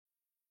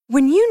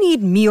When you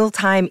need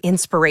mealtime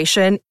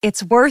inspiration,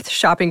 it's worth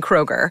shopping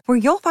Kroger, where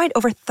you'll find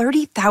over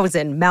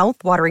 30,000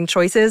 mouth-watering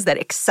choices that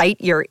excite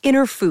your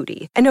inner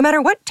foodie. And no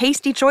matter what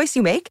tasty choice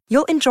you make,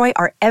 you'll enjoy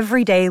our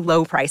everyday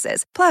low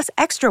prices, plus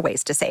extra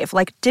ways to save,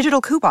 like digital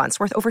coupons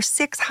worth over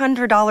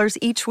 $600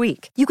 each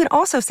week. You can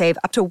also save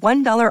up to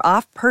 $1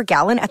 off per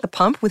gallon at the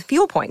pump with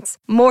fuel points.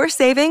 More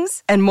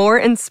savings and more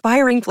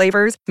inspiring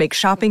flavors make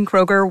shopping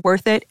Kroger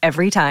worth it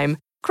every time.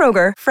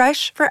 Kroger,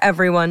 fresh for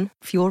everyone.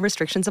 Fuel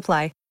restrictions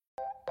apply.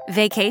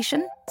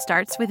 Vacation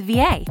starts with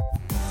VA.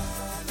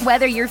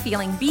 Whether you're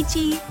feeling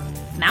beachy,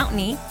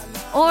 mountainy,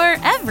 or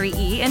every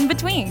E in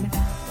between,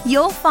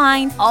 you'll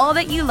find all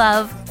that you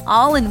love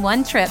all in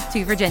one trip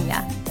to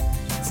Virginia.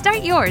 Start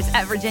yours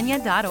at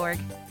virginia.org.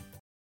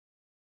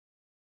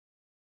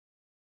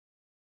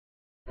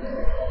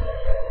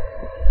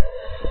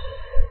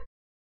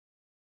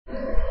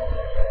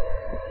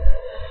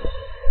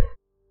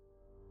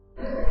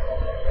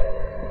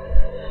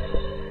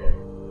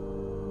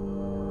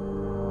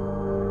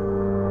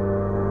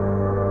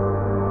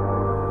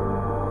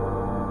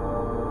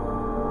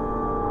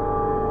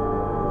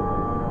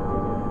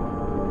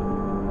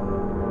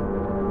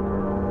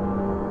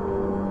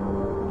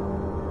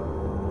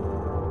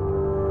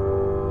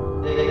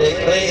 They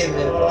claim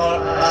that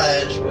our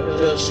eyes will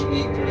just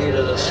be created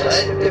a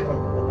slightly different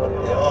from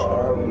what they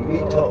are. We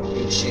talk,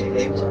 we see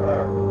things are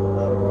not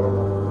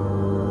normal.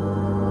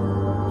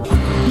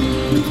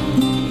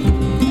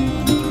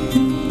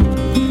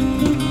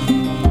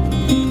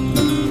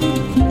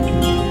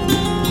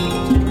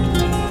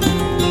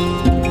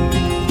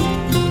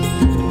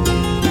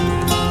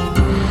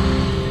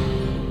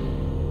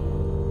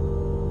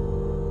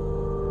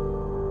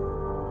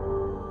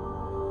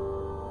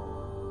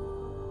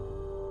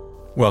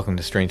 Welcome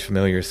to Strange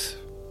Familiars.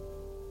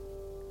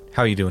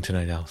 How are you doing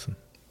tonight, Allison?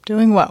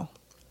 Doing well.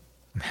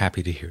 I'm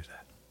happy to hear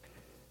that.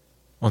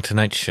 On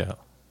tonight's show,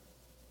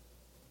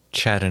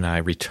 Chad and I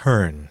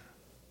return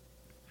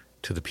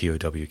to the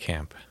POW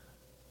camp,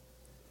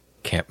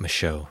 Camp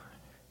Michaud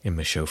in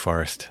Michaud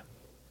Forest.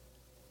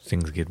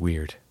 Things get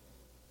weird.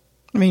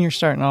 I mean, you're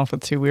starting off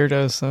with two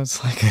weirdos, so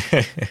it's like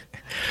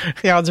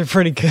the odds are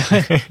pretty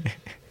good.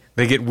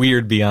 They get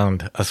weird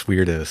beyond us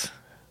weirdos.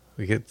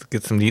 We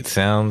get some neat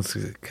sounds.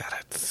 We got a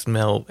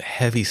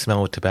heavy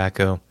smell of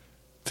tobacco.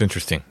 It's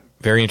interesting.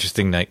 Very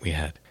interesting night we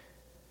had.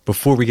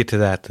 Before we get to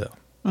that, though,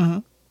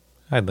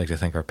 I'd like to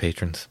thank our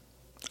patrons.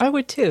 I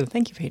would too.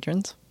 Thank you,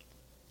 patrons.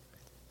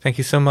 Thank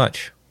you so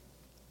much.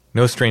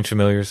 No Strange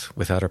Familiars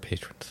without our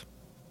patrons.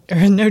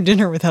 Or no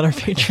dinner without our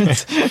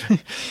patrons.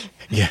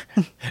 Yeah.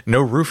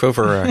 No roof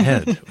over our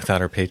head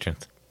without our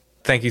patrons.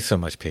 Thank you so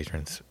much,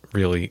 patrons.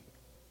 Really,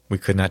 we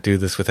could not do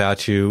this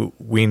without you.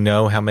 We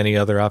know how many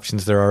other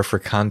options there are for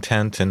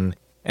content and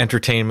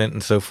entertainment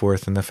and so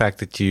forth, and the fact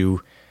that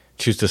you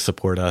choose to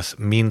support us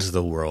means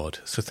the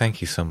world. So thank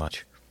you so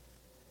much.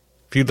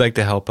 If you'd like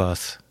to help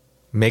us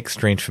make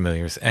Strange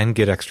Familiars and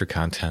get extra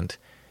content,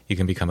 you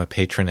can become a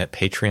patron at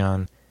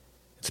Patreon.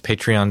 It's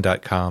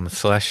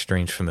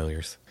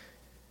patreon.com/strangefamiliars.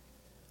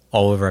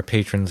 All of our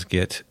patrons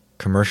get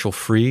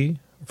commercial-free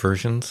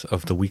versions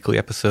of the weekly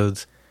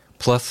episodes,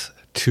 plus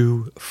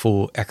 2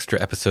 full extra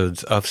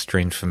episodes of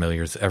Strange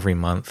Familiars every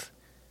month.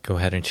 Go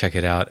ahead and check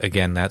it out.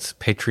 Again, that's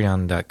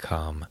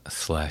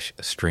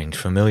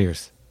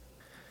patreon.com/strangefamiliars.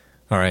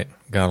 All right,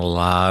 got a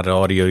lot of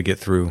audio to get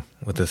through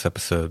with this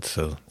episode,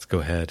 so let's go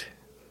ahead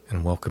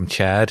and welcome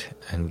Chad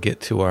and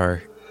get to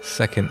our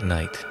second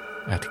night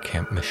at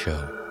Camp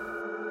Michaud.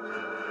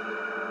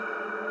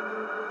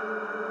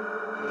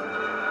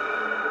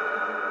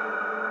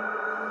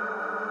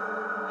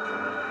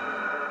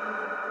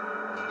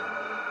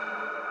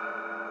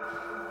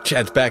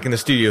 Chad's back in the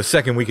studio,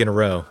 second week in a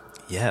row.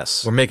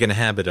 Yes. We're making a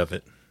habit of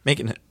it.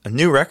 Making a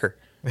new record.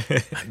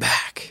 I'm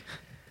back.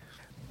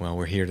 Well,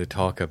 we're here to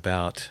talk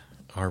about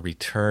our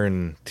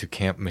return to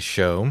Camp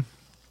Michaud,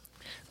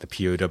 the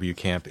POW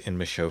camp in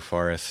Michaud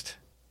Forest.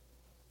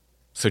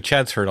 So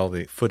Chad's heard all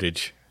the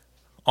footage.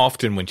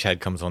 Often when Chad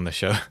comes on the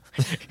show,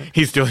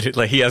 he's doing it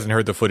like he hasn't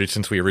heard the footage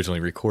since we originally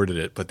recorded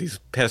it. But these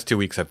past 2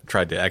 weeks, I've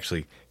tried to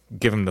actually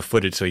give him the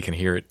footage so he can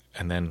hear it,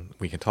 and then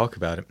we can talk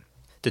about it.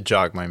 To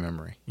jog my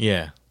memory.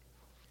 Yeah.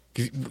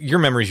 Your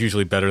memory's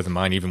usually better than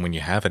mine, even when you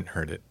haven't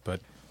heard it.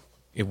 But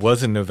it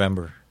was in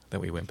November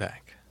that we went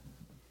back.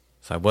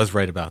 So I was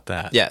right about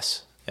that.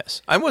 Yes.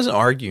 I wasn't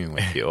arguing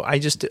with you. I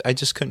just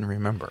couldn't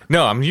remember.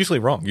 No, I'm usually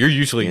wrong. You're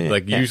usually,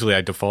 usually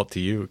I default to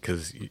you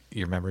because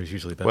your memory is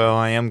usually better. Well,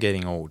 I am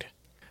getting old.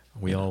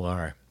 We all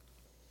are.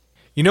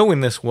 You know when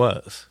this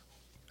was?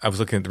 I was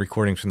looking at the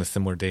recordings from the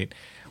similar date.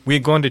 We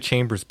had gone to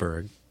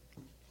Chambersburg,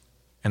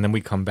 and then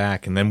we come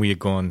back, and then we had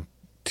gone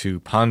to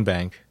Pond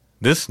Bank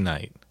this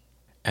night,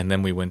 and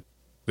then we went,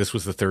 this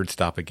was the third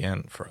stop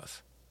again for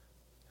us.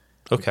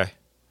 Okay.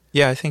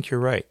 Yeah, I think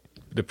you're right.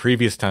 The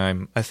previous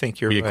time, I think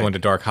you're we had right. gone to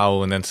Dark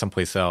Hollow and then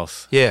someplace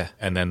else. Yeah.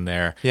 And then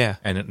there. Yeah.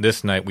 And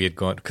this night we had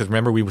gone, because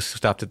remember we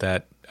stopped at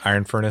that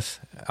iron furnace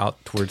out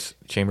towards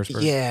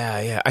Chambersburg?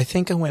 Yeah. I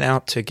think I went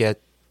out to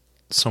get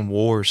some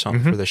wool or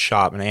something for the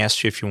shop, and I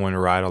asked you if you wanted to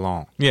ride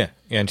along. Yeah,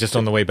 and just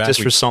on the way back,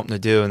 just for something to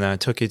do, and then I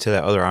took you to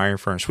that other iron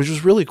furnace, which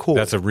was really cool.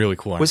 That's a really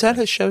cool. Was that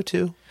a show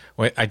too?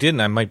 Wait, I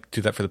didn't. I might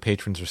do that for the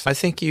patrons or something. I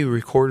think you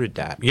recorded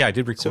that. Yeah, I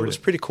did record it. So it was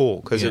pretty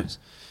cool because it was,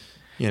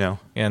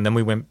 And then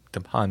we went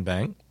to Pond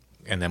Bank,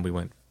 and then we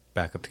went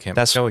back up to Camp.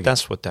 That's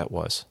what that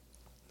was.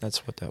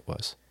 That's what that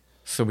was.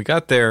 So we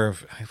got there.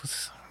 It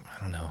was,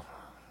 I don't know,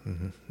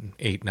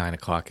 8, 9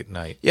 o'clock at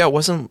night. Yeah, it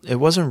wasn't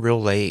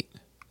real late,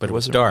 but it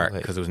was dark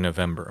because it was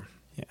November.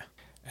 Yeah.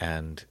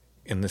 And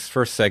in this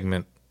first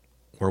segment,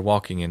 we're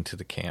walking into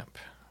the camp.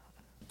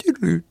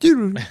 I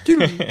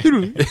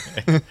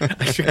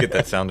should get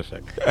that sound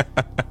effect.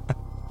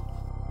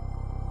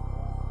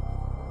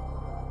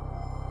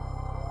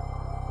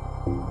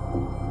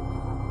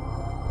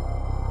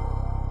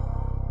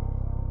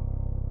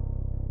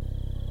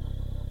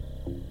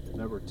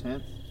 November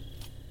 10th,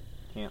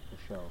 Camp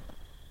Michelle.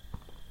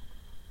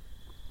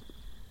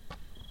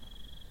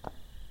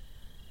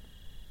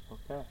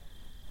 Okay.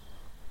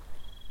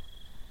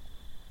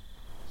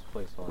 This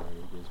place already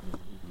gives me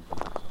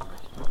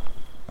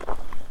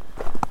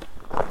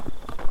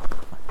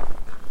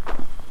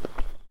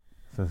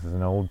So this is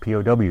an old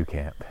POW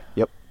camp.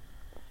 Yep.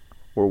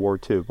 World War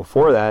II.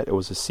 Before that, it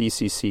was a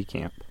CCC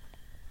camp,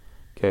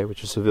 okay,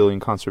 which is Civilian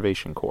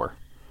Conservation Corps.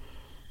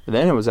 And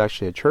then it was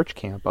actually a church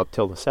camp up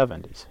till the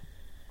 70s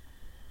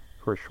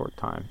for a short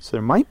time. So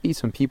there might be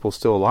some people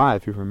still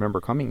alive who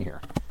remember coming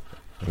here.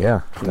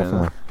 Yeah,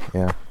 definitely.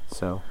 Yeah.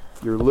 So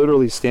you're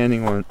literally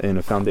standing in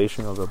a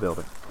foundation of a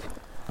building.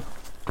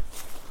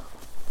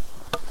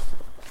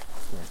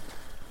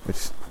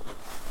 Which,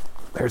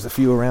 there's a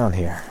few around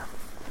here.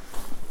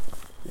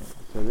 Yeah.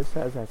 So this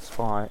has that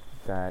spot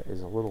that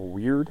is a little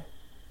weird.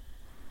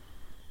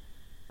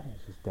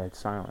 It's just dead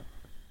silent.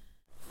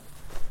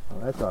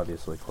 Well, that's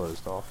obviously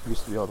closed off.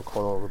 Used to be able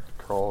to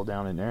crawl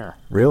down in there.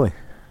 Really?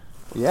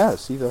 Yeah,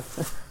 see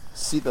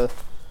the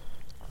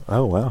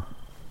Oh, wow.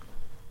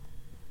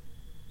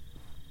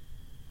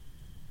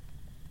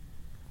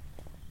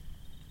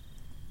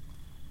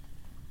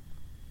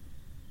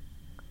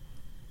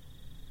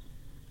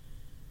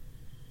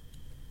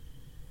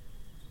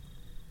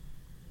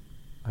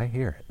 I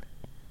hear it.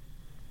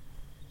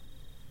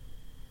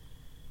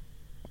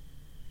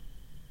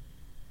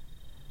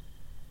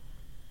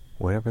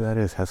 Whatever that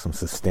is has some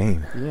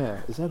sustain.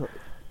 Yeah,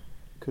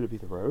 could it be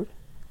the road?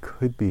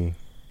 Could be.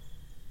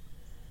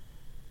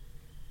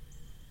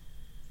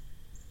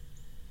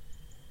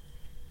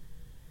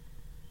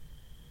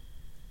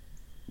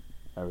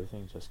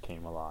 Everything just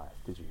came alive.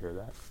 Did you hear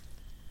that?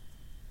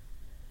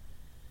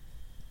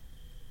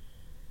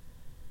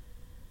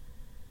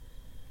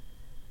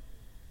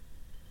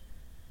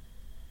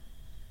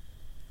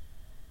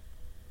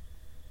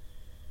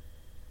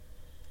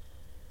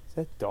 Is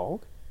that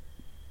dog?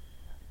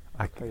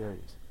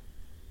 Coyotes.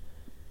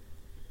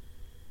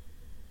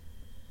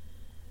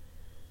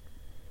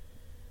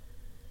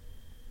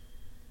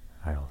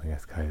 I don't think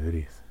that's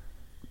coyotes.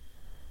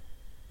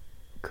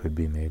 Could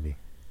be, maybe.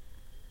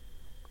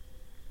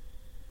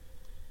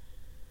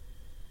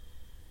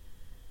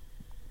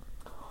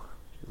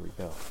 Here we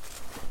go.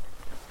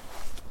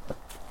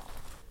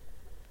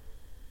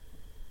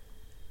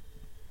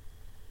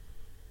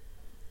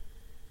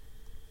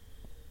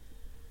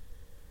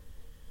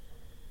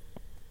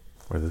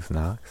 Where this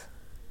knocks?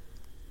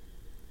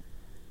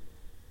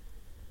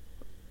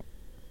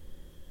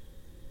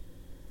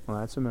 Well,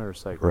 that's a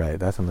motorcycle. Right,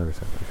 that's a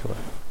motorcycle, sure.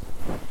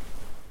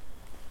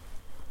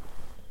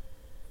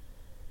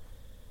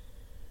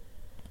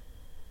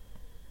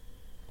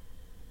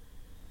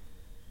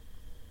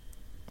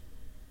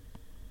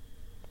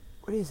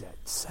 What is that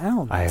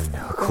sound? I have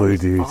no clue,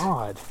 dude.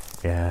 Odd.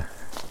 Yeah.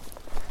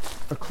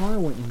 A car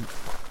wouldn't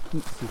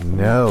keep sustained.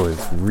 No, like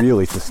it's that.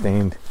 really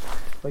sustained.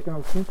 Like I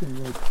was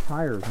thinking, like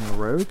tires on the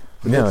road.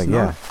 But No, it's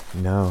yeah, not.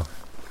 no.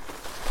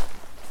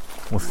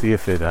 We'll see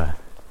if it,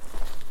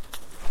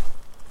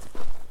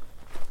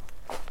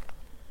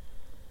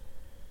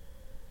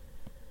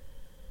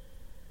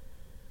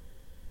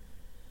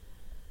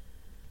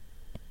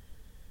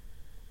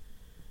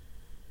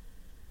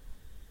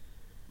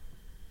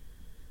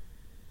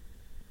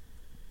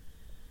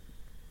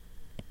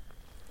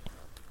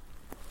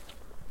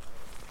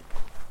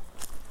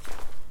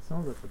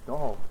 Sounds like a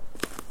dog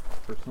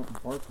or something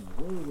barking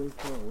way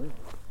far away.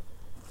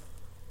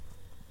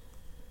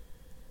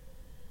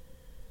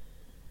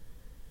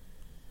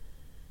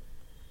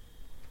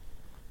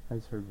 I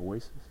just heard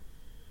voices.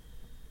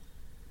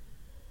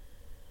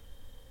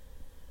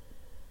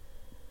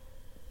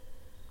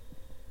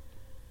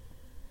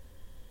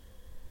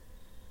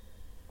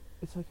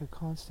 It's like a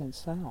constant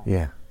sound.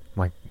 yeah.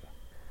 Like,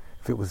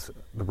 if it was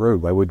the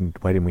road, why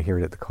didn't we hear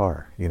it at the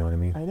car? You know what I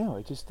mean? I know.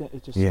 It just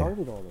Yeah.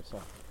 started all this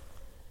up,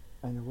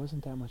 and there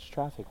wasn't that much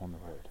traffic on the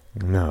road.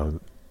 No.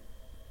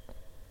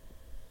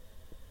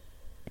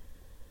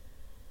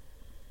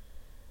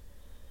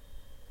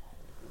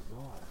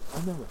 Bizarre.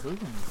 I've never heard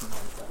anything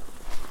like that.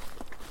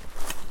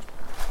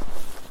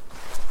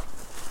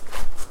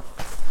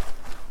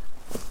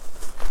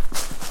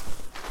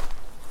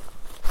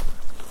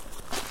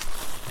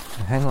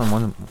 hang on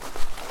one.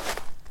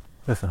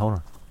 Listen, hold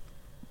on.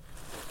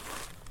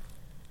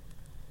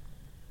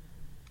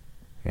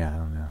 Yeah, I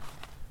don't know.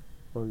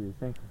 What were you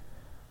thinking?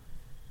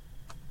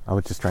 I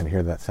was just trying to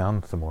hear that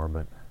sound some more,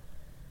 but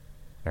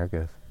there it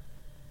goes.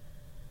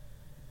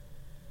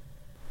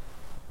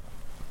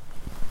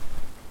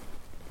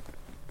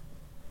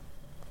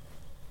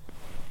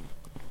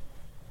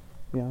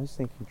 Yeah, I was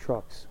thinking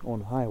trucks on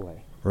the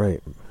highway.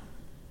 Right.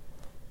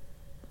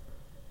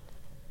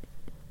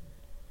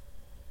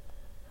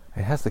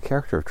 It has the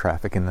character of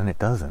traffic, and then it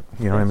doesn't.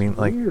 You know what I mean?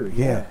 Like, weird,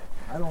 yeah.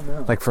 I don't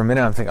know. Like for a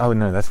minute, I'm thinking, oh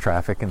no, that's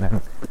traffic, and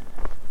then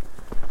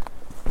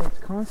It's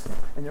constant,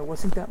 and there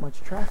wasn't that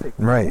much traffic.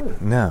 right,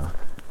 before. no.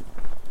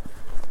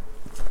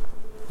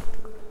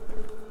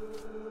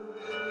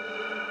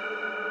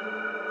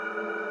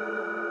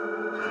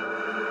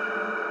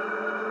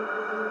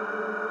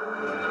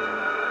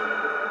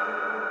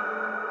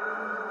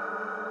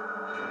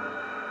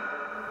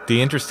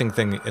 The interesting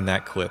thing in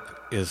that clip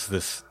is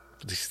this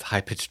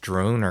high-pitched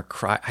drone or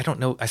cry. I don't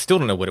know. I still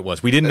don't know what it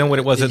was. We didn't know what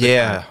it was at the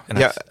time.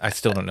 And I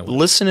still don't know.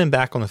 Listening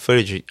back on the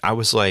footage, I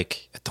was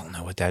like, I don't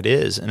know what that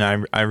is. And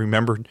I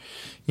remembered,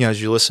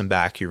 as you listen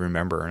back, you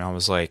remember. And I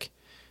was like,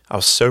 I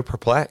was so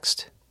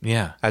perplexed.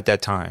 Yeah. At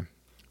that time.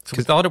 So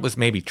we thought it was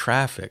maybe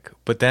traffic.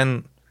 But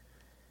then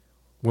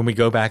when we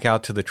go back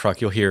out to the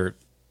truck, you'll hear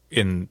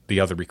in the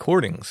other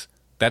recordings,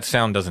 that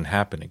sound doesn't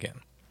happen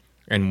again.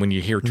 And when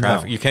you hear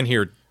traffic, you can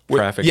hear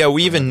traffic. Yeah,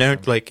 we even know,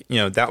 like,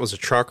 that was a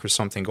truck or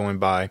something going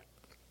by.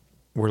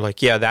 We're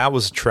like, yeah, that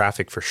was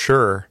traffic for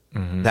sure.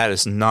 Mm-hmm. That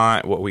is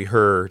not what we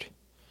heard.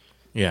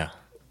 Yeah.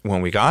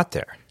 When we got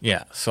there.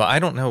 Yeah. So I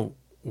don't know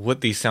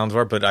what these sounds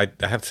are, but I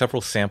have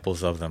several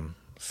samples of them.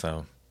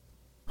 So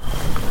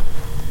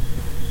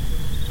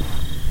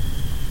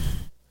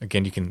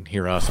again, you can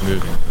hear us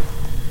moving.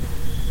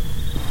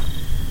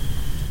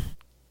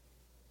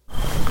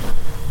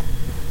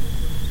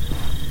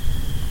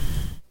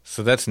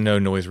 So that's no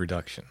noise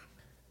reduction.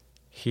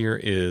 Here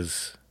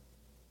is,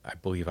 I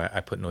believe I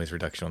put noise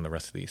reduction on the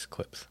rest of these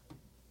clips.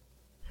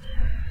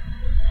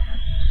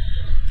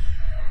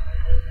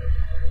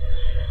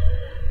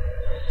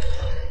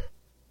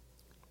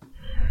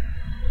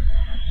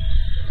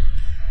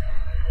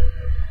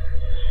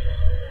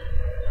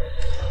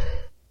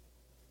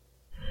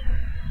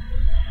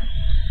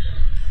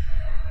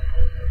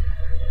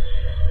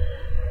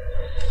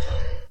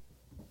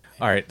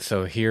 All right,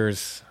 so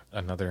here's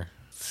another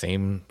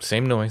same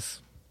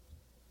noise.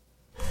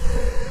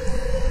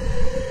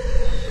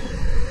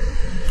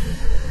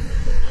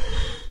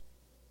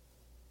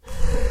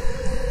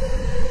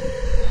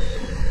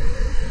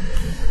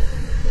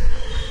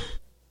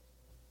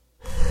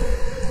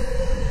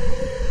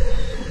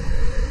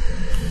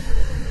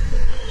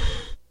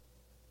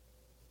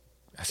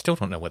 I still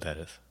don't know what that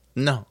is.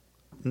 No.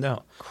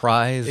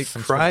 Cries,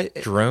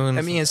 drones.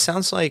 I mean, it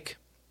sounds like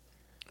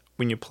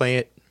when you play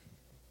it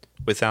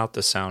without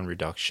the sound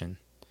reduction,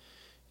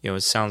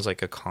 it sounds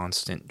like a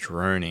constant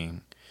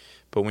droning.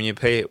 But when you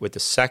play it with the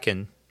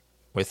second,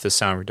 with the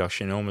sound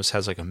reduction, it almost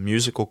has like a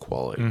musical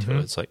quality to it.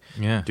 It's like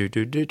do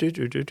do do do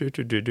do do do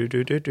do do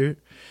do do do.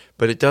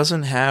 But it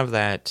doesn't have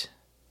that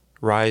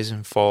rise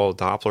and fall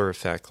Doppler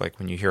effect like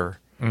when you hear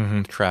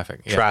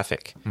traffic.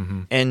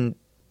 Mm-hmm. And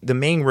the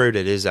main road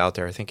it is out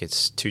there, I think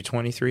it's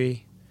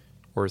 223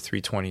 or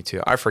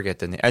 322. I forget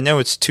the name. I know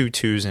it's 2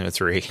 2s and a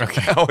 3.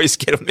 Okay. I always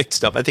get them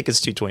mixed up. I think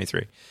it's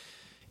 223.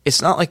 It's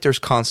not like there's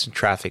constant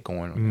traffic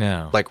going on.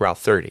 No. Like Route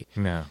 30.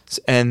 No.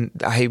 And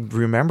I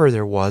remember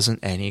there wasn't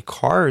any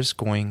cars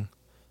going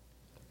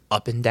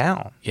up and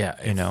down. Yeah.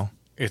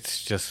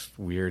 It's just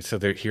weird. So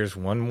here's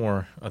one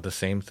more of the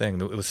same thing.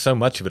 There was so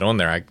much of it on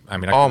there. I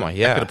could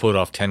have pulled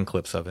off 10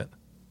 clips of it.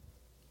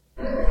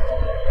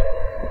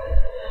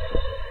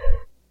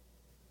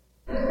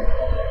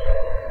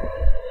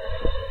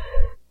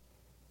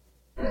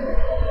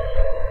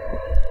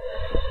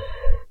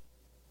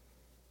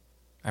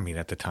 I mean,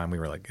 at the time we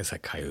were like, "Is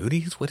that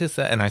coyotes? What is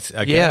that?" And I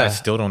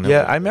still don't know.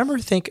 Yeah, I remember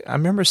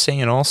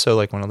saying also,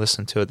 like when I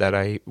listened to it, that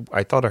I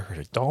thought I heard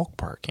a dog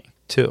barking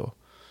too,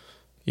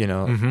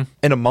 and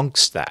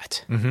amongst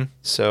that. Mm-hmm.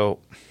 So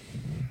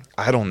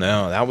I don't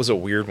know. That was a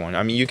weird one.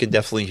 I mean, you could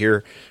definitely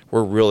hear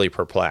we're really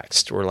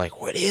perplexed. We're like,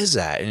 "What is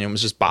that?" And it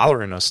was just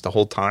bothering us the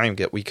whole time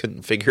that we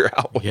couldn't figure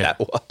out what that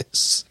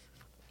was.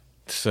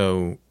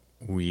 So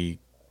we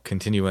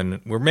continue,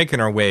 and we're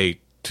making our way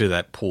to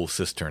that pool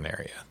cistern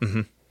area.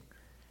 Mm-hmm.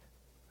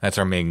 That's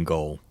our main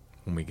goal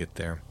when we get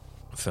there.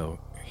 So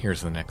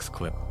here's the next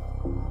clip.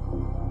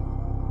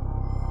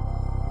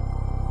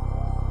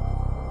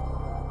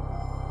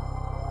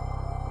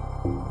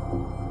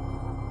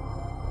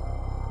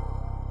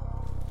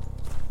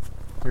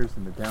 Here's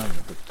the medallion,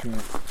 but you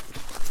can't.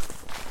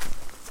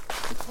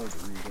 It's hard to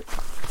read it.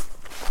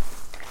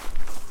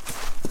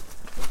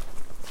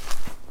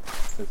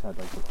 This had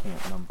like the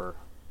camp number.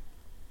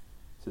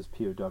 It says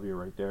POW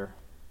right there.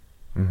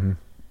 Mm-hmm.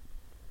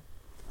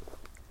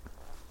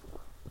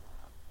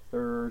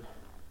 Third.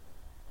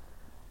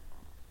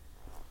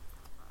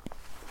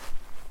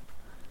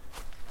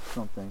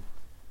 Something.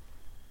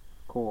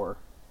 Core.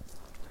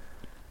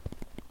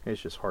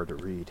 It's just hard to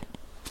read.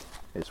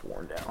 It's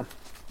worn down.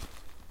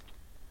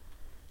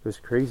 It was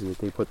crazy that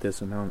they put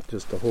this amount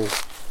just to hold.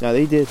 Now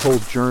they did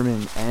hold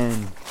German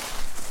and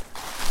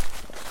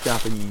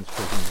Japanese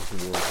prisoners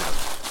of war here.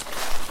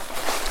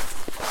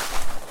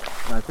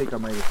 And I think I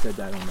might have said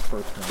that on the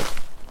first one,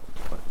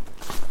 but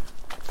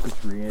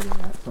just re-adding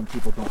that. Some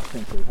people don't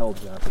think they held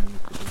Japanese,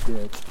 but they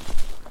did.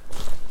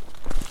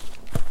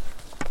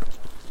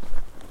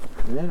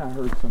 And then I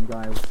heard some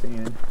guy was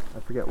saying, I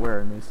forget where,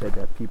 and they said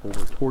that people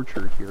were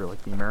tortured here,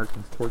 like the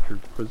Americans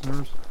tortured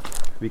prisoners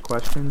to be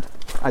questioned.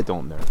 I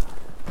don't know.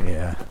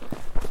 Yeah.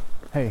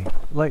 Hey,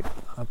 light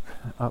up,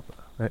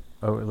 right,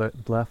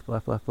 left.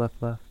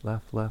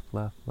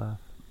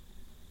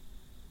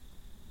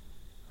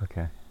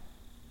 Okay.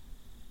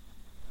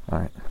 All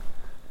right.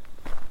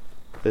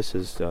 This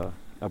is a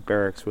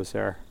barracks was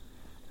there.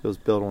 It was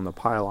built on the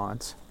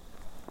pylons.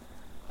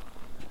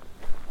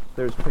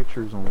 There's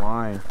pictures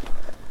online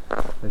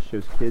that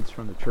shows kids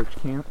from the church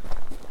camp,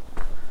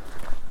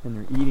 and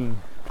they're eating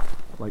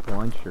like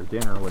lunch or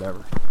dinner or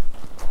whatever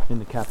in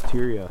the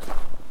cafeteria.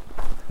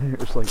 And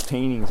there's like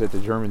paintings that the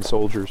German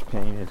soldiers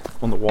painted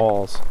on the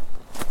walls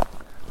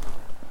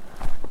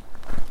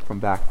from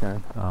back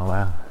then. Oh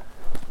wow.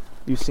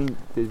 Did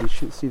you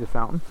see the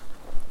fountain?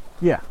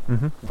 Yeah.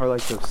 Mm-hmm. I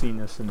like to have seen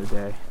this in the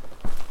day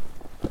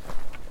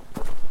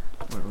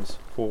when it was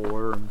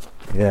fuller and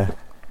Yeah.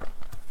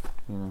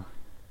 you know.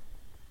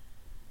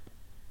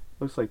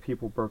 Looks like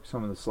people broke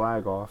some of the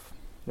slag off.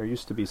 There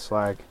used to be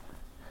slag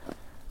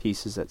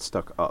pieces that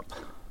stuck up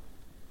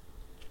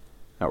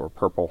that were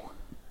purple.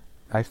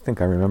 I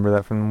think I remember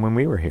that from when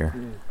we were here.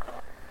 Yeah.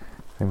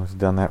 They must have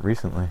done that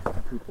recently.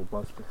 People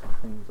busted some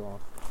things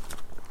off.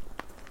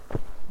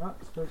 Not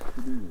supposed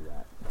to do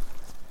that.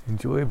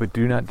 Enjoy, but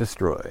do not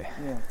destroy.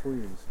 Yeah,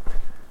 please.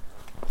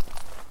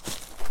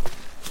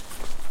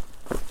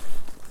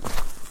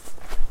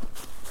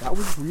 That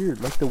was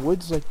weird. Like the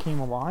woods like came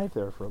alive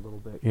there for a little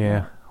bit.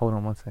 Yeah. Hold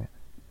on one second.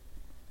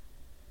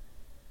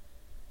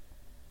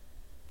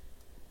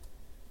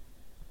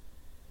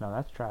 No,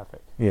 that's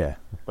traffic. Yeah.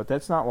 But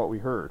that's not what we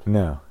heard.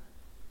 No.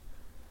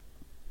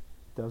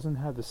 Doesn't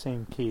have the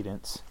same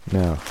cadence.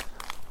 No.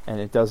 And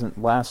it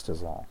doesn't last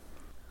as long.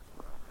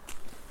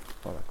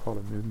 Thought I caught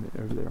a movement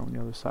over there on the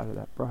other side of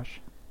that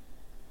brush.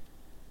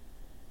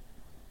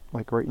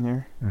 Like right in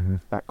there. Mm-hmm.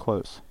 That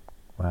close.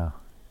 Wow.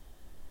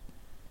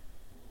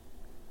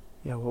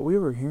 Yeah, what we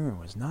were hearing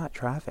was not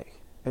traffic.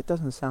 It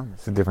doesn't sound the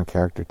It's a same. different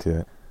character to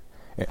it.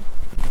 Yeah.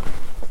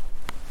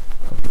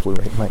 Flew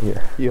right in my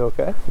ear. You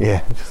okay?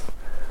 Yeah, just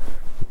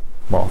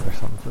moth or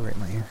something flew right in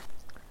my ear.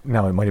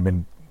 Now it might have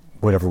been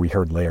whatever we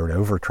heard layered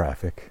over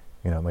traffic.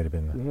 You know, it might have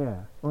been. Yeah.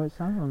 Well, it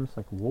sounded almost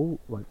like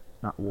like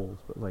not wolves,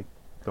 but like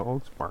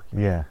dogs barking.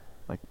 Yeah.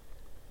 But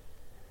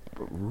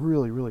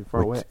really, really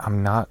far away.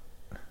 I'm not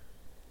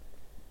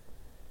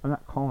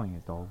calling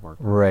it dog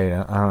barking. right.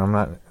 I'm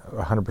not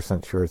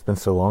 100% sure. It's been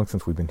so long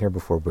since we've been here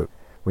before, but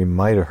we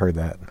might have heard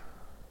that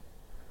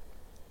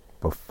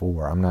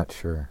before. I'm not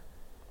sure.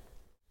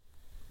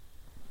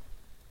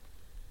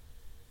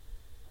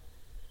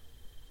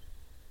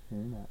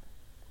 Hearing that.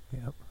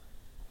 Yep.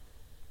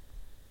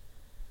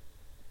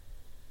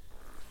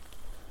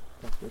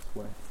 Up this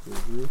way.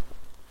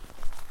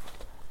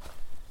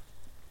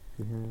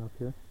 You hearing it up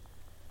here?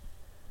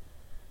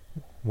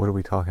 What are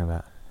we talking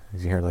about?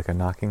 Did you hear like a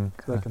knocking?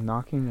 It's like a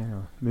knocking and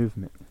a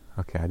movement.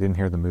 Okay, I didn't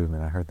hear the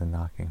movement. I heard the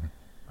knocking.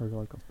 Or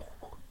like a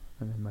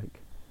and then like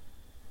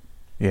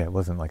Yeah, it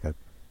wasn't like a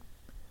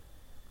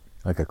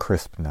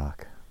crisp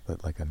knock,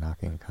 but like a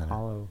knocking kind of.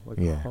 hollow, like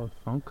Yeah. a hollow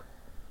funk.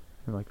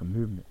 And like a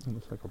movement.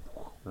 Almost like a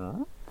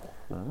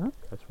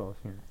that's what I was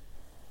hearing.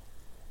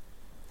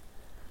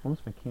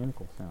 Almost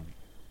mechanical sound.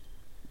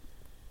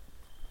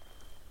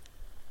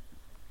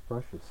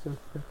 Brush is so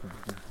thick in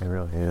here. It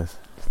really is.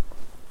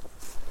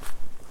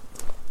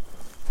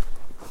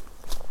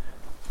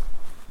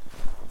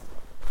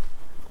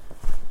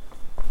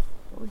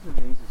 It always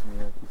amazes me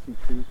that you see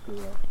trees grow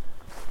up.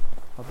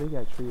 How big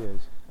that tree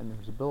is, and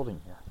there's a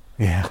building here.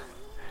 Yeah.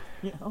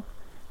 You know?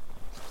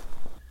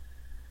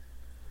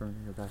 Turning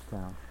it back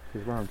down.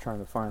 Because what I'm trying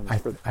to find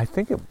is I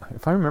think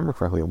if I remember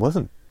correctly,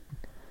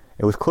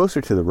 it was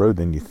closer to the road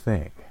than you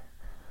think. So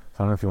I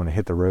don't know if you want to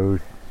hit the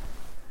road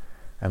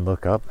and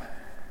look up.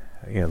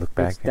 Yeah, look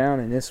back. It's down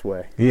in this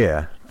way.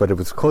 Yeah, but it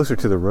was closer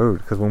to the road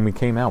because when we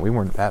came out, we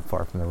weren't that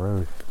far from the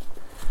road.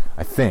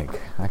 I think.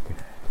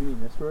 You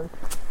mean this road?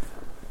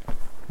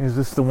 Is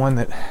this the one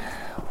that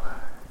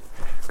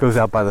goes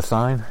out by the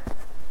sign?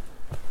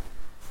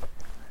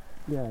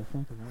 Yeah, I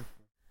think it was.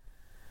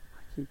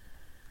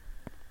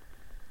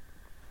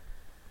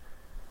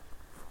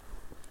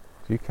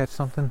 Did you catch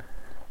something?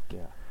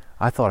 Yeah.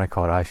 I thought I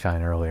caught eye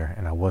shine earlier,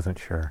 and I wasn't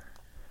sure.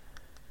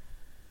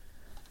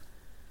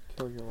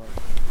 Kill your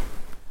life.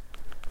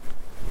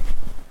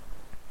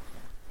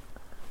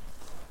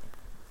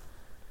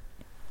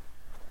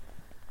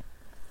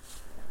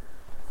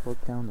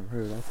 Look down the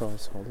road. I thought I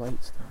saw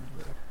lights down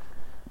the road.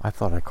 I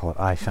thought I caught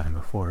eye shine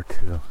before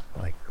too,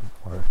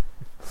 or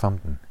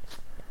something,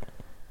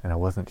 and I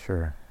wasn't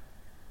sure.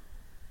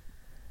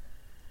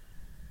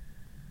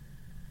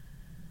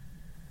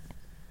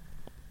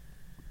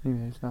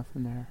 Maybe there's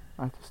nothing there.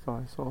 I just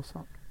thought I saw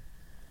something.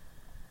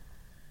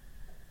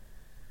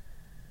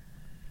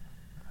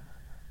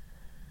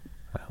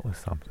 That was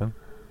something.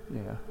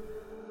 Yeah.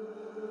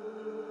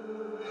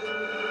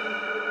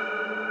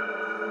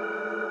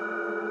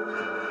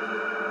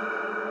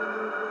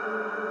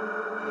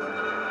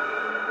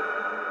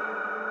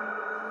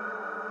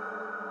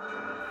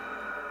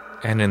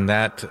 And in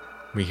that,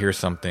 we hear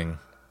something,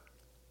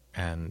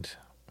 and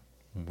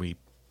we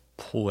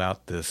pull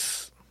out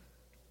this,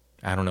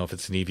 I don't know if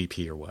it's an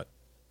EVP or what.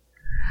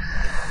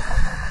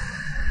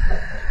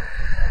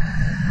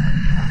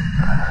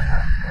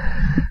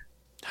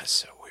 That's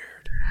so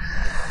weird.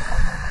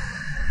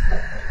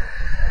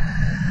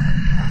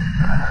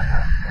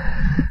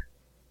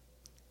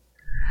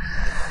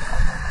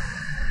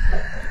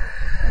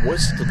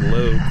 What's the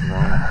low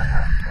groan?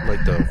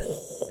 Like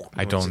the...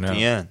 I don't know. At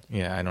the end.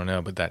 Yeah, I don't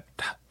know, but that...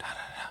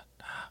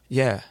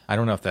 Yeah. I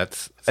don't know if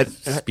that's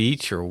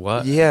speech or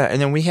what. Yeah,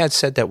 and then we had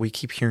said that we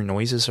keep hearing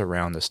noises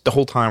around us the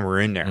whole time we're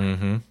in there.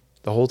 Mm-hmm.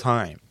 The whole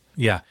time.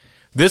 Yeah.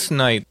 This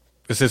night,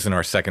 this isn't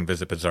our second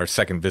visit, but it's our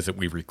second visit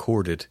we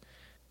recorded,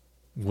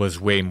 was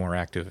way more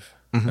active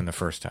than the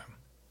first time.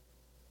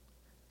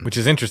 Which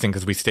is interesting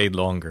because we stayed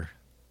longer.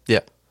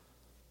 Yeah.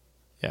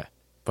 Yeah.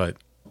 But,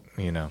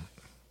 you know...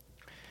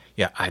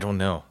 Yeah, I don't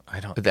know.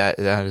 But that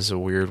is a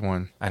weird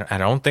one. I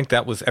don't think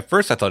that was... At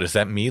first, I thought, is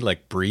that me,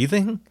 like,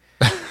 breathing?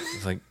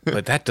 It's like,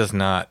 but that does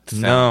not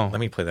sound... No. Let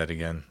me play that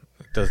again.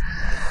 It does...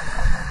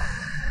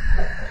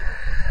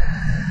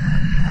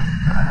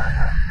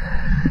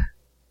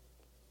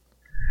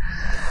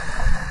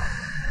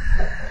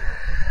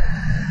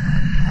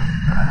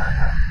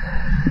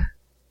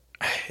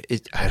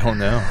 I don't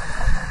know.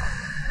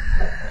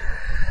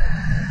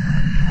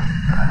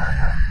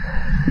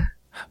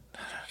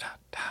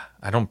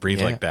 I don't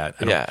breathe like that.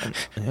 I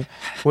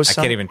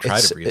can't even try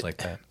to breathe like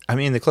that. I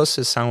mean, the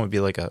closest sound would be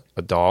like a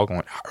dog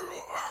going,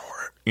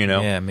 you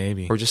know? Yeah,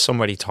 maybe. Or just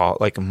somebody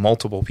like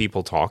multiple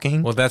people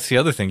talking. Well, that's the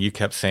other thing. You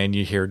kept saying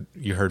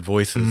you heard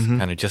voices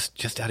kind of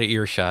just out of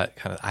earshot.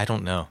 Kind of, I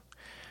don't know.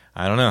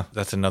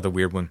 That's another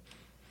weird one.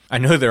 I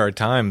know there are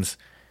times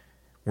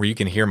where you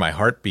can hear my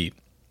heartbeat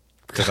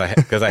because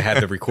I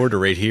had the recorder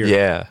right here.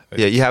 Yeah.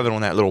 Yeah, you have it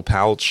on that little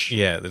pouch.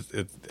 Yeah.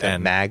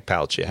 That mag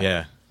pouch, yeah.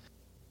 Yeah.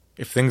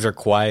 If things are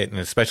quiet, and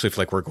especially if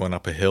like we're going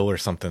up a hill or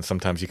something,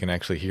 sometimes you can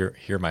actually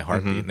hear my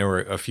heartbeat. And there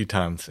were a few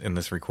times in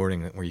this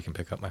recording where you can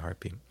pick up my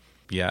heartbeat.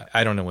 Yeah,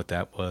 I don't know what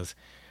that was.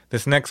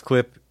 This next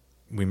clip,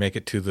 we make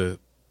it to the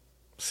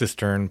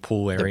cistern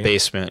pool area. The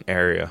basement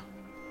area.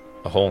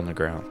 A hole in the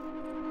ground.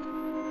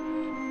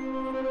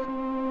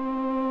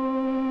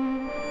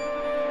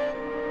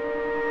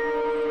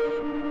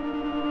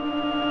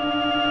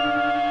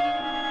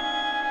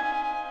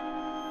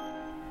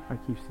 I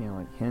keep seeing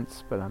like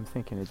hints, but I'm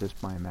thinking it's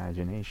just my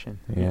imagination.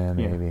 Yeah,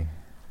 maybe.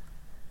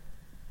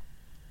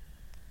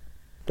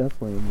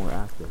 Definitely more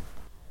active.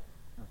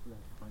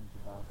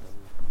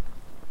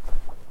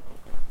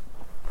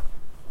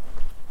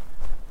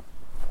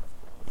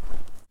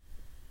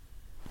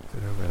 Is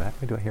it over that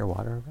way? Do I hear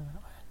water over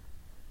that way?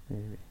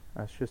 Maybe.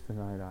 That's just a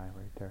night eye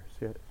right there.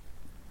 See it?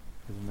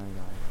 There's a night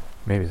eye.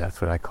 Maybe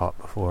that's what I caught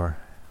before.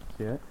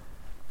 See it?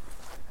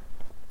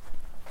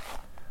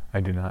 I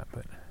do not,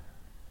 but...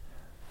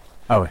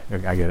 Oh,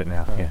 I get it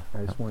now. Yeah.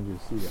 I just wanted you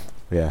to see that.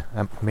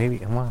 Yeah. Maybe.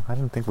 Well, I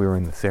didn't think we were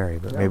in this area,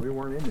 but maybe we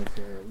weren't in this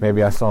area.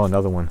 Maybe I saw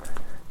another one.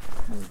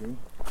 Maybe.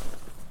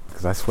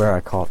 Because I swear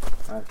I caught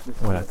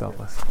what I thought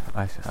was.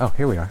 Oh,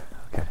 here we are.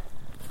 Okay.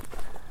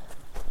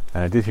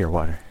 And I did hear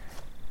water.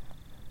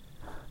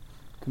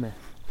 Come here.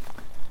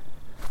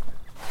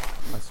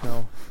 I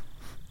smell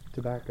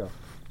tobacco.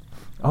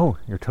 Oh,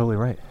 you're totally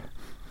right.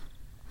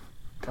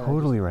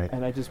 Totally right.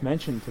 And I just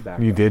mentioned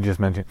tobacco. You did just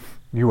mention.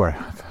 You are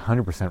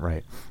 100%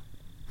 right.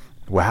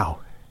 Wow.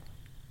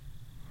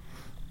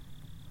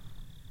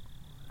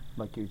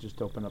 Like you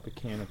just open up a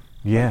can of...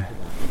 Yeah.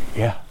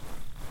 Yeah.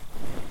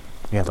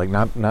 Yeah, like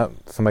not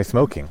somebody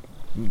smoking.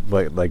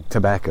 Like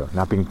tobacco.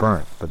 Not being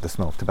burnt, but the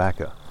smell of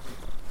tobacco.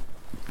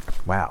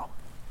 Wow.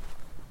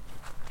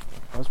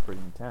 That was pretty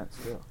intense,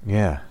 too.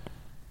 Yeah.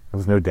 There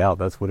was no doubt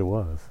that's what it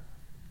was.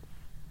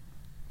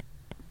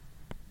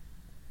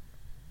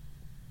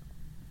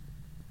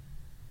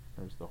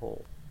 There's the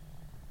hole.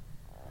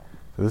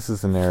 So this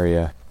is an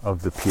area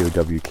of the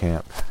POW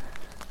camp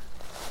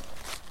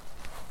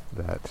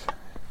that...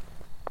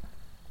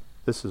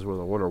 This is where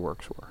the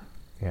waterworks were.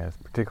 Yeah, it's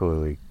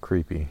particularly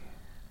creepy.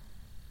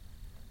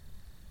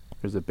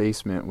 There's a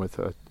basement with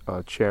a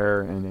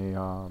chair and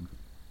a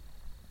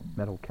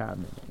metal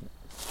cabinet in it.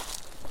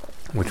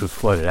 Which was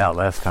flooded out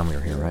last time we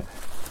were here, right?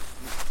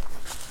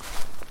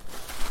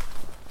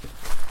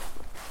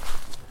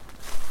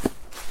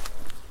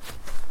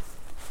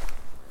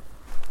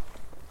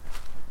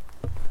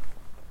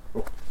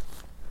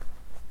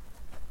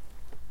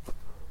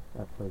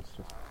 That place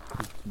just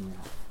creeps me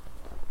out.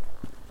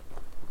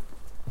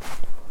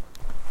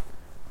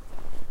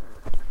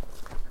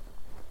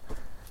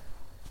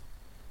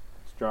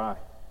 It's dry.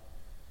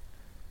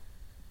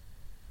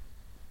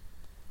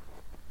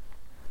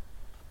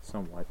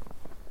 Somewhat.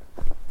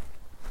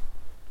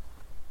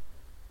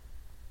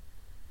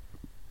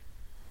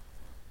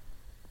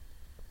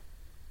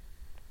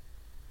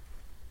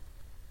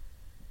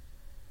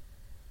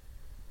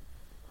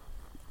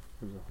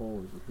 There's a hole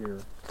over here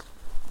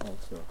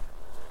also.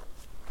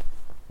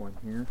 One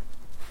here,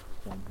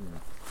 one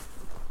here.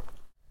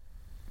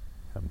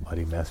 A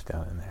muddy mess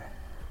down in there.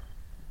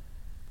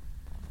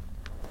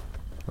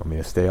 Want me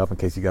to stay up in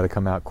case you got to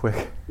come out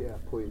quick? Yeah,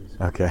 please.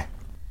 Okay.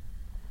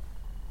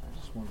 I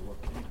just want to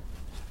look in.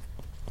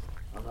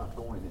 I'm not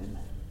going in.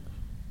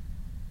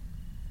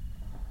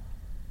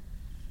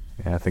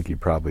 Yeah, I think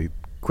you'd probably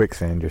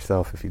quicksand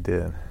yourself if you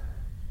did.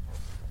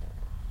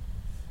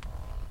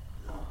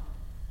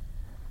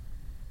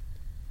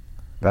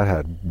 That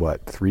had,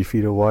 what, 3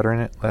 feet of water in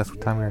it last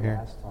time we were here?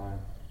 Last time.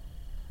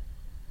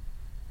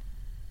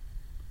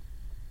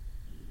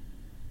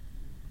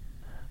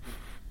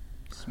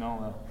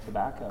 Smell the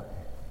tobacco.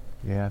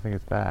 Yeah, I think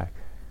it's back.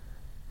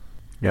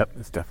 Yep,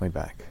 it's definitely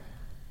back.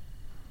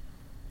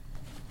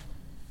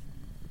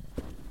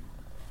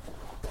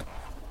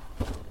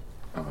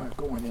 I'm not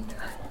going in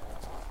there.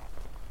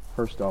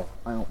 First off,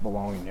 I don't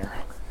belong in there.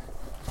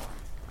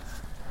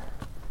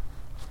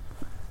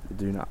 I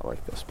do not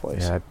like this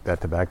place. Yeah,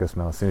 that tobacco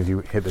smell, as soon as you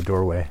hit the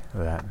doorway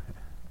of that,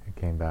 it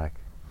came back.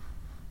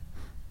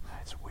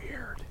 That's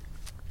weird.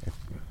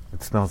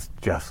 It smells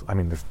just, I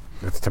mean,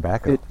 it's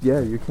tobacco.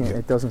 You can't.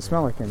 It doesn't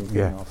smell like anything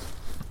else.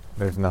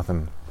 There's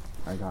nothing.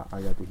 I got the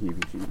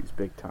heebie-jeebies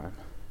big time.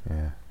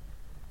 Yeah.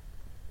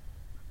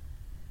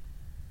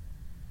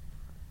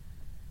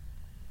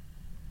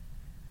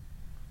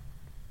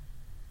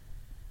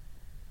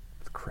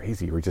 It's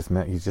crazy. You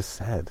just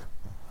said,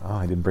 oh,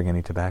 I didn't bring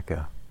any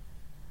tobacco.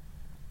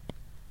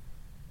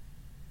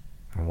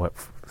 And what,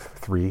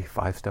 3,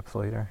 5 steps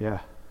later? Yeah.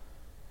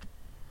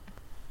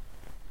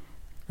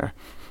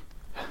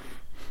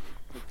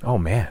 Oh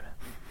man,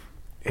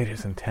 it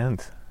is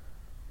intense.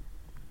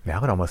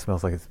 Now it almost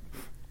smells like it's.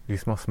 Do you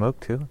smell smoke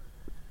too?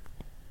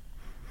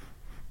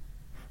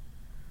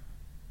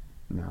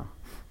 No.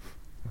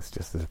 It's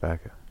just the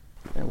tobacco.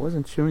 It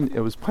wasn't chewing. It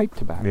was pipe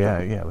tobacco. Yeah,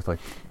 it was like.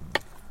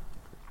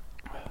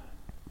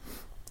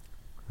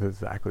 That's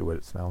exactly what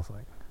it smells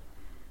like.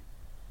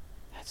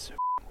 That's so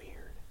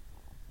weird.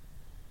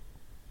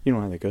 You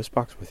don't have the ghost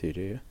box with you,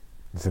 do you?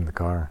 It's in the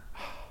car.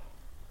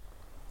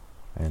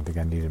 I didn't think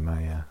I needed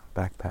my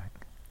backpack.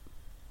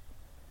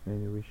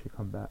 Maybe we should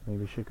come back. Maybe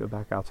we should go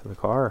back out to the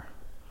car.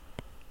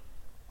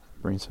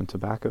 Bring some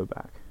tobacco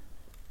back.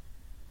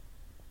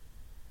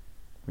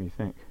 What do you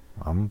think?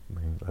 I mean,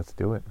 let's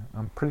do it.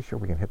 I'm pretty sure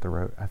we can hit the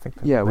road. I think.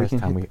 Yeah, we last can.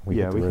 time Hit, we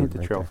yeah, hit the we can road hit the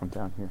right trail there. from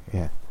down here.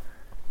 Yeah.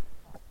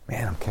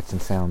 Man, I'm catching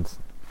sounds.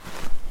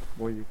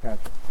 What did you catch?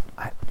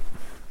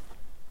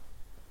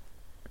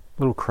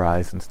 Little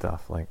cries and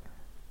stuff like.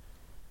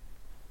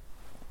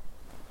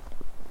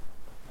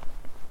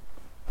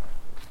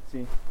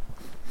 See,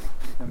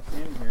 I'm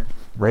standing here.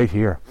 Right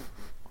here.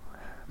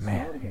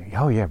 Man,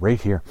 oh yeah, right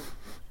here.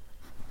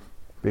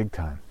 Big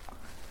time.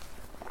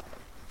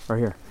 Right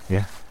here.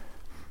 Yeah.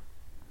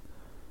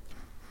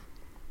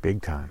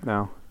 Big time.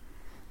 Now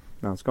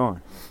it's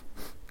gone.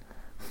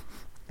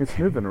 It's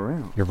moving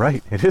around. You're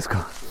right, it is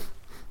gone.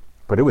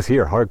 But it was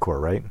here,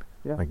 hardcore, right?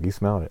 Yeah. Like you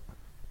smelled it.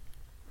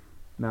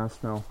 Now I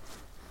smell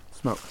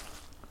smoke.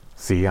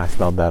 See, I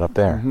smelled that up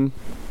there. Mm-hmm.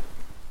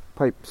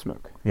 Pipe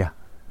smoke. Yeah.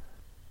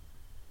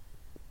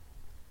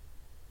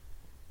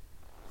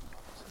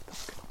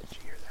 Did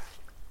you hear that?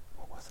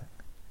 What was it?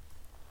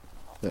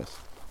 This.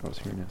 I was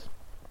hearing this.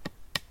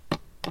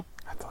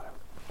 I thought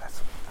I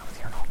was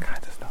hearing all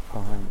kinds of stuff.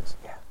 Behind us.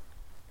 Yeah.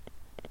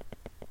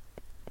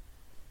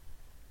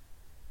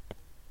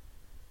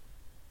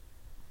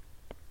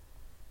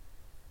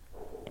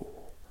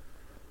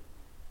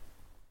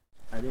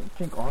 I didn't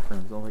think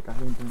offerings. I was like, I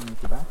didn't bring any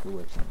tobacco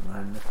with me.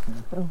 And next thing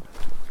you know,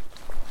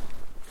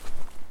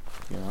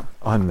 you know.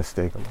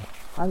 Unmistakable.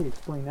 How do you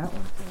explain that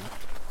one to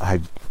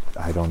me?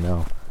 I don't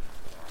know.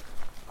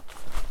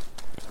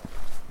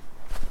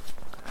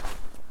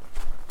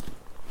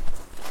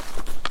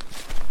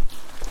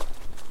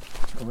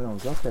 When I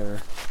was up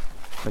there,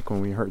 like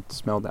when we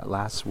smelled that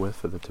last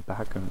whiff of the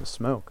tobacco and the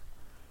smoke,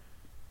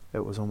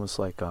 it was almost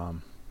like, I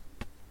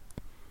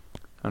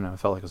don't know, I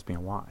felt like I was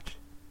being watched.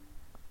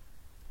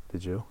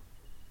 Did you?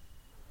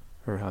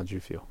 Or how did you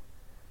feel?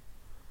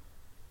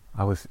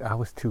 I was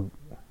too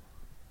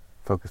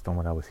focused on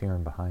what I was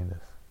hearing behind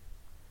us.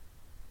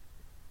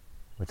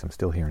 Which I'm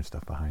still hearing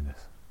stuff behind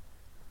us.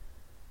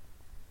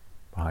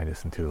 Behind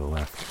us and to the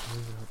left.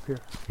 Up here.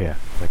 Yeah,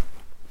 like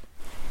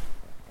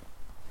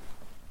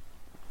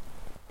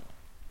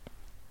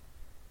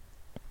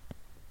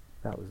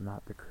That was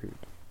not the creep.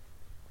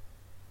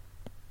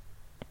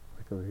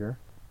 Like over here?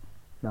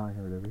 Now I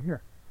hear it over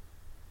here.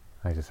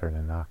 I just heard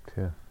a knock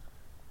too.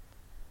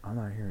 I'm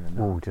not hearing a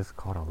knock. Ooh, just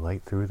caught a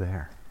light through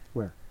there.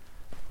 Where?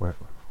 Where?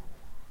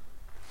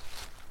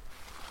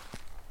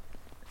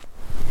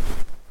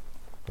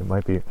 It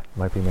might be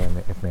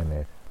man-made. It's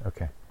man-made.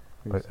 Okay.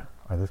 But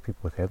are those people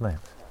with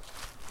headlamps?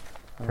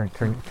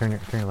 Turn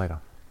your light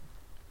on.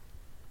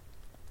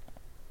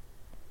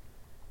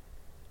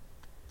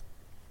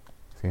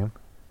 See him?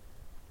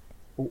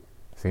 Oh.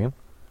 See him?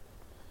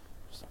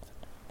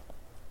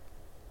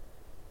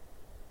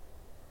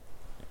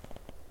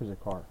 There's a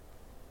car.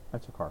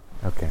 That's a car.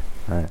 Okay,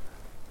 all right.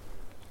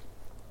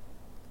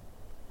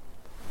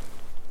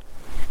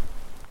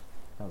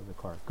 That was a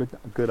car.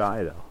 Good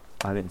eye, though.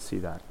 I didn't see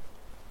that.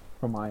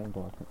 From my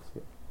angle, I couldn't see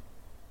it.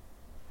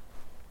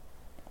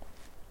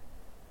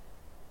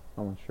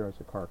 I'm sure it's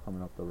a car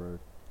coming up the road.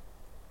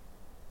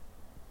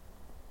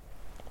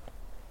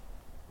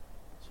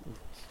 Jesus.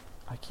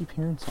 I keep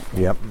hearing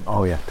something. Yep.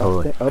 Oh yeah,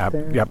 totally. Up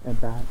there yep.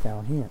 and back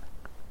down here.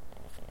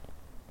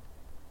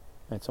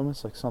 It's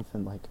almost like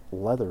something like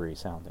leathery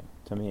sounding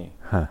to me.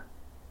 Huh.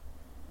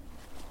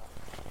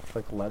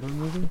 Like leather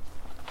movie?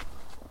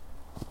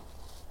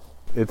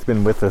 It's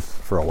been with us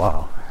for a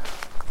while.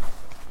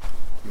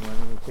 You want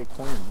me to take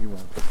point or you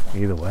want to take point?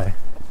 Either way.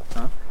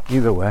 Huh?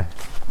 Either way.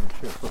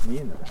 Sure, put me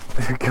into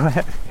that. Go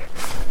ahead.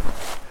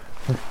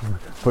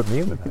 Put me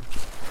into that.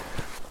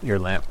 Your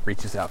lamp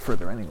reaches out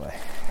further anyway.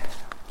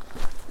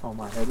 Oh,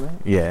 my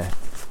headlamp? Yeah.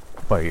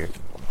 Well,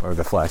 or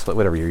the flashlight,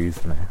 whatever you're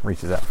using there,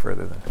 reaches out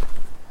further than.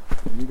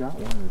 You got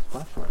one of those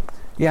flashlights.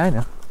 Yeah, I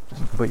know.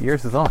 But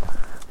yours is on.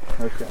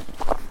 Okay.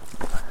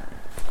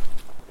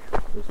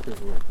 This feels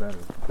a little better.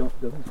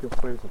 Doesn't feel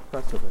quite as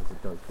oppressive as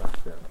it does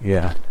back there.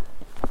 Yeah.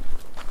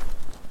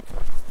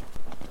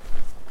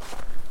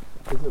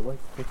 Is it like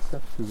fixed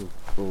up to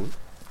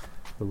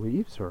the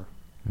leaves or?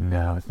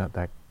 No, it's not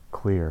that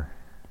clear.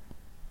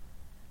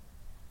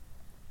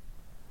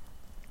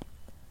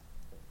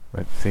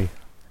 But see,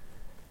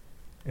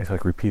 it's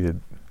like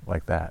repeated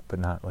like that, but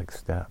not like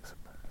steps.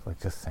 It's like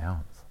just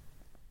sounds.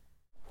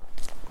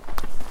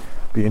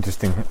 Be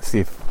interesting to see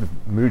if the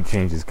mood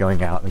changes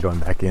going out and going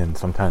back in.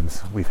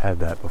 Sometimes we've had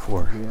that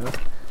before. Yeah.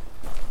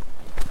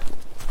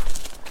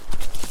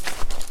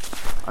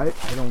 I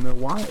don't know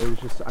why. It was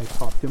just, I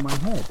popped in my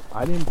head.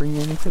 I didn't bring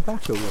any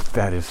tobacco with me.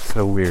 That is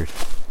so weird.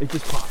 It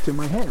just popped in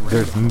my head. Right?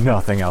 There's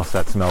nothing else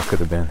that smell could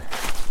have been.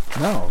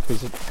 No,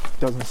 because it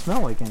doesn't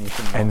smell like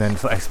anything else. And then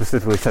I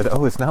specifically said,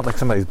 oh, it's not like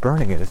somebody's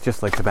burning it. It's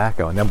just like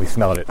tobacco. And then we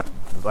smelled it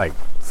like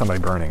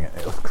somebody burning it.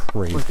 It was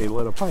crazy. Like they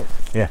lit a pipe.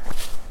 Yeah.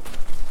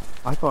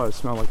 I thought it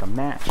smelled like a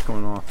match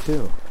going off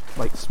too.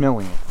 Like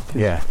smelling it.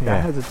 Yeah.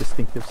 That has a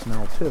distinctive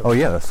smell too. Oh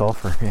yeah, the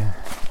sulfur, yeah.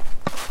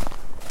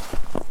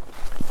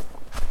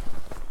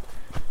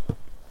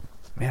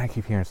 Man, I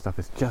keep hearing stuff.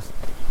 It's just...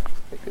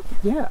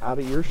 Yeah, out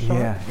of earshot.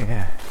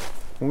 Yeah.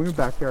 When we were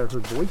back there, I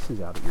heard voices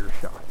out of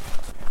earshot.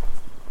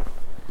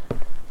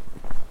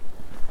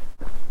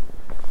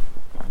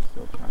 I'm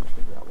still trying to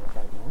figure out what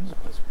that noise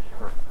was we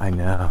heard. I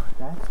know.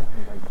 That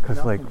sounded like...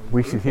 Because, like,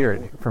 we should hear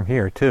it from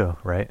here, too,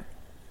 right?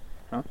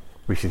 Huh?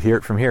 We should hear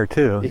it from here,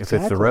 too, if it's the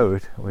Exactly.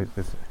 road. But it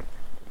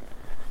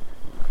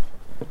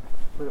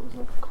was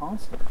like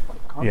constant.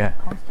 Yeah.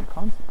 Constant.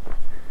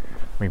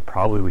 I mean,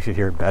 probably we should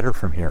hear it better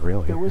from here,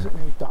 really. There wasn't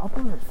any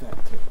Doppler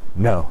effect to it.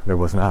 No, there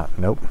was not.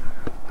 Nope.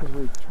 Because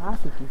with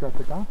traffic, you got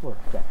the Doppler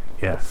effect.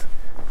 Yes.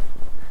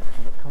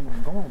 Of it coming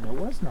and going. There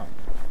was none.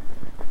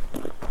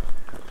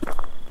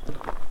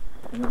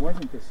 And it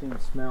wasn't the same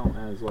smell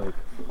as, like,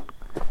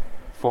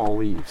 fall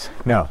leaves.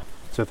 No.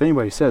 So if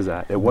anybody says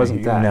that, it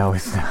wasn't that. No,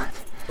 it's not.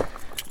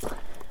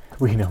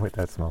 We know what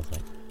that smells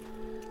like.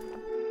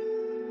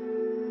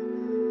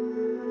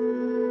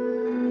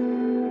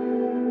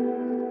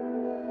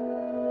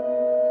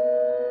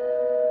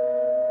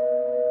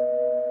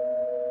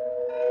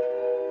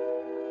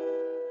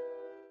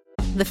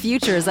 The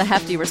future is a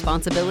hefty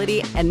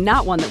responsibility and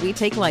not one that we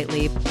take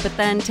lightly. But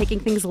then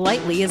taking things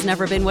lightly has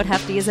never been what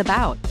Hefty is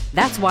about.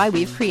 That's why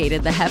we've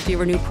created the Hefty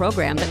Renew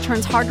program that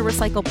turns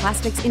hard-to-recycle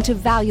plastics into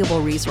valuable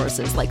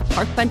resources like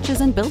park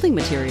benches and building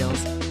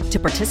materials. To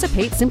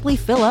participate, simply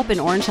fill up an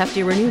orange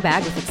Hefty Renew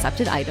bag with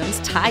accepted items,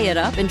 tie it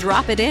up, and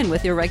drop it in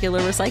with your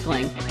regular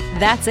recycling.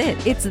 That's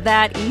it. It's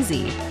that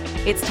easy.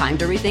 It's time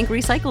to rethink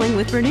recycling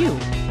with Renew.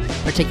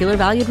 Particular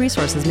valued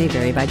resources may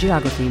vary by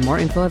geography. More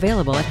info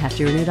available at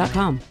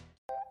heftyrenew.com.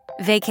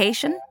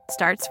 Vacation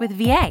starts with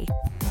VA.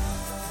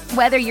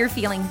 Whether you're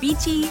feeling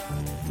beachy,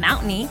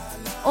 mountainy,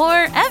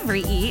 or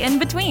every E in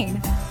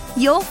between,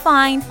 you'll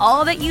find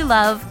all that you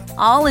love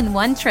all in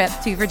one trip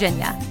to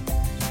Virginia.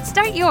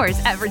 Start yours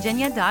at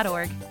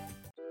virginia.org.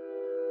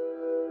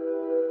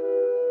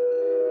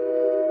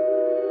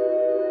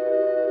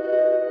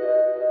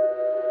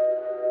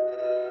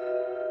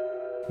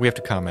 We have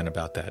to comment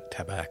about that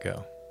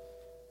tobacco.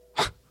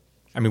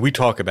 I mean, we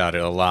talk about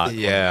it a lot.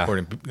 Yeah.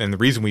 And the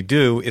reason we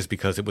do is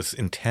because it was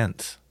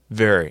intense.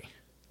 Very,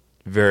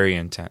 very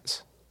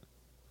intense.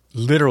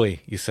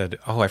 Literally, you said,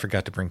 oh, I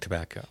forgot to bring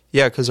tobacco.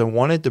 Yeah, because I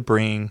wanted to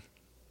bring,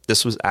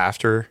 this was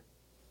after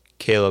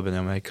Caleb and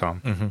Emma had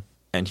come,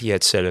 and he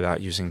had said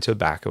about using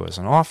tobacco as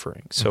an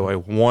offering. So I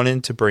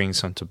wanted to bring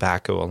some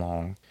tobacco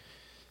along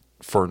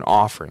for an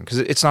offering, because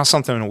it's not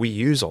something we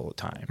use all the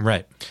time.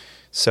 Right.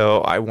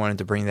 So I wanted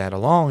to bring that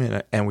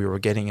along, and we were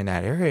getting in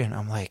that area, and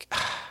I'm like,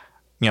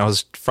 I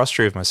was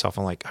frustrated with myself.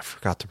 I'm like, I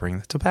forgot to bring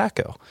the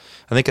tobacco.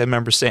 I think I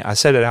remember saying, I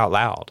said it out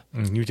loud.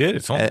 You did.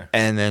 It's on there.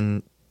 And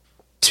then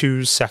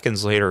 2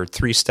 seconds later,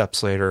 3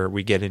 steps later,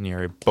 we get in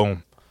here,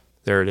 boom,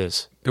 there it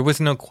is. There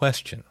was no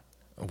question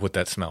of what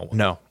that smell was.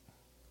 No,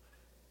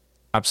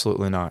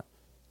 absolutely not.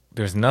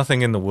 There's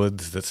nothing in the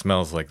woods that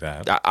smells like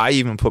that. I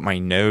even put my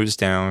nose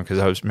down because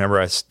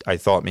I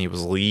thought maybe it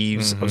was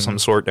leaves of some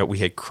sort, that we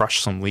had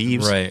crushed some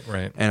leaves. Right.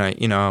 And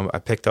I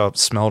picked up,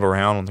 smelled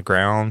around on the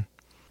ground.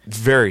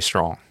 Very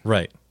strong.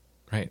 Right.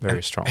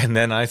 Very strong. And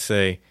then I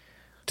say,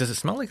 does it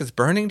smell like it's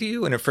burning to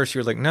you? And at first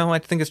you're like, no, I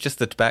think it's just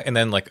the tobacco. And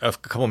then like a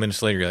couple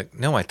minutes later, you're like,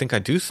 no, I think I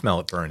do smell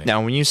it burning.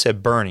 Now, when you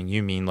said burning,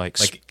 you mean like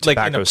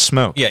tobacco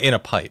smoke. Yeah, in a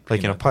pipe.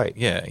 Like in a pipe.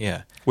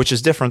 Yeah. Which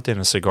is different than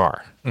a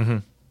cigar. Mm-hmm.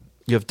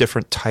 You have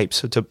different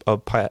types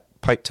of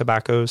pipe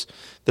tobaccos.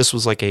 This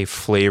was like a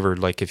flavored,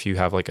 like if you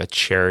have like a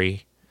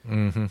cherry,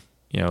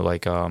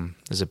 like,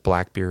 is it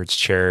Blackbeard's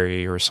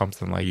cherry or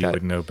something like that? You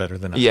would know better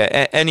than I.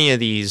 Yeah, any of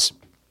these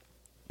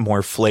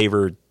more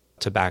flavored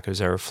tobaccos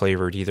that are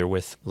flavored either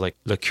with like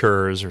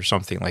liqueurs or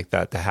something like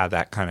that have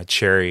that kind of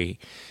cherry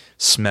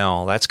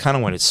smell. That's kind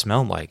of what it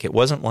smelled like. It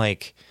wasn't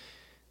like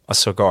a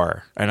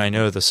cigar. And I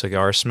know the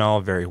cigar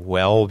smell very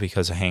well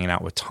because of hanging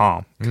out with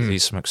Tom, because he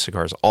smokes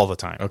cigars all the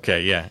time.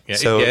 Okay, yeah.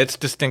 So, it's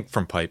distinct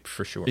from pipe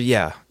for sure.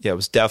 Yeah, it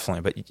was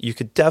definitely. But you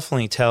could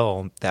definitely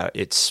tell that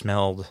it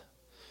smelled.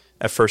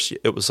 At first,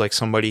 it was like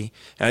somebody,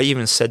 and I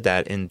even said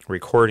that in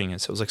recording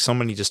it. So it was like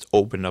somebody just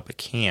opened up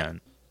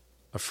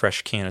a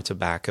fresh can of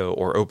tobacco,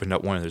 or opened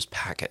up one of those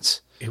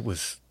packets. It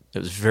was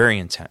very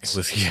intense.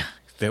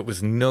 There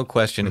was no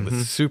question. It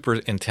was super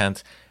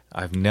intense.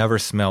 I've never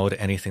smelled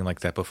anything like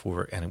that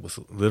before, and it was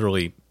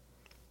literally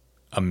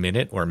a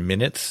minute or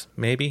minutes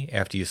maybe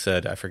after you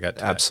said I forgot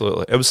to.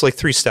 Absolutely. It was like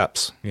 3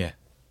 steps. Yeah.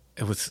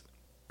 It was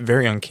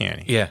very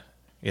uncanny. Yeah.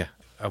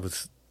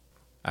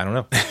 I don't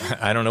know.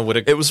 I don't know what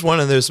it was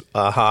one of those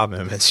aha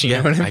moments. You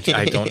know what I mean?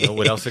 I don't know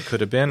what else it could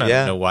have been. I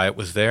don't know why it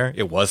was there.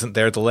 It wasn't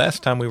there the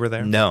last time we were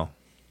there. No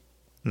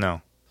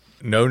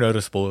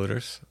noticeable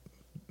odors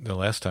the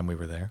last time we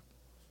were there.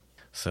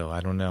 So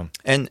I don't know.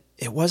 And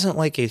it wasn't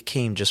like it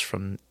came just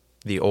from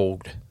the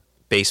old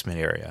basement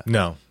area.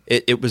 No.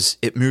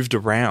 It moved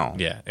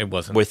around. Yeah, it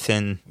wasn't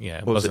within. Yeah,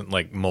 it wasn't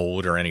like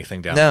mold or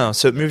anything down. No,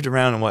 so it moved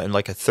around in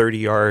like a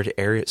 30-yard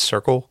area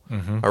circle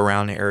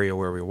around the area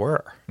where we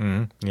were.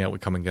 Mm-hmm. Yeah, we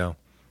come and go.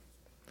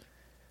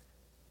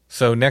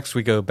 So next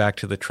we go back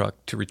to the truck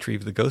to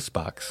retrieve the ghost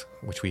box,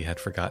 which we had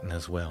forgotten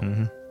as well.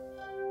 Mm-hmm.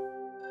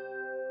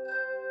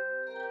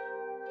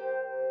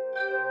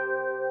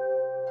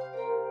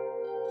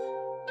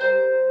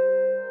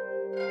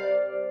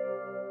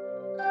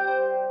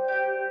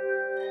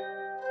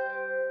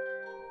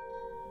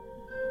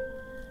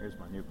 Here's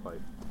my new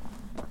pipe.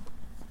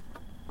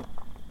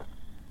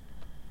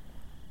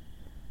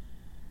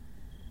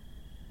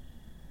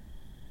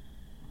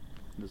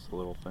 Just a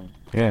little thing.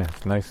 Yeah,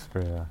 it's nice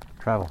for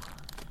travel.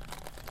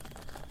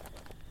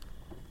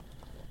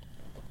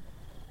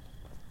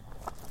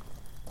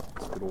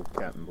 This good old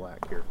Captain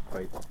Black here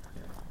pipe.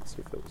 Yeah, let's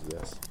see if it was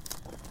this.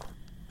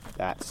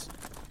 That's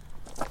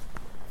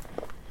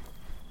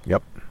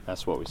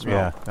what we smell.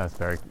 Yeah, that's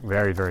very,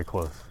 very, very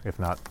close, if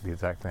not the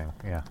exact thing.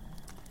 Yeah.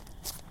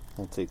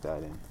 We'll take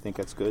that in. Think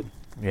that's good?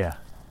 Yeah.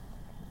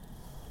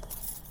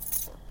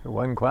 If it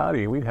wasn't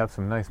cloudy, we'd have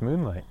some nice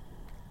moonlight.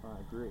 I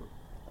agree.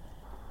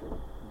 You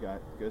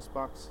got ghost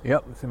box?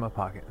 Yep, it's in my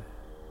pocket.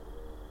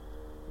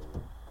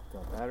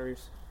 Got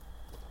batteries.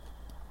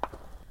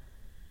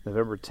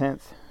 November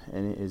 10th,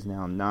 and it is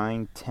now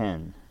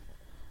 9:10.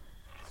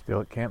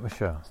 Still at Camp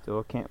Michaud.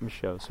 Still at Camp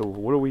Michaud. So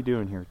what are we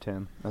doing here,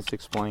 Tim? Let's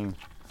explain.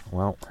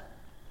 Well,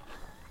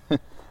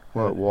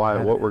 what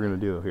we're going to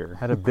do here.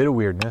 Had a bit of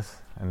weirdness,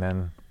 and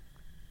then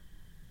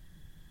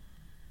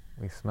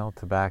we smelled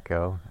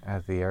tobacco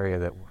at the area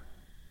the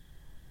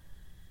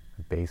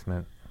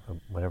basement,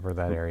 whatever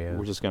that area is.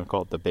 We're just going to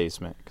call it the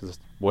basement because it's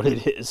what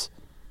it is.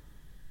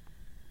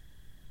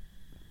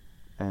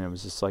 And it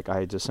was just like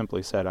I just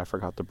simply said I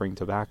forgot to bring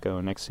tobacco,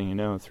 and next thing you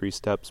know, 3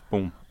 steps,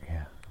 boom.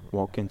 Yeah.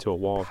 Walk into a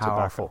wall of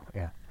powerful tobacco.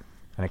 Yeah.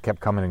 And it kept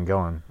coming and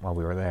going while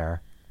we were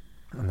there.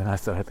 And then I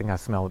said, I think I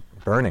smelled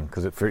burning,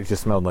 because it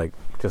just smelled like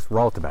just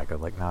raw tobacco,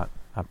 like not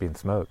being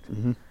smoked.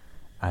 Mm-hmm.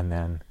 And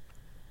then,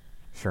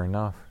 sure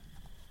enough,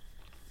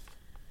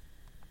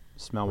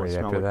 smelled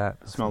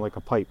like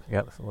a pipe.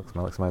 Yep, it smelled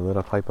like somebody lit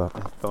a pipe up.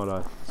 I thought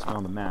I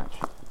smelled a match.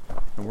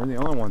 And we're the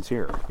only ones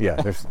here. Yeah,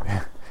 there's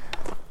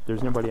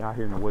there's nobody out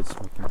here in the woods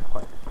smoking a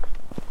pipe.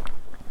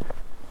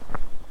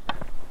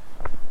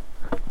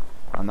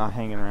 I'm not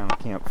hanging around a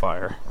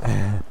campfire.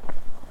 You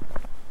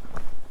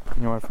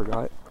know what I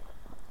forgot?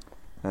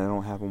 I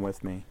don't have them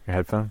with me. Your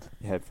headphones?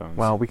 Headphones.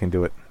 Well, we can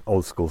do it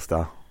old school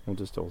style. We'll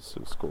just old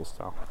school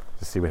style.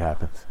 Just see what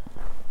happens.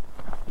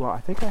 Well,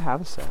 I think I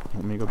have a set.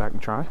 Want me to go back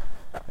and try?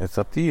 It's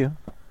up to you.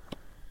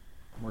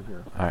 We're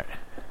here. All right.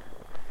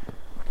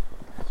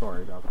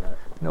 Sorry about that.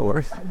 No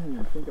worries. I didn't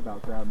even think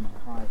about grabbing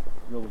my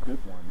really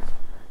good ones.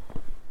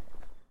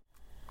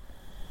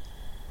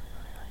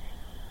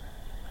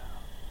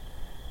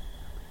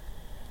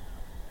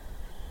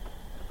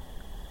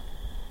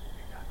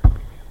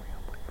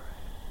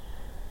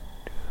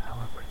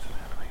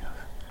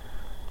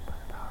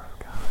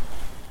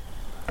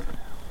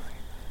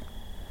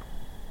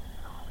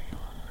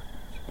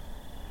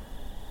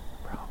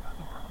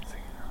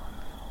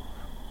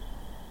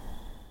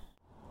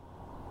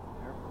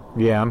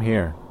 Yeah, I'm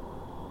here.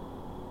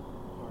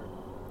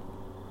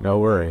 No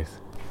worries.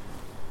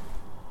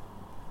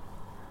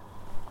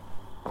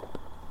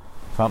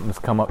 Something's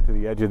come up to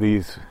the edge of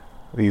these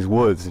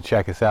woods to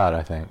check us out,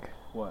 I think.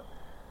 What?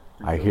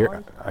 I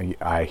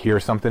hear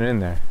something in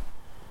there.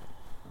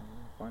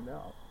 Find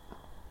out.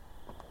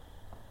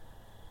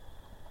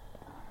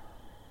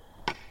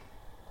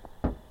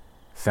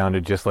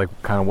 Sounded just like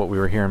kind of what we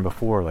were hearing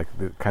before, like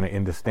kind of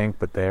indistinct,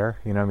 but there.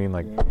 You know what I mean?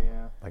 Like,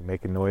 yeah. like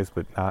making noise,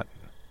 but not.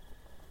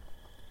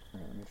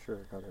 Let me make sure I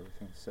got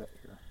everything set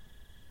here.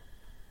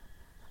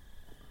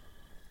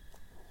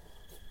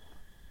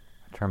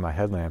 I turned my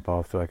headlamp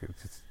off so I could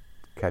just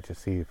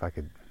see if I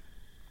could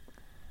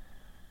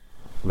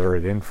lure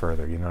it in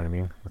further. You know what I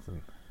mean?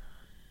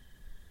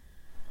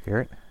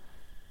 Hear it?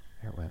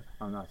 There it went.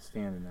 I'm not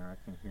standing there. I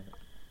can hear it.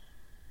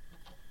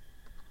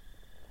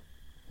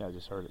 Yeah, I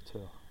just heard it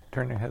too.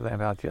 Turn your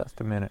headlamp out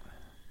just a minute.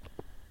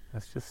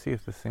 Let's just see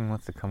if this thing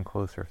wants to come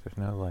closer if there's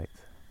no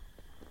lights.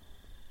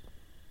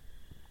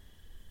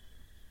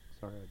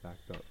 Sorry, I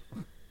backed up.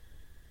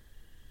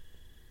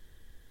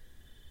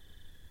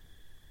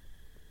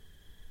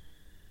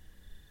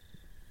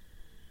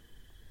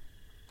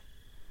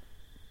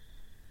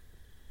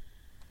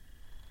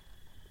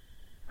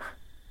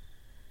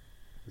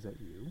 Is that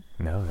you?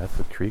 No, that's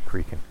the tree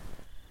creaking.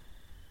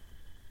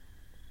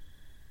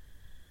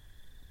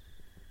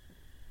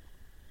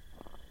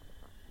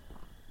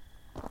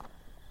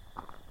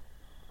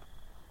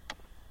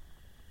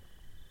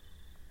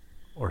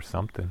 Or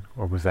something.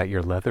 Or was that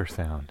your leather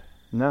sound?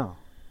 No,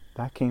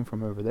 that came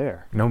from over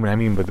there. No, but I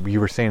mean, but you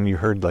were saying you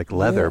heard like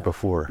leather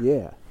before.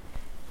 Yeah.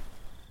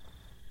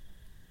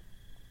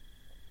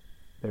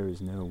 There is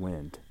no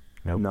wind.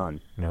 Nope.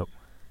 None. Nope.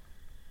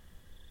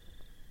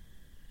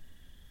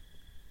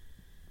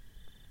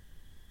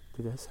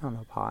 Did that sound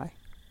up high?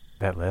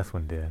 That last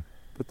one did.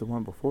 But the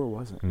one before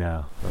wasn't.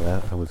 No,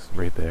 that was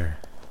right there.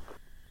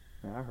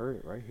 Yeah, I heard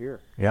it right here.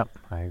 Yep,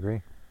 I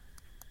agree.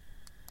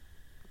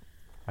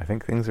 I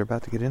think things are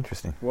about to get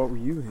interesting. What were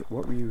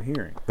you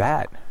hearing?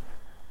 That.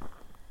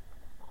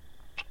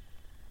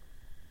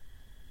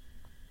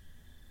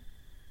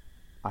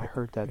 I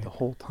heard that the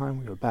whole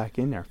time we were back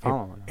in there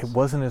following us. It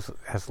wasn't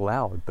as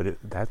loud, but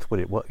that's what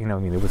it was. You know,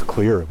 I mean, it was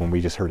clear when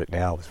we just heard it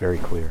now. It was very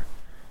clear.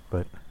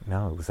 But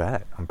no, it was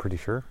that. I'm pretty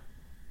sure.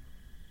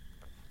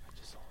 I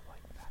just saw a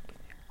light back in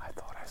here. I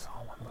thought I saw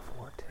one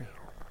before, too.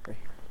 Right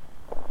here.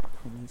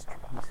 From these trees.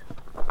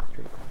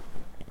 Straight back.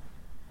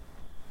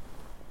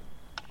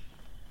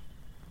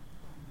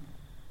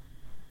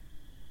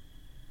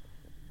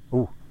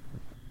 Ooh.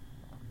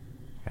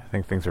 Yeah, I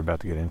think things are about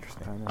to get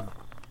interesting. I know.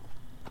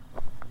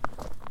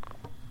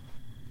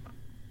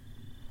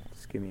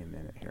 Just give me a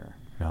minute here.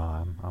 No,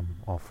 I'm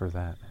all for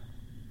that.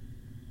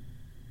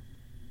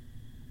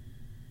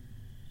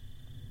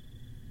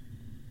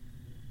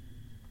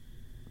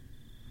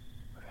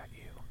 Was that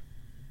you?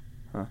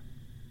 Huh?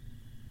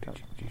 Did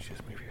you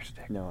just move your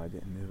stick? No, I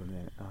didn't move a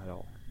minute. Not at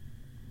all.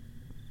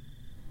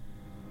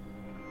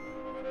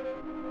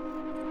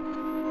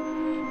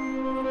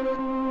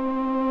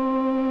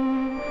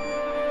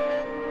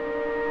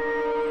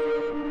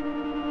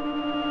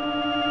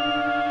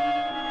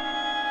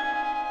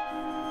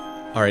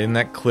 All right, in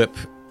that clip,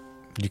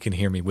 you can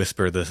hear me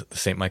whisper the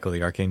St. Michael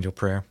the Archangel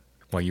prayer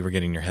while you were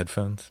getting your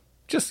headphones.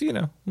 Just, you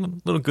know, a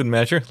little good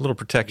measure, a little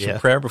protection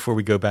prayer before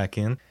we go back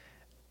in.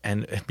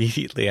 And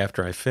immediately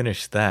after I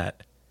finished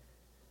that,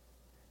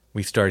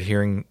 we started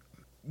hearing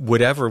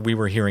whatever we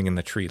were hearing in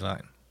the tree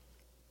line.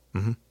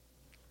 Mm-hmm.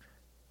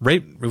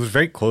 Right, it was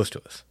very close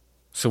to us.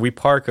 So we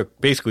park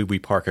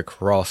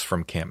across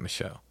from Camp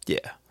Michaud.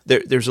 Yeah.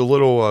 There's a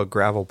little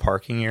gravel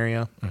parking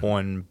area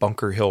on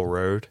Bunker Hill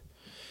Road.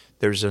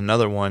 There's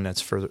another one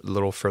that's a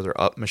little further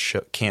up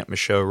Camp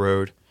Michaud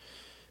Road.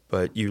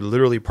 But you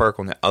literally park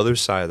on the other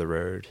side of the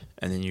road,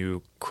 and then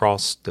you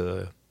cross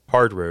the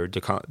hard road,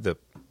 the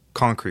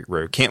concrete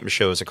road. Camp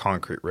Michaud is a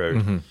concrete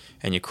road,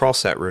 and you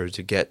cross that road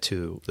to get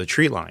to the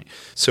tree line.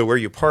 So where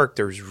you park,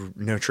 there's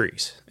no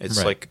trees.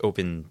 It's like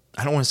open.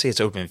 I don't want to say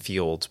it's open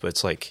fields, but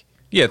it's like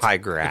high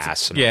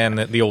grass. And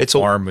the old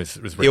farm was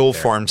right the old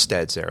there.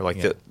 farmsteads there.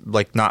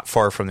 Like not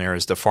far from there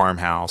is the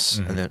farmhouse,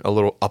 and then a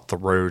little up the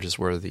road is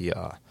where the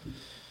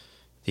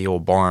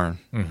old barn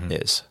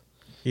is.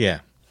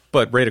 Yeah.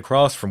 But right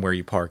across from where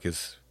you park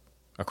is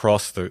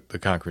across the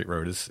concrete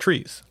road is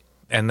trees.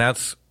 And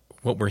that's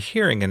what we're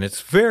hearing, and it's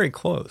very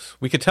close.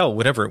 We could tell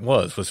whatever it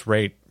was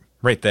right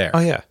there. Oh,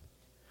 yeah.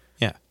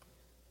 Yeah.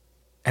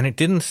 And it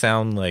didn't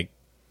sound like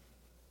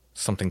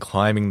something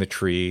climbing the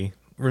tree.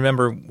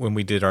 Remember when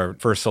we did our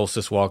first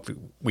solstice walk,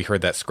 we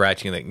heard that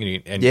scratching.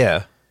 And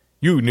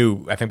you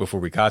knew, I think before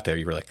we got there,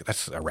 you were like,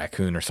 that's a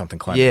raccoon or something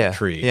climbing the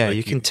tree. Yeah, like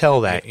you can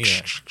tell that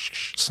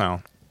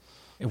sound.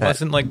 It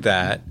wasn't like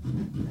that.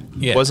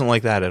 It wasn't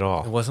like that at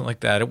all. It wasn't like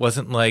that. It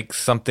wasn't like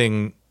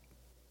something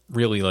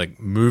really like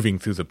moving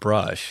through the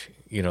brush,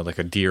 like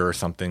a deer or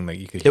something that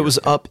you could hear. It was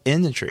up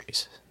in the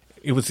trees.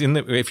 It was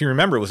if you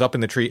remember, it was up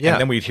in the tree, and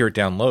then we'd hear it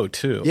down low,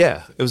 too.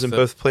 Yeah, it was in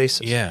both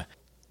places. Yeah.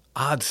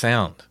 Odd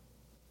sound.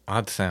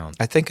 Odd sound.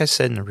 I think I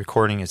said in the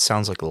recording it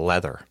sounds like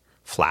leather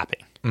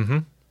flapping. Mm-hmm.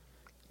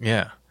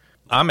 Yeah.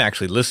 I'm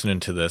actually listening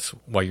to this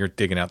while you're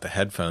digging out the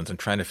headphones and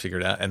trying to figure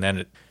it out. And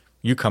then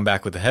you come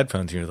back with the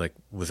headphones and you're like,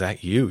 was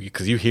that you?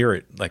 Because you hear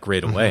it like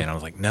right away. Mm-hmm. And I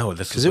was like, no,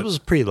 this is Because it was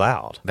pretty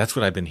loud. That's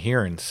what I've been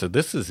hearing. So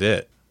this is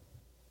it.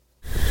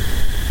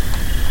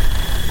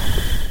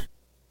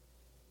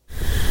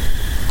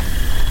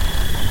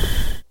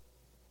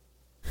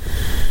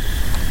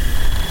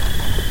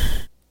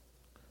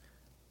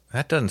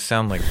 That doesn't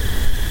sound like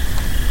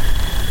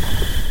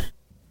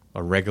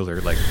a regular,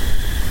 like,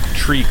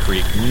 tree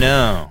creak.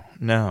 No.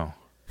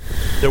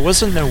 There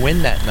wasn't no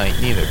wind that night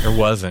neither. There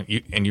wasn't.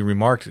 You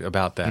remarked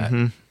about that.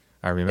 Mm-hmm.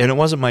 I remember. And it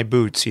wasn't my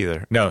boots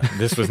either. No,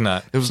 this was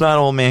not. It was not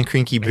old man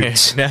Crinky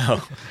boots.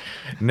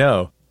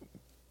 No.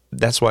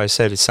 That's why I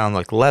said it sounded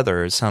like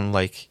leather. It sounded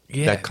like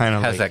that kind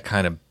of has that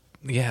kind of,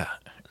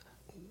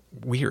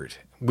 weird.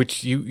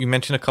 Which you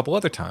mentioned a couple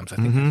other times. I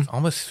think it's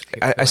almost.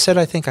 I said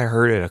I think I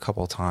heard it a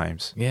couple of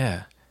times.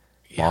 Yeah.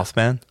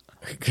 Mothman?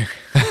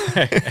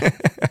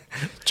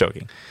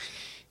 Joking.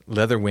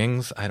 Leather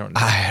wings? I don't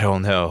know. I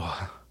don't know.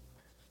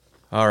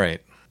 All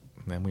right.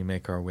 Then we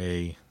make our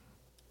way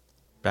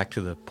back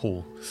to the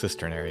pool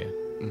cistern area.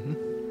 Mm-hmm.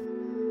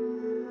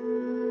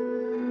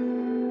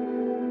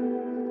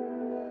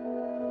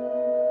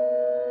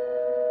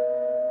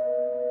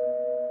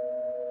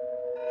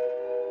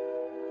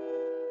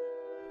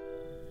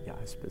 Yeah,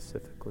 I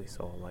specifically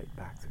saw a light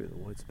back through the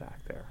woods back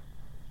there.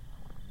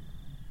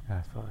 Yeah,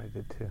 I thought I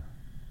did too.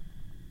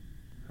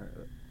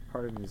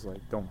 Part of me is like,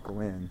 don't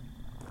go in.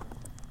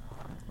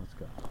 Let's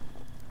go.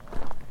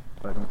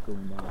 If I don't go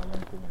in now, I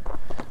won't go in.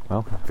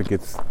 Well, if it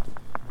gets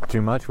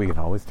too much, we can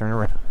always turn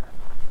around.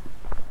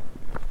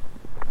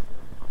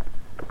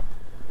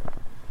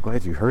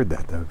 Glad you heard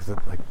that, though, because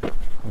like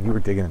when you were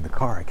digging in the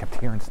car, I kept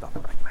hearing stuff.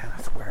 I'm like, man,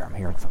 I swear I'm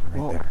hearing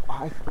something right there.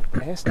 I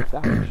asked if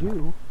that was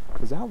you,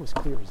 because that was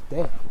clear as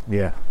day.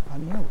 Yeah. I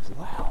mean, that was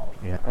loud.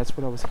 Yeah. That's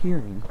what I was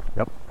hearing.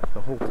 Yep.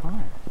 The whole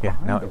time. Yeah.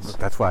 No, behind us.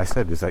 that's why I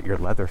said, is that your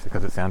leather?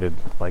 Because it sounded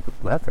like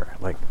leather,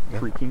 like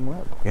Creaking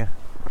leather. Yeah.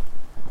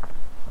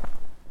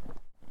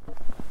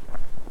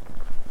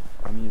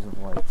 I'm using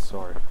lights,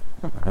 sorry.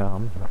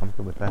 No, I'm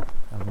good with that.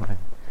 I'm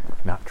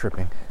not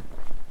tripping.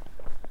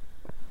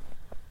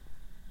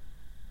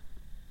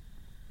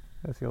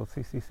 That's the old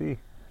CCC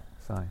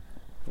sign.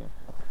 Yeah.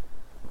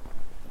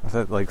 Is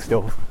that like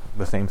still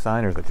the same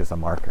sign, or is it just a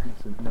marker?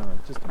 No,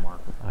 it's just a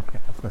marker. Okay,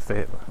 I was gonna say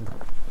it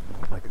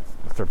like it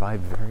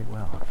survived very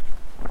well.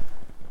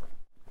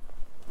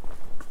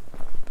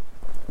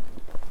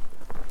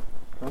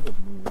 Probably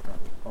mean that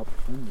was up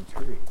in the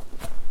tree.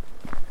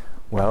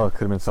 Well, it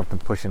could have been something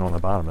pushing on the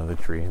bottom of the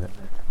tree. Well,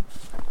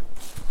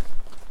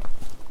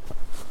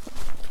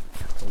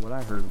 what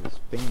I heard was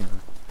fan,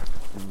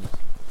 and was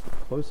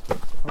close to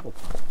us a couple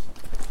times.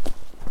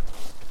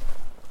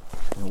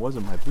 And it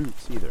wasn't my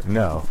boots either.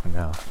 No.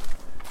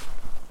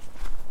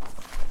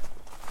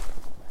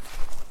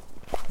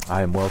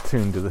 I am well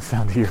tuned to the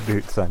sound of your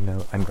boots. I know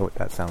what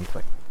that sounds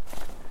like.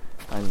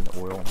 I need to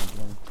oil them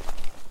again.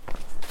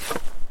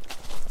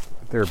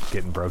 They're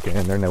getting broken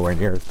in. They're nowhere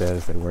near as bad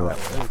as they were that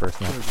first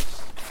night.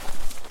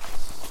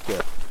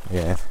 Stiff.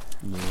 Yeah.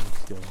 Yeah,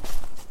 still.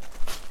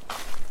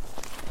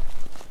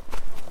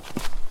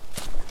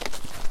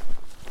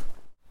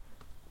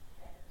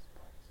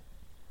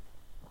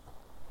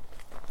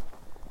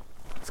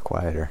 It's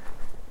quieter.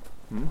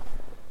 Hmm?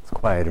 It's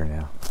quieter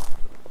now.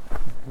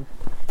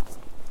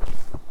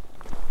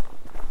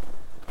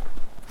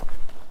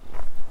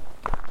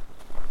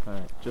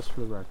 Alright, just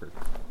for the record,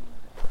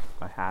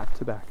 I have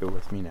tobacco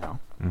with me now.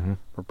 Mm-hmm.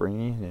 We're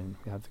bringing it in.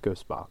 We have the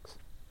ghost box.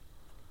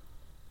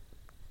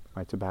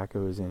 My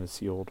tobacco is in a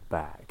sealed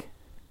bag.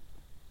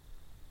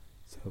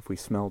 So if we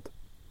smell...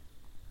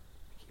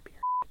 keep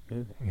your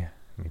moving. Yeah,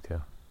 me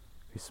too.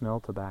 If we smell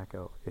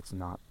tobacco, it's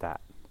not that.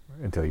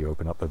 Until you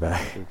open up the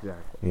bag.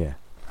 Exactly. Yeah.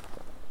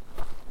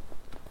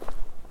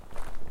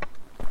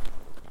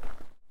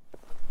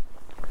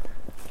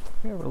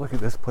 You ever look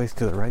at this place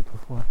to the right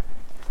before?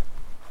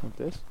 Like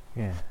this?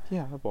 Yeah.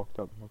 Yeah, I walked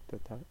up and looked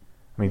at that.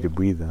 I mean, did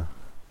we though?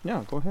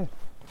 Yeah, go ahead.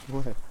 Go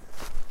ahead.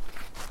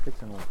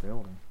 It's an old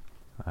building.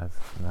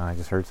 No, I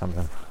just heard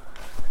something.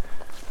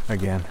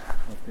 Again.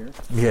 Up here?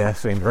 Yeah,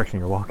 same direction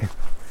you're walking.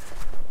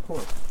 Of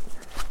course.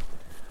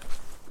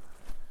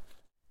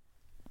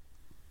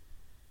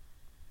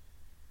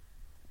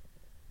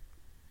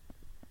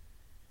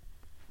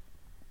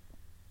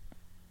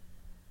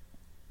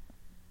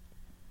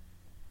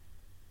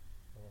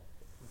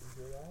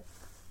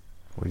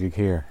 What did you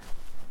hear?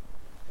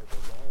 Like a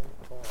long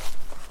call.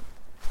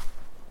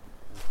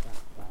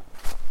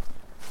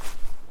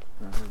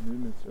 And I heard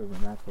movements over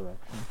in that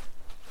direction.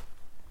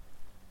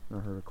 And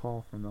I heard a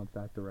call from up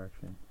that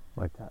direction.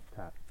 Like Tap,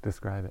 tap.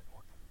 Describe it.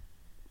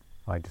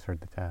 Oh, I just heard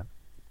the tap.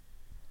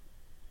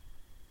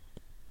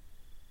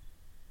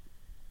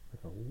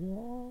 Like a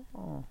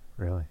whoa.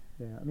 Really?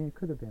 Yeah, I mean, it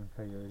could have been a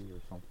coyote or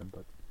something,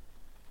 but...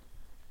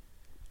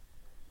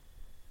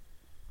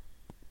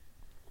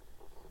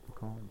 I'm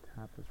calling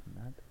tap was from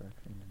that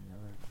direction and the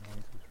other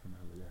noise was from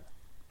over there.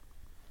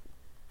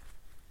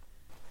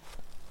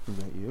 Was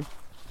that you?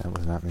 That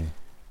was not me.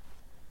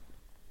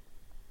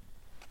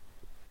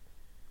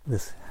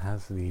 This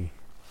has the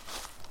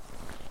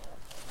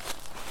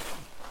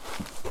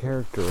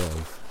character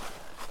of,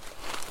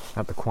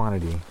 not the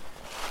quantity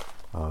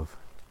of,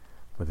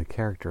 but the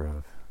character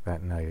of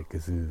that night at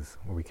Gazoo's,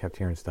 where we kept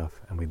hearing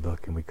stuff and we'd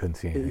look and we couldn't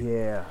see anything.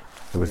 Yeah.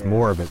 There was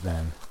more of it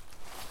then.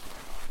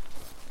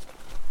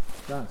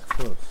 That's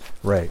close.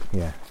 Right,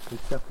 yeah.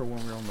 Except for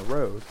when we were on the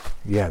road.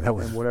 Yeah, that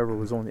was... And whatever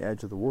was on the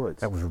edge of the woods.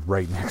 That was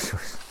right next to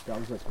us. That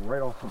was like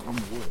right off in the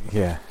woods.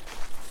 Yeah.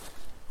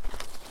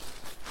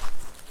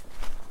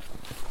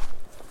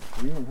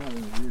 We didn't have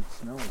any weird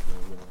smells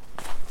over there.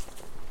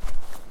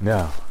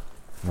 No.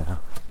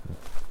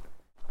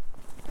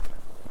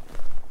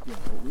 Yeah,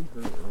 what we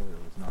heard earlier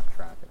was not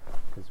traffic,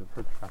 because we've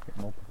heard traffic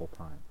multiple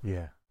times.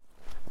 Yeah.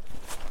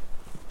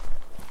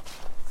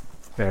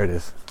 There it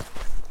is.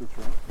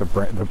 That's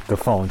right. The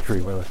fallen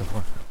tree we're looking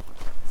for.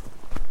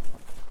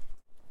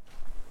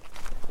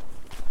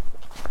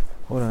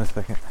 Hold on a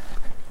second.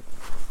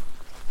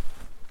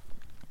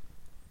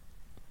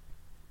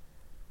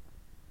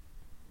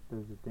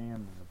 There's a dam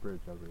and a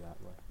bridge over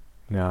that way.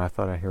 No, I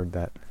thought I heard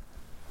that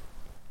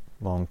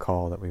long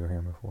call that we were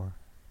hearing before.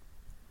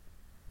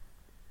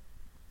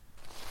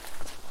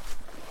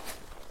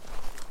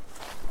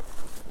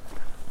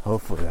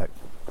 Hopefully that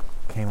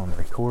came on the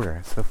recorder.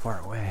 It's so far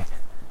away.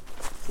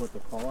 What, the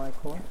call I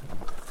caught?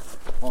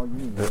 Oh, you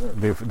mean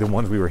The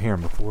ones we were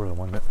hearing before, the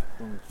one that,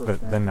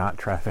 the not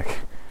traffic.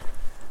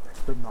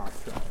 The not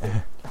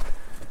traffic.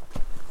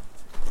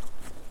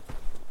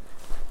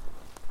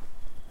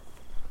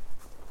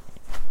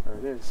 There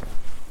it is.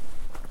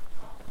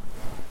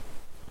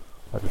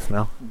 Like the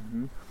smell?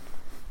 Mm-hmm.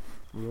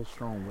 Real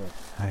strong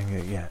whiff. I didn't get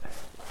it yet.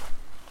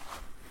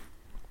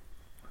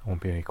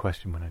 Won't be any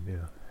question when I do.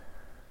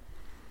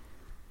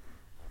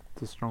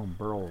 It's a strong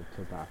burl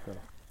tobacco.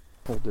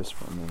 Hold this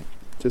for a minute,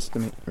 just to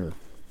make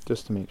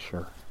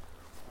sure.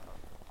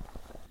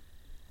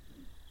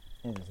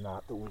 It is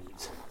not the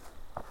weeds.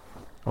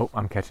 Oh,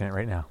 I'm catching it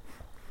right now.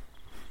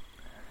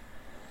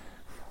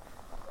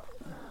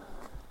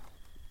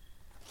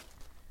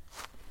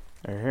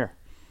 Right here.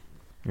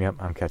 Yep,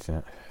 I'm catching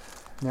it.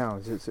 Now,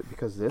 is it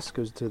because this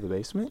goes to the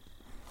basement?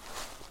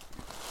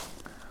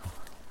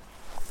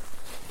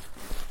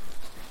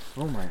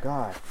 Oh my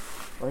god.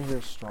 Right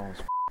here's strong as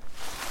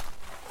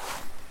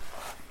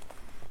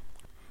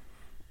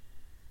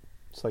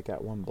It's like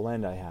that one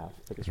blend I have.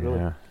 Like it's really...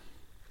 Yeah.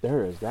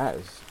 There is. That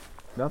is...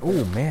 Nothing.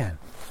 Oh, man.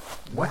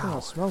 Nothing Wow.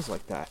 else smells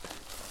like that.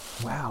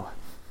 Wow.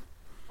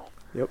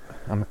 Yep.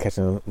 I'm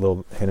catching a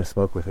little hint of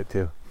smoke with it,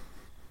 too.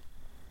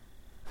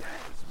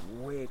 It's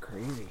way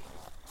crazy.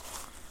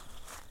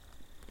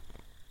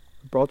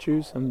 Brought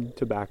you some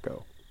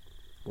tobacco.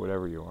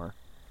 Whatever you are.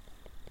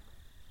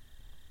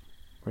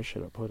 Where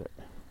should I put it?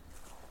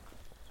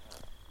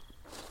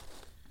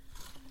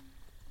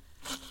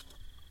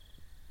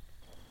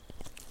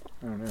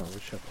 I don't know. Where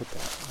should I put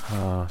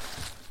that?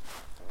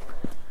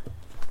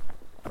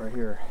 Right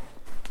here.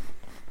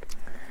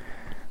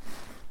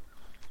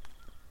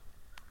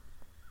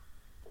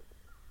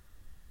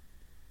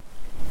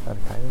 Is that a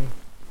coyote?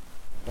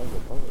 That was a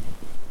bullet.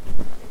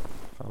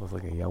 That was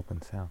like a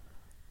yelping sound.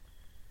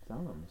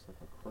 Sound almost like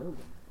a crow.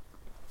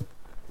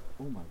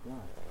 Oh my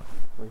god.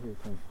 Right here,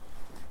 Tim.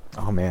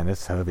 Oh man,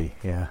 it's heavy.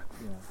 Yeah.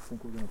 Yeah, I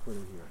think we're gonna put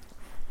it here.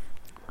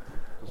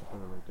 Just put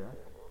it right there.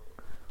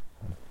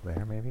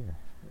 There, maybe. Yeah.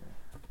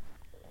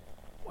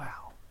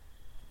 Wow.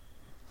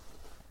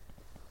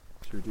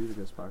 Should we do the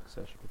ghost box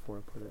session before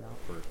I put it out,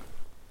 or?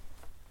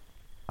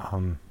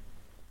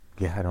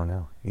 Yeah, I don't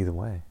know. Either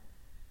way,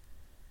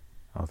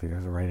 I don't think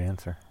there's a right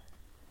answer.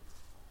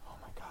 Oh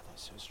my god,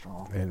 that's so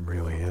strong. It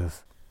really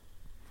is.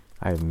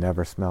 I have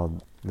never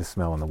smelled the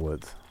smell in the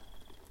woods.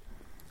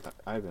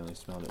 I've only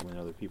smelled it when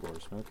other people were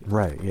smoking.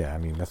 Right, yeah, I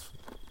mean,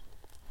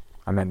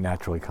 I meant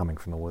naturally coming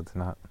from the woods,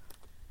 not...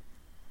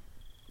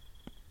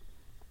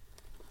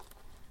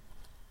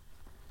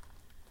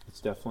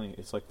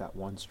 It's like that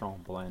one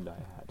strong blend I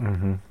had.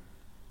 Mm-hmm.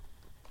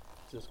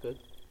 Is this good?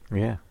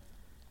 Yeah.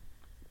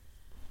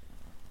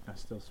 I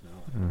still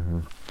smell it. Mm-hmm.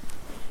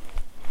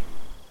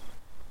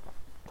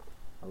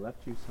 I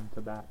left you some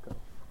tobacco.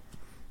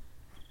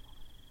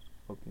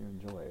 Hope you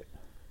enjoy it.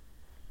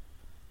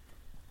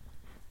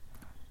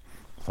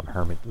 Some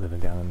hermit living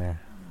down in there.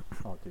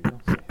 Oh, dude,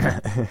 don't say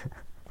that.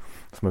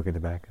 Smoking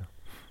tobacco.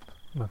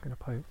 Smoking a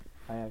pipe.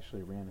 I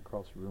actually ran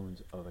across the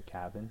ruins of a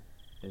cabin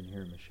in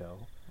here in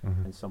Michelle,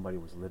 Mm-hmm. and somebody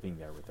was living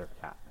there with their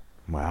cat.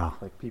 Wow.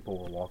 Like, people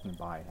were walking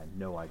by and had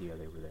no idea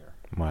they were there.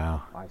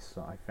 Wow. I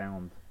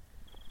found,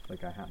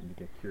 like, I happened to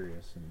get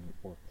curious and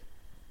looked.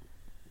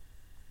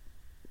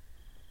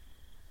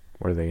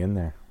 Were they in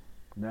there?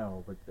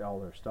 No, but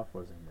all their stuff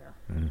was in there.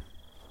 Mm.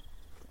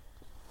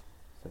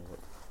 So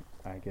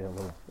I get a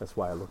little... That's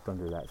why I looked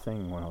under that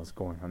thing when I was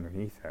going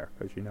underneath there,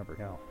 because you never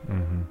know.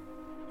 Mm-hmm.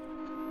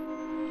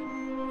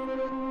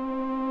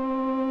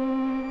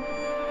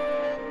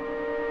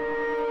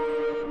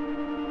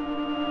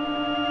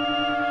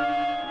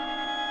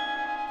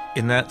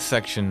 In that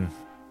section,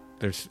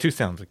 there's two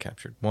sounds I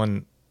captured.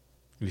 One,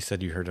 you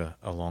said you heard a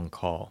long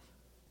call,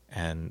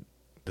 and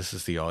this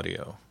is the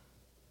audio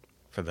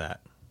for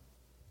that.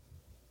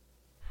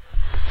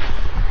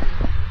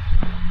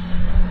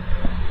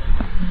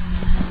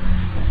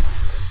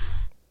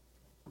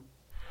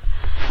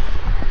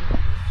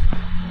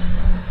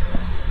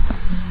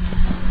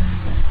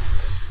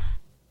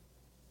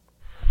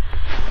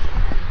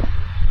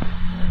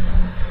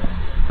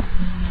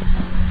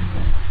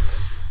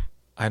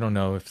 I don't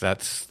know if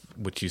that's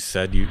what you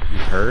said you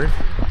heard.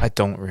 I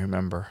don't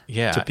remember.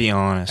 Yeah. To be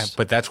honest.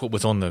 But that's what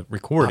was on the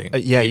recording.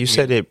 Yeah, you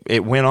said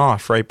it went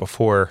off right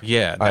before.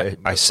 Yeah.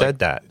 I said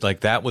that. Like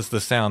that was the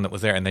sound that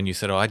was there. And then you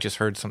said, I just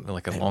heard something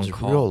like a long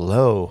call. Real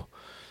low.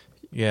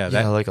 Yeah.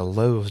 Like a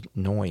low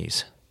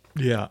noise.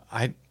 Yeah.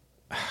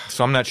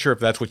 So I'm not sure if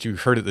that's what you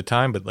heard at the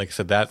time, but like I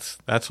said,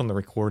 that's on the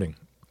recording.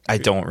 I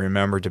don't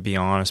remember, to be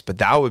honest, but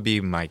that would be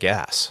my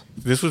guess.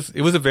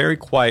 It was a very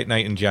quiet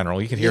night in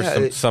general. You could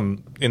hear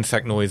some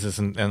insect noises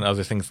and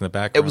other things in the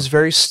background. It was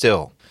very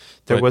still.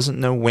 There wasn't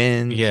no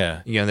wind.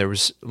 Yeah. There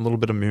was a little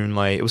bit of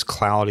moonlight. It was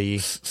cloudy.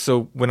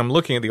 So when I'm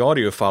looking at the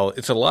audio file,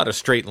 it's a lot of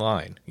straight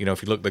line.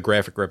 If you look at the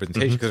graphic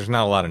representation, because there's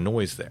not a lot of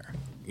noise there.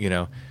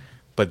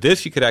 But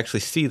this, you could actually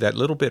see that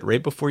little bit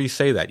right before you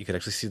say that. You could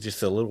actually see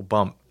just a little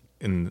bump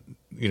in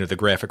the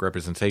graphic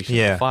representation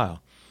of the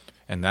file.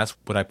 And that's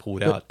what I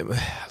pulled out.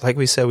 Like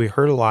we said, we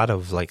heard a lot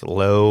of like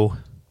low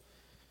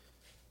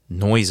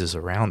noises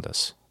around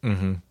us.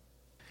 Mm-hmm.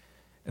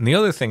 And the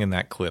other thing in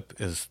that clip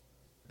is,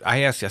 I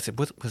asked you, I said,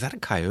 was that a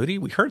coyote?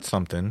 We heard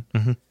something.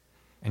 Mm-hmm.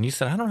 And you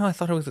said, I don't know, I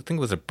think it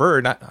was a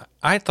bird.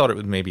 I thought it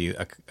was maybe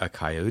a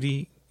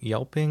coyote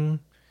yelping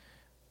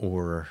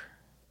or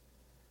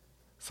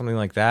something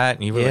like that.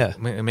 And you were like,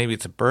 maybe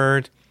it's a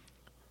bird.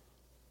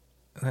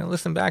 And I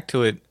listened back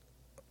to it.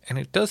 And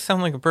it does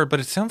sound like a bird, but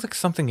it sounds like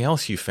something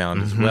else you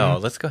found as well.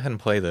 Let's go ahead and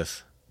play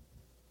this.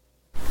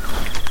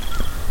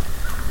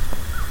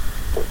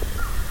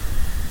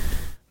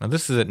 Now,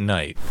 this is at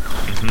night.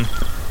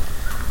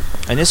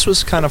 And this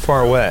was kind of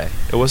far away.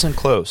 It wasn't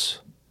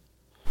close.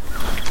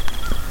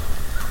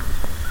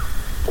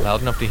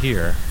 Loud enough to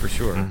hear, for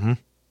sure. Mm-hmm.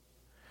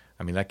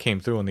 I mean, that came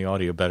through in the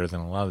audio better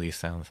than a lot of these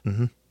sounds.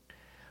 Mm-hmm.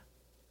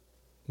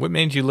 What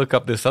made you look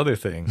up this other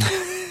thing?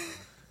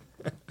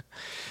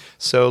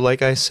 So,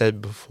 like I said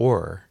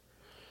before,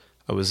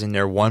 I was in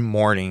there one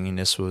morning, and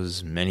this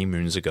was many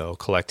moons ago,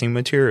 collecting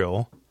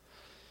material.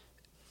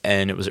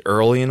 And it was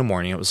early in the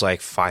morning. It was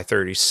like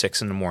 5:30,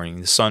 6 in the morning.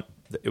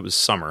 It was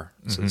summer,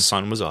 so the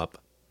sun was up.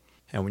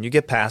 And when you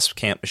get past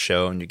Camp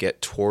Michaud and you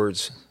get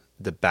towards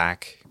the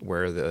back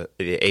where the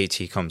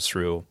AT comes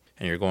through,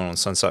 and you're going on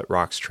Sunset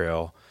Rocks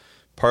Trail,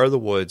 part of the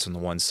woods on the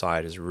one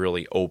side is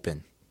really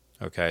open.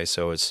 Okay,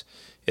 so it's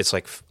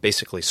like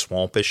basically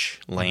swampish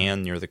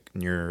land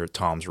near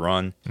Tom's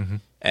Run,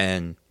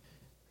 and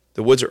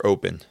the woods are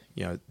open.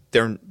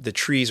 The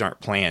trees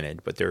aren't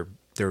planted, but they're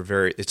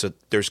very.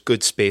 There's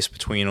good space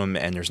between them,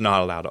 and there's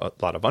not a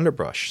lot of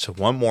underbrush. So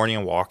one morning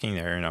I'm walking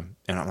there, and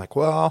I'm like,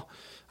 well,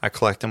 I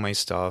collected my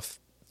stuff,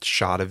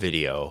 shot a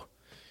video.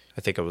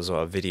 I think it was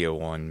a video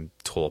on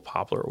Tulip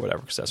Poplar or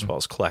whatever, because that's what I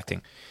was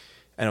collecting.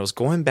 And I was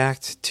going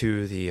back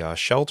to the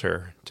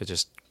shelter to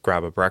just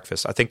grab a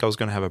breakfast. I think I was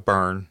going to have a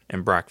burn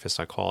and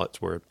breakfast, I call it,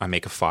 where I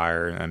make a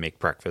fire and I make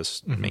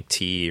breakfast, make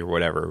tea or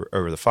whatever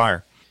over the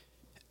fire.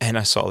 And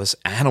I saw this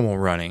animal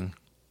running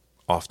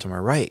off to my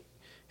right.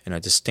 And I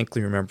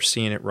distinctly remember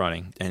seeing it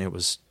running, and it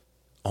was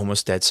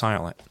almost dead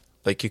silent.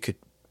 Like you could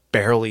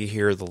barely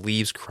hear the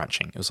leaves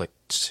crunching. It was like,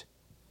 tss,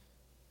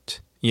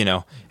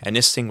 tss, and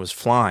this thing was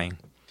flying,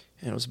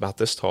 and it was about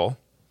this tall,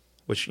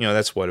 which,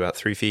 that's what, about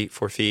 3 feet,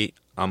 4 feet.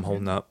 I'm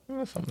holding up.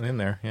 Something in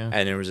there, yeah.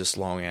 And there was this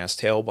long-ass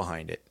tail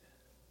behind it.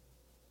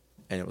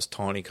 And it was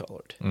tawny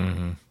colored.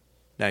 Mm-hmm.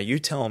 Now, you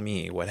tell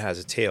me what has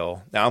a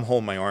tail. Now, I'm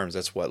holding my arms.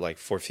 That's what, like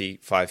 4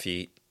 feet, 5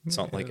 feet,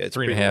 something like that. It's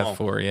 3.5, long.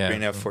 4, yeah.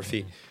 3.5, 4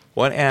 feet.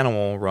 What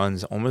animal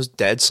runs almost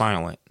dead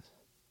silent?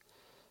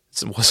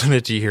 It wasn't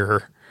a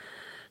deer.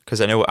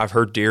 Because I know I've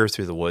heard deer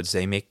through the woods.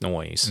 They make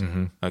noise.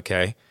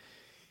 Okay?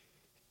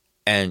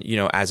 And,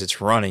 as it's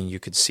running, you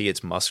could see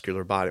its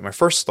muscular body. My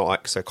first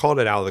thought, because I called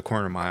it out of the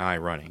corner of my eye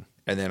running.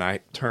 And then I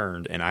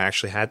turned, and I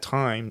actually had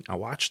time. I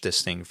watched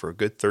this thing for a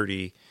good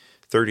 30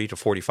 to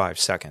 45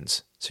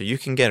 seconds. So you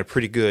can get a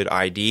pretty good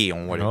ID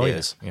on what it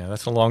is. Yeah,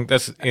 that's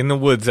in the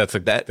woods.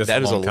 That is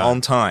a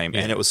long time.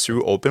 Yeah. And it was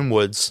through open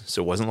woods,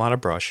 so it wasn't a lot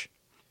of brush.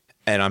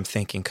 And I'm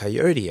thinking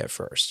coyote at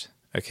first.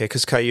 Okay,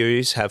 because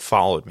coyotes have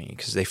followed me,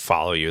 because they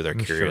follow you. They're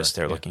curious.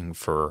 Sure, They're looking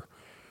for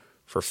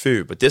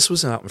food. But this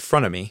was out in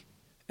front of me,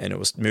 and it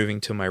was moving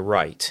to my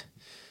right.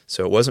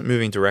 So it wasn't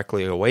moving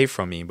directly away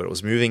from me, but it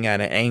was moving at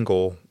an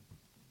angle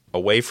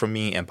away from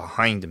me and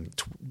behind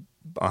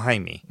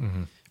me,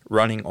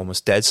 running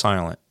almost dead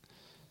silent.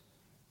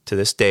 To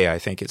this day, I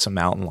think it's a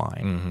mountain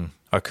lion,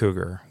 a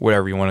cougar,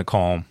 whatever you want to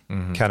call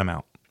them,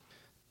 catamount.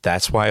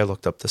 That's why I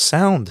looked up the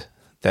sound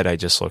that I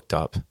just looked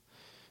up.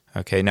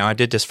 Okay, now I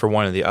did this for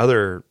one of the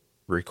other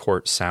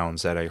record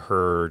sounds that I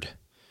heard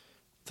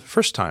the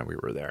first time we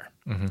were there.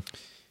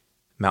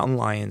 mountain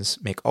lions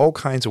make all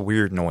kinds of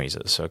weird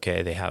noises.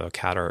 Okay, they have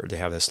they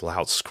have this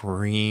loud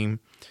scream.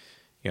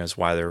 You know, it's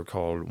why they're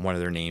called, one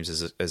of their names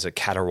is a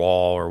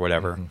caterwaul or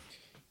whatever. Mm-hmm.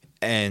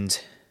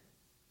 And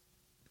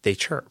they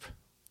chirp.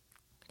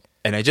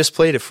 And I just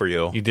played it for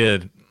you. You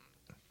did.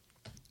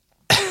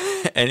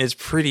 And it's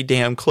pretty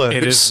damn close.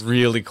 It is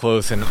really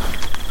close. And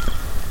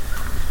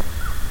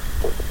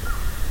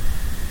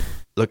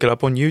look it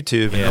up on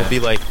YouTube, and it'll be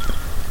like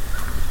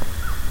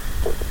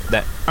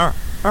that.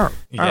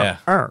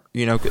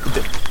 You know,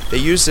 they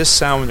use this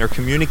sound when they're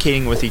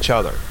communicating with each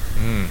other.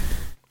 Mm.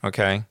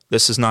 Okay,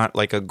 this is not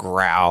like a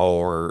growl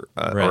or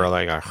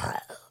like a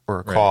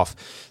cough.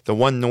 The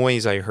one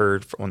noise I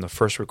heard on the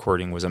first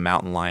recording was a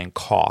mountain lion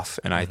cough,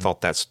 and I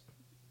thought that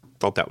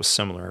was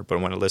similar.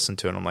 But when I listened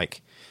to it, I'm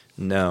like,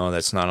 no,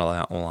 that's not a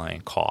mountain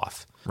lion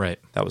cough. Right.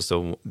 That was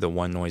the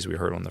one noise we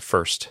heard on the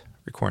first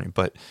recording.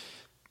 But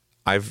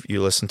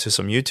you listened to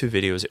some YouTube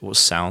videos, it will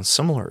sound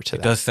similar to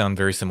that. It does sound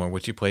very similar,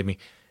 what you played me.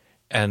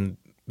 And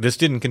this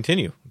didn't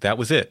continue. That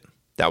was it.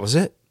 That was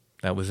it.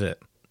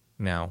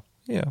 Now,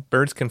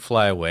 birds can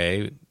fly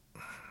away,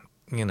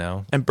 you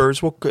know. And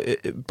birds,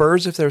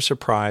 if they're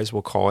surprised,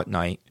 will call at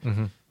night.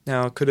 Mm-hmm.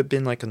 Now, it could have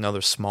been like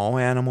another small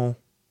animal.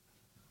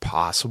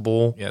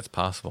 Possible. Yeah, it's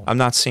possible. I'm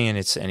not saying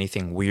it's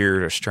anything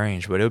weird or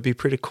strange, but it would be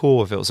pretty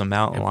cool if it was a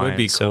mountain lion. It would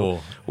be cool.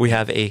 So we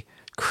have a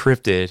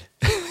cryptid.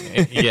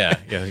 Yeah.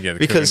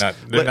 Because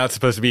they're not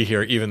supposed to be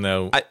here, even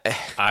though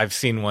I've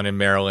seen one in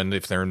Maryland.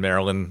 If they're in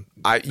Maryland,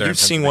 you've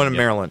seen one in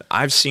Maryland.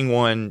 I've seen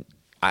one.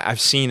 I've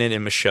seen it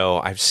in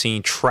Michelle. I've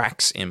seen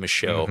tracks in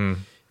Michelle.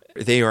 Mm-hmm.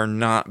 They are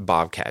not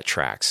bobcat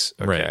tracks.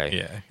 Okay? Right.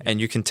 Yeah. And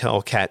you can tell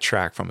a cat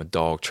track from a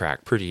dog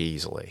track pretty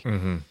easily.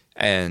 Mm-hmm.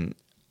 And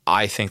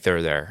I think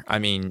they're there. I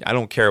mean, I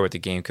don't care what the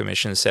Game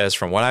Commission says.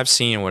 From what I've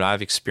seen and what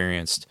I've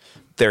experienced,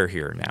 they're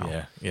here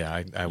now.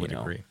 Yeah, I would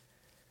agree.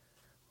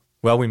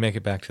 Well, we make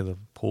it back to the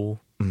pool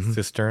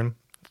cistern,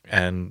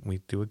 and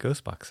we do a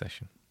ghost box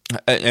session.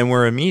 And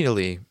we're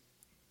immediately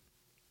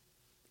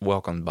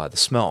welcomed by the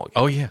smell again.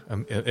 Oh, yeah,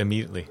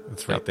 immediately.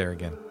 It's right there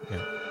again.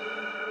 Yeah.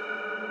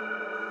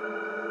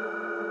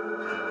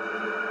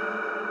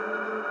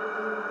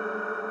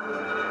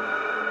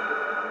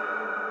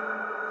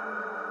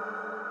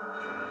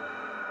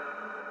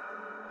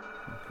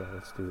 Okay,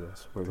 let's do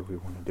this. Where do we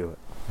want to do it?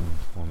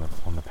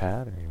 On the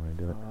pad, or you want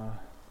to do it?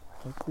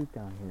 Let's do it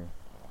down here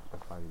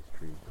by these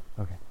trees.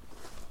 Okay.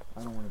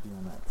 I don't want to be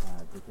on that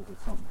pad because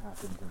if something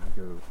happens and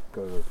we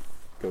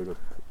go to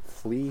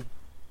flee,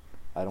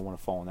 I don't want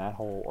to fall in that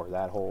hole or the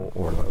other hole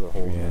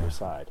on the other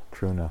side.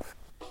 True enough.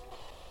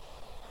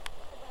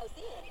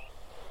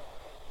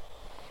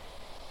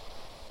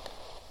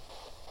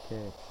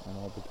 Okay, and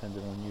all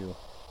dependent on you.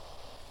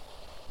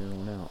 Here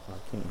on out.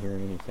 I can't hear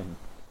anything.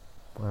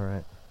 All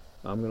right.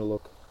 I'm going to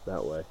look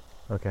that way.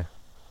 Okay.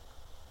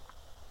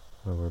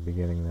 Well, we're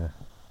beginning the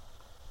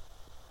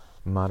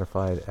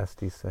modified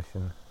SD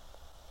session.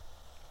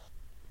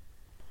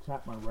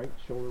 Tap my right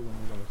shoulder when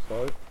you're going to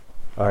start.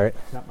 All right.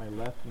 Tap my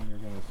left when you're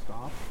going to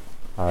stop.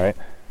 All right.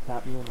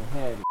 Tap me on the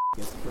head. It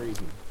gets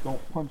crazy.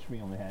 Don't punch me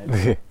on the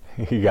head.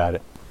 You got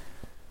it.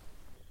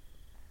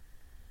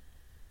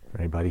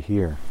 Anybody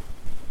here?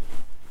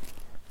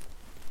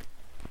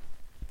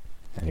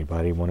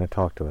 Anybody want to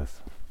talk to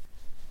us?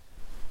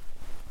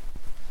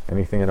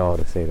 Anything at all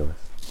to say to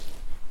us?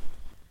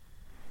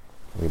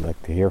 We'd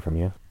like to hear from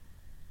you.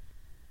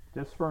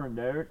 Just for a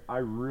note, I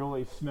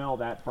really smell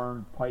that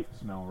burned pipe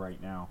smell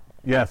right now.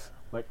 Yes.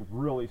 Like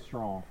really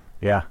strong.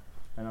 Yeah.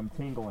 And I'm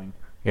tingling.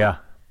 Yeah.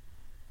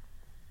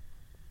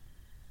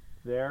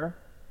 There.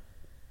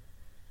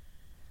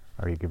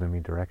 Are you giving me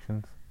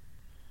directions?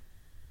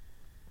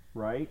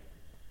 Right.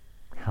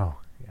 Oh,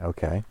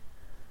 okay.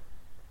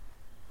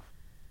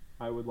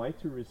 I would like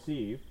to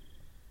receive.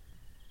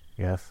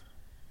 Yes.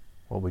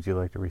 What would you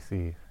like to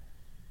receive?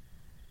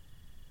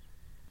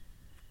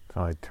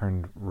 So I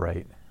turned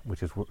right,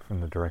 which is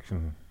from the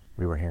direction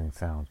we were hearing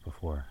sounds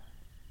before.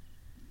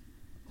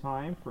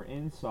 Time for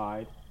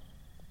inside.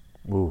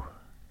 Ooh.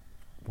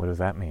 What does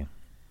that mean?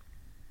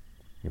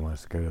 You want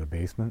us to go to the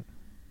basement?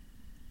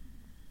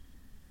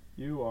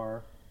 You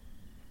are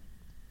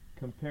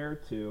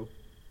compared to.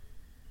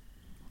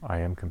 I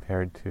am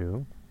compared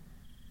to.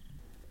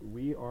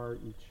 We are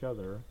each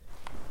other.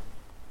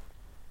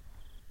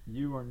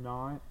 You are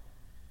not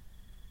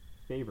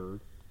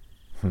favored.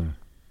 So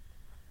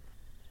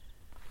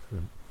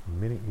the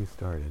minute you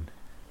started,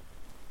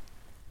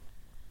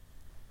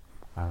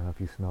 I don't know if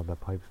you smelled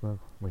that pipe smoke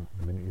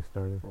the minute you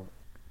started. What?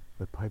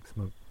 The pipe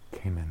smoke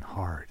came in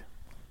hard.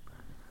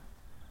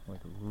 Like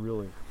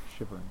really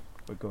shivering.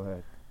 But go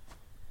ahead.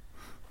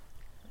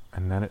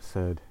 And then it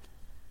said,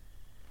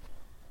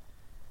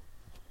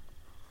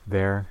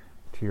 there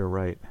to your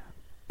right,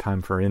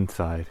 time for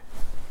inside.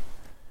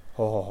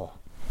 Oh.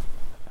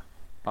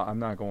 I'm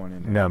not going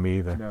in there. No, me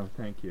either. No,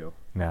 thank you.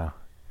 No.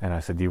 And I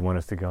said, do you want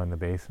us to go in the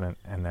basement?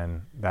 And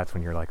then that's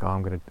when you're like, oh,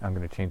 I'm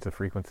gonna change the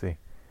frequency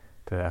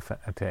to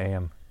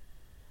AM.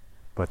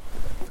 But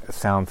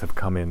sounds have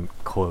come in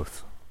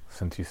close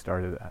since you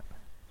started that.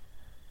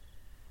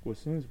 Well, as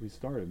soon as we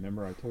started,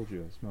 remember I told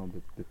you I smelled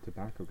the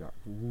tobacco got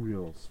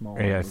real small.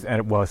 Yes,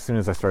 and well, as soon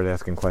as I started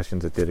asking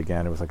questions, it did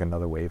again. It was like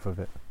another wave of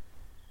it.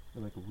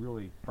 Like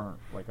really burnt.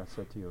 Like I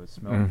said to you, it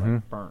smelled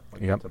like burnt,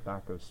 like a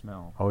tobacco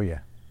smell. Oh yeah,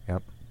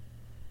 yep.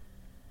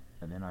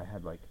 And then I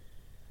had like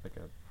a,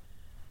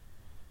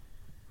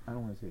 I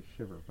don't want to say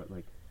shiver, but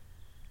like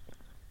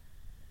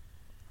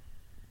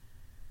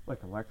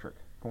electric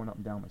going up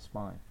and down my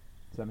spine.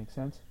 Does that make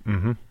sense?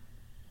 Mm-hmm.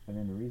 And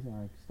then the reason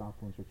I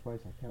stopped once or twice,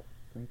 I kept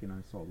thinking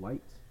I saw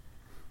lights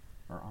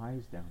or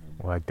eyes down in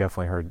there. Well, I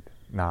definitely heard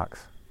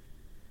knocks,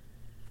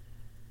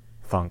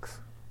 thunks,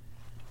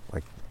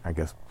 like I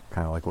guess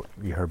kind of like what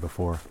you heard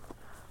before,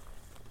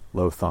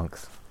 low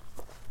thunks.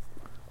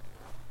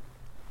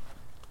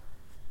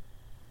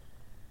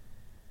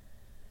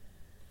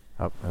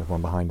 Oh, there's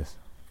one behind us.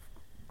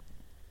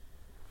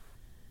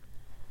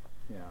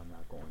 Yeah, I'm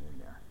not going in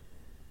there.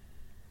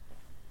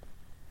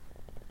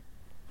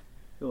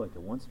 I feel like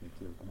it wants me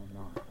to, but I'm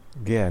not.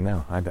 Yeah,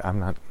 no, I'm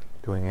not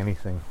doing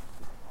anything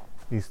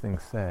these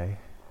things say.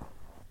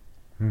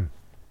 Well,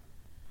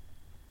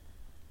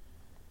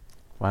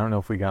 I don't know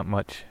if we got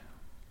much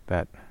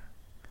that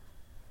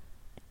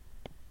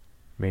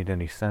made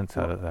any sense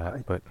out of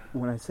that, but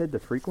when I said the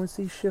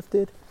frequency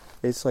shifted,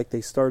 it's like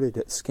they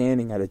started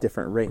scanning at a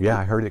different rate. yeah,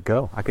 I heard it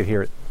go. I could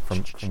hear it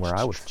from where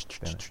I was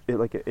standing.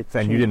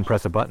 And you didn't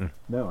press a button.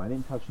 No, I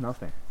didn't touch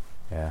nothing.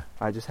 Yeah.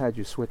 I just had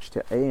you switch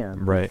to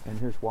AM. Right. And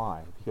here's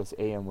why. Because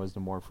AM was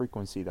the more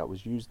frequency that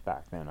was used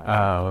back then.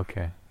 Oh,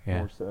 okay. Yeah.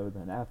 More so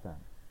than FM.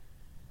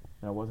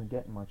 And I wasn't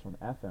getting much on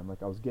FM.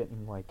 Like, I was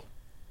getting, like,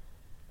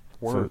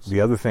 words. So the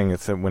other thing,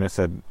 it said when it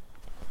said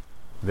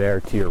there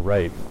to your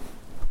right,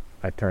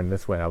 I turned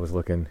this way. I was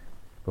looking,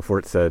 before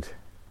it said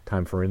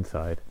time for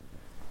inside,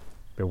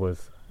 there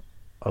was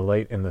a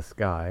light in the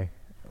sky.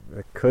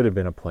 It could have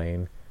been a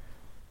plane.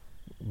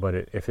 But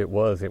if it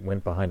was, it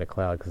went behind a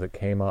cloud because it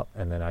came up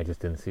and then I just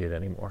didn't see it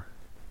anymore.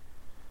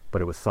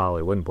 But it was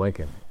solid. It wasn't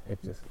blinking. It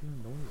just...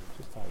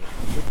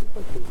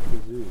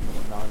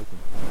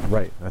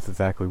 Right. That's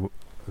exactly what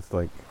it's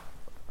like.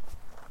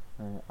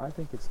 I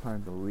think it's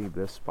time to leave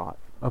this spot.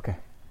 Okay.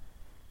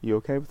 You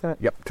okay with that?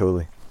 Yep,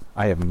 totally.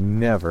 I have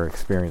never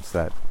experienced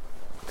that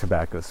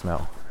tobacco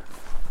smell.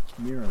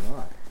 Neither have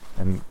I.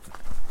 And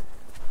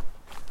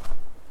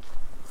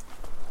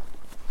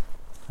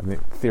I mean,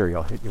 theory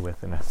I'll hit you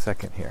with in a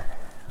second here.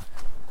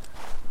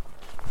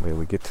 Wait till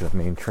we get to the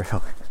main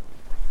trail.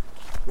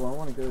 Well, I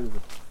want to go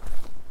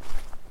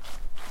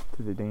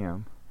to the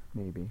dam,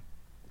 maybe.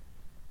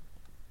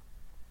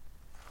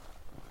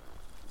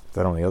 Is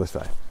that on the other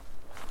side?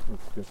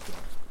 It's just the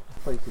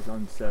place is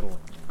unsettling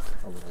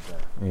a little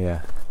bit.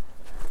 Yeah.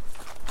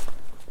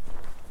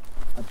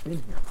 I've been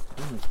here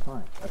numerous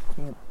times. I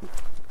can't.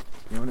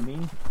 You know what I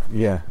mean?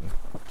 Yeah.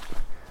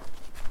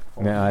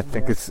 No, I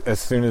think it's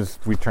as soon as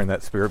we turn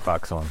that spirit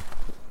box on.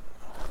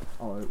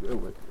 Oh,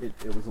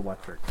 it was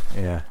electric.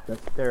 Yeah.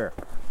 That's there.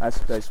 That's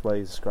the best way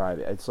to describe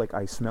it. It's like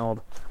I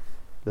smelled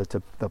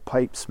the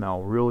pipe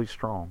smell really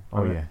strong.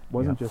 Oh yeah. It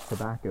wasn't just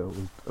tobacco.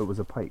 It was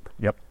a pipe.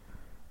 Yep.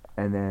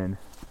 And then.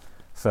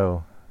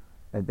 So.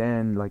 And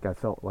then like I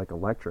felt like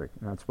electric,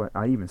 and that's what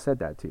I even said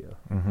that to you.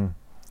 Mm-hmm.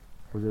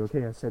 Was it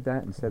okay I said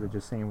that instead of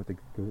just saying what the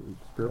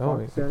spirit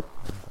box said?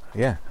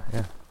 Yeah.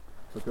 Yeah.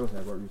 So go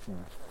ahead. What were you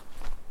saying?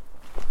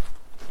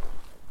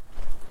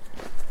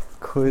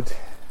 Could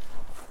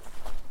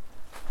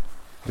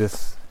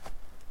this,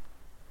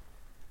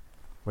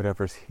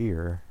 whatever's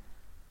here,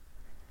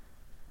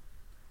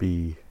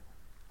 be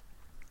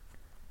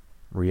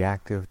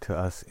reactive to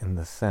us in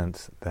the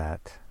sense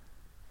that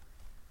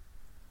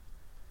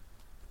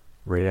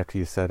right after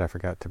you said I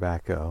forgot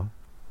tobacco,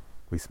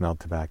 we smelled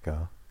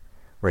tobacco.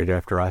 Right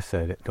after I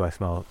said, do I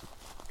smell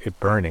it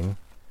burning?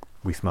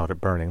 We smelled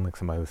it burning, like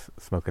somebody was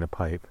smoking a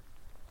pipe.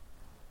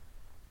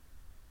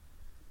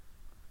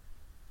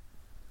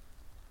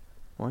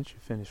 Why don't you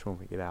finish when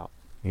we get out?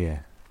 Yeah.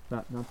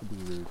 Not to be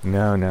rude.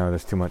 No,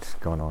 there's too much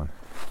going on.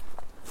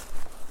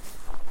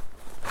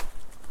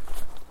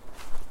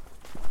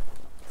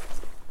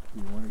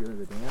 You want to go to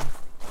the dam?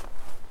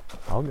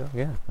 I'll go,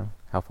 yeah.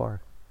 How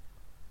far?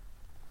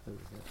 Over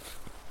there.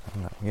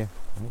 I'm not, yeah.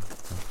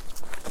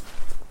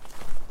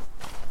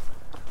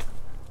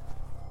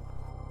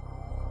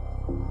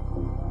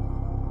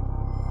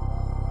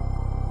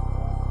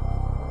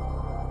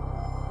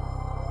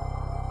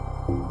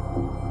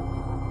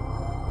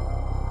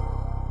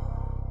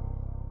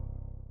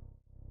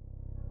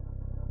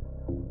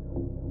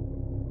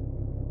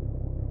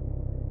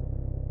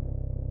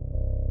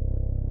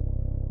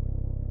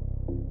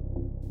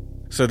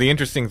 So the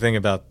interesting thing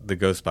about the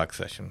Ghost Box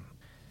session,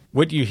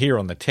 what you hear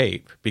on the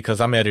tape,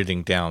 because I'm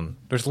editing down,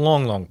 there's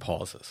long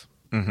pauses,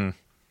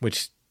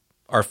 which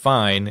are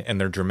fine and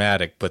they're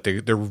dramatic, but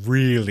they're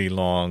really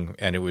long,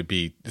 and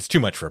it's too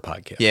much for a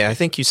podcast. Yeah, I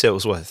think you said it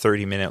was, a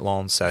 30-minute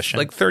long session?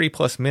 Like 30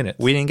 plus minutes.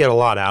 We didn't get a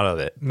lot out of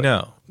it.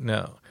 No.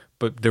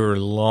 But there were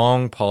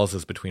long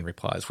pauses between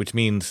replies, which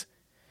means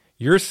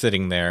you're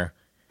sitting there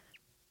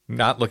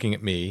not looking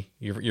at me.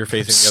 You're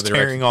facing the other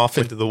staring direction off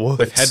into the woods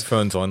with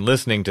headphones on,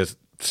 listening to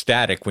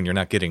static when you're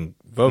not getting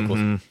vocals.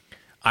 Mm-hmm.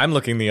 I'm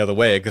looking the other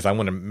way because I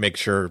want to make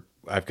sure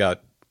I've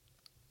got,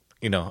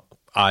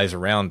 eyes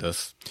around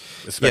us,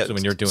 especially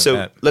when you're doing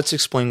that. So let's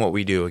explain what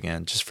we do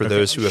again, just for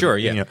those who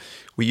have,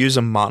 we use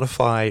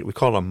we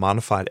call it a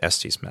modified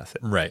Estes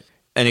method. Right.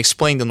 And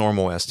explain the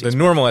normal Estes The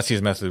normal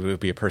Estes method would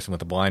be a person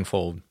with a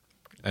blindfold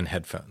and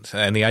headphones.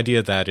 And the idea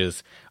of that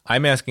is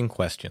I'm asking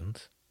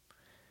questions.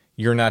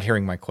 You're not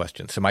hearing my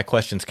questions. So my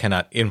questions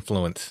cannot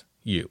influence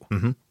you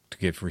to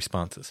give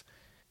responses.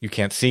 You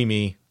can't see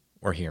me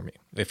or hear me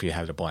if you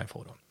have the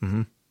blindfold on.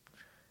 Mm-hmm.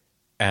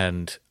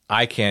 And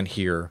I can't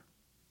hear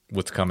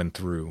what's coming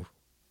through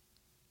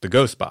the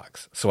ghost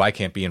box. So I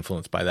can't be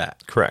influenced by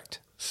that. Correct.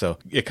 So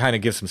it kind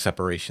of gives some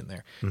separation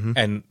there. Mm-hmm.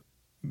 And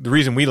the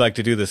reason we like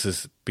to do this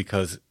is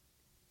because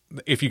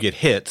if you get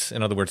hits,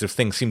 in other words, if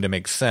things seem to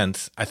make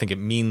sense, I think it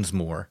means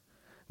more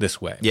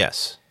this way.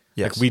 Yes.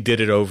 Like we did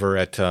it over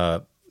at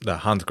the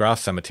Hans Graf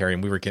Cemetery,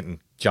 and we were getting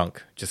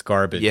junk, just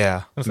garbage.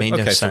 Yeah, made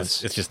no sense.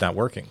 So it's just not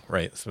working,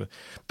 right? So,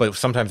 but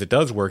sometimes it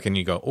does work, and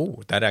you go,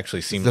 "Oh, that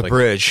actually seems the like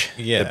bridge."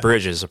 Yeah, the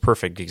bridge is a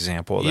perfect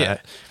example of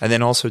that. And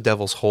then also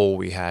Devil's Hole,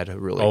 we had a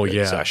really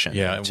good session.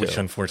 Yeah, too. Which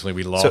unfortunately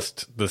we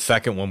lost the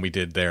second one we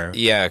did there.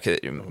 Yeah,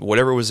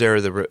 whatever was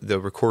there, the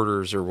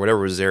recorders or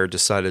whatever was there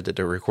decided that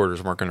the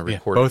recorders weren't going to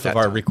record. Both of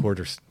our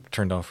recorders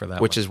turned off for that,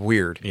 which is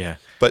weird. Yeah,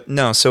 but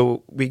no,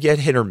 so we get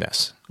hit or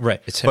miss.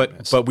 Right, it's hit or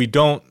miss. But we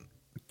don't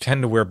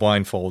tend to wear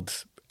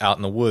blindfolds out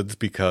in the woods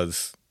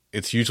because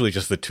it's usually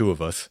just the two of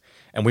us,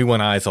 and we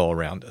want eyes all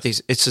around us.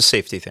 It's a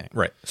safety thing.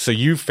 Right. So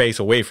you face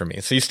away from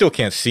me, so you still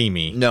can't see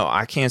me. No,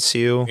 I can't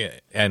see you. Yeah,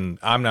 and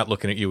I'm not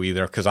looking at you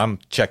either because I'm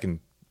checking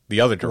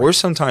the other direction. We're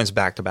sometimes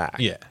back to back.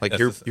 Yeah. Like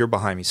you're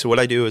behind me. So what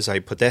I do is I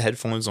put the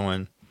headphones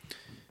on.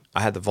 I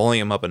had the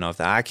volume up enough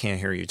that I can't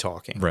hear you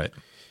talking. Right.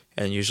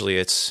 And usually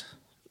it's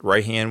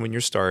right hand when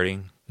you're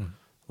starting,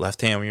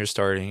 left hand when you're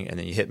starting, and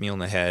then you hit me on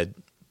the head.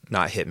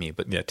 Not hit me,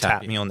 but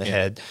tap me on the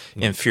head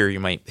in fear you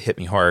might hit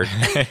me hard.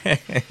 I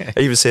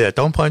even say that,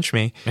 don't punch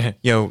me,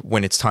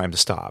 when it's time to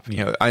stop.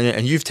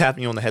 And you've tapped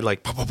me on the head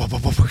like,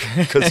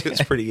 because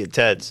it's pretty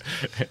intense.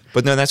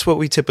 But no, that's what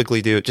we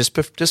typically do, just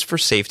for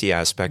safety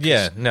aspects.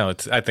 Yeah, no,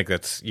 I think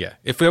that's,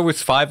 If there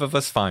was 5 of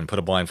us, fine, put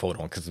a blindfold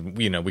on because,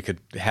 we could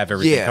have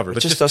everything covered.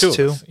 But just us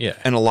two. Yeah.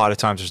 And a lot of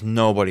times there's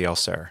nobody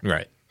else there.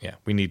 Right, yeah.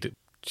 We need to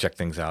check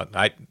things out.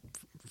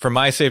 For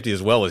my safety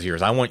as well as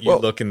yours, I want you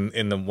looking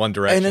in the one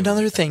direction. And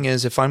another thing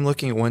is, if I'm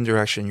looking at one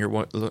direction,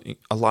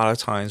 a lot of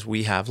times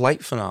we have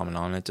light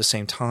phenomenon at the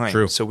same time.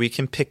 True. So we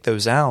can pick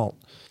those out.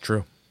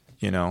 True.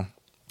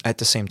 At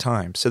the same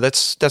time. So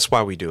that's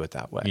why we do it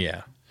that way.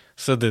 Yeah.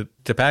 So the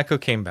tobacco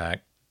came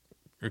back.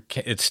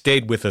 It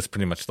stayed with us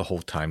pretty much the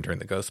whole time during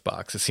the ghost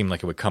box. It seemed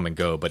like it would come and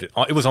go, but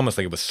it was almost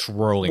like it was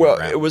swirling around.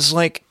 Well, it was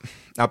like,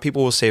 now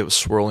people will say it was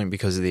swirling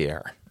because of the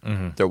air.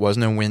 Mm-hmm. There was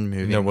no wind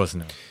moving. There was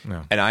no.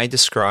 And I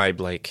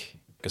described, like,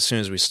 as soon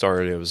as we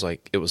started, it was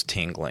like, it was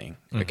tingling.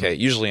 Mm-hmm. Okay.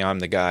 Usually I'm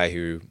the guy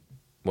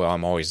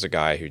I'm always the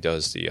guy who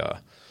does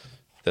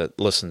that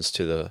listens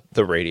to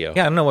the radio.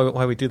 Yeah, I don't know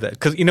why we do that.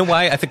 Because you know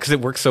why? I think because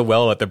it works so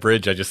well at the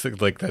bridge. I just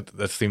think like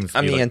that seems.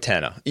 I'm the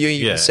antenna.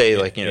 You can say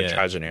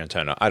tragedy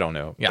antenna. I don't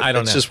know. Yeah, I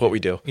don't know. It's just what we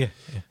do. Yeah.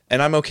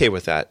 And I'm okay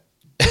with that.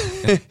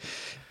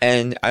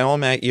 And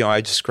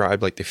I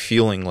described like the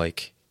feeling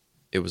like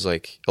it was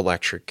like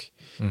electric.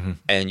 Mm-hmm.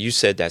 And you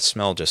said that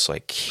smell just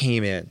like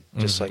came in,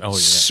 just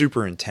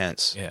super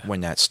intense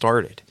when that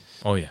started.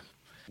 Oh yeah.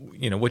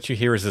 What you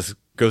hear is this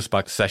ghost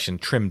box session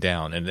trimmed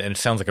down, and it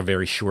sounds like a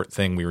very short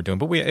thing we were doing,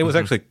 but it was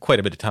actually quite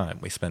a bit of time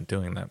we spent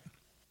doing that.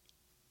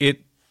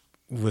 It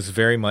was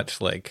very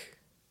much like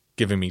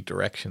giving me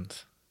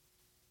directions,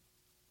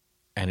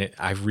 and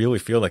I really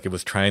feel like it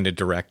was trying to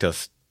direct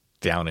us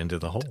down into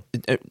the hole.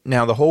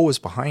 Now the hole was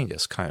behind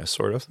us, kind of,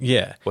 sort of.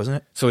 Yeah, wasn't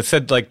it? So it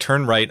said like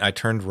turn right. I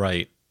turned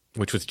right,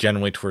 which was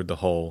generally toward the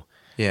hole.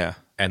 Yeah,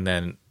 and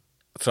then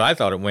so I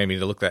thought it wanted me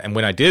to look that, and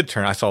when I did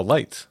turn, I saw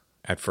lights.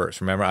 At first,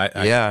 remember? I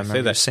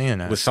remember you saying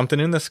that. It was something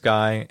in the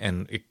sky,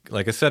 and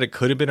like I said, it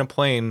could have been a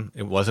plane.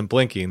 It wasn't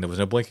blinking. There was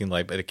no blinking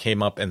light, but it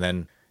came up and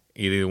then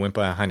either went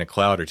behind a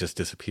cloud or just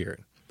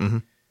disappeared. Mm-hmm.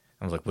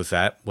 I was like, was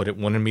that what it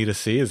wanted me to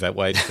see? Is that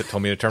why it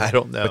told me to turn? I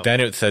don't know. But then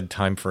it said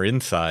time for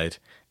inside,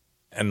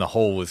 and the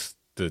hole was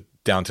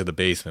down to the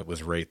basement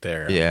was right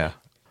there. Yeah.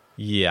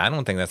 Yeah, I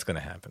don't think that's going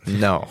to happen.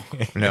 No.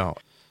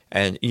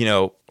 And,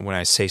 when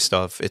I say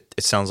stuff, it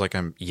sounds like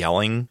I'm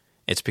yelling.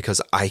 It's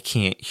because I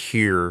can't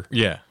hear.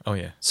 Yeah. Oh,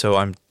 yeah. So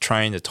I'm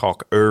trying to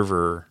talk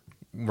over.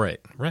 Right.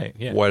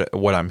 Yeah.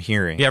 What I'm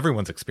hearing. Yeah.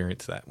 Everyone's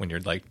experienced that when you're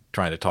like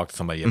trying to talk to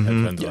somebody.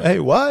 Mm-hmm. Hey,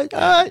 what?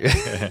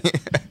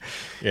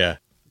 Yeah.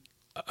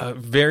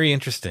 Very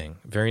interesting.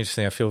 Very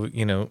interesting. I feel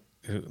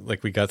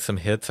like we got some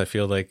hits. I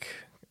feel like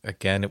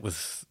again it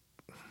was.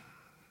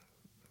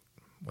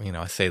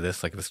 I say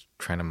this like it was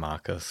trying to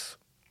mock us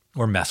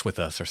or mess with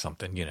us or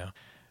something.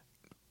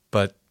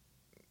 But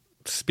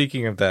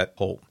speaking of that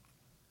hole.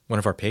 One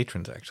of our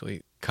patrons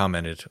actually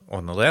commented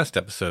on the last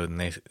episode,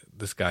 and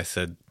this guy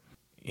said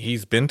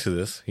he's been to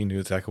this. He knew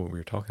exactly what we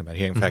were talking about.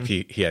 In fact,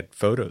 he had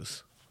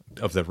photos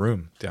of the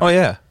room. Oh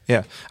yeah,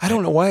 yeah. I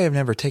don't know why I've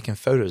never taken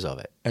photos of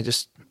it. I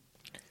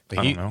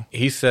don't know.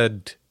 He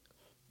said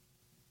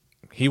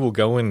he will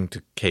go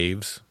into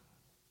caves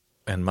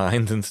and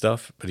mines and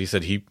stuff, but he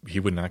said he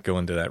would not go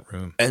into that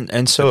room.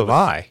 And so have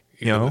I.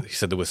 You know, he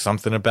said there was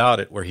something about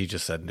it where he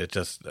just said it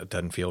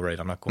doesn't feel right.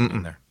 I'm not going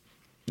in there.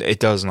 It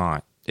does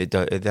not. It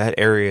does. That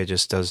area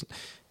just does.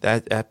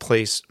 That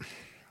place.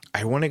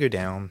 I want to go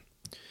down.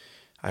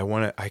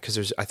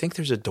 Because I think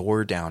there's a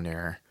door down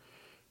there,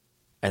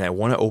 and I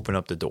want to open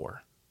up the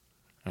door.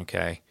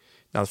 Okay.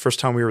 Now the first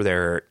time we were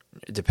there,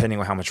 depending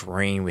on how much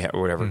rain we had or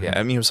whatever,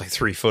 I mean it was like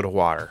 3 foot of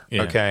water.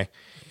 Yeah. Okay.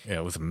 Yeah,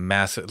 it was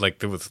massive.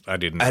 Like I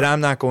didn't. And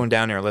I'm not going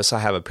down there unless I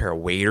have a pair of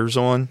waders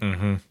on.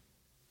 Mm-hmm.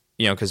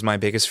 You know, because my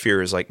biggest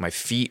fear is like my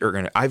feet are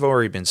gonna. I've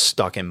already been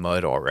stuck in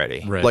mud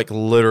already. Right. Like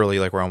literally,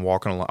 like where I'm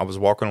walking along. I was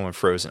walking on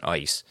frozen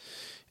ice,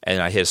 and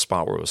I hit a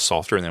spot where it was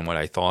softer than what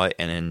I thought,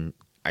 and then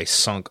I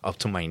sunk up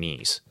to my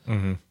knees.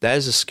 Mm-hmm. That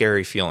is a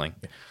scary feeling.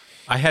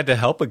 I had to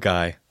help a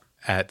guy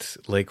at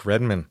Lake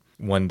Redmond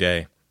one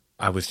day.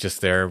 I was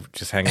just there,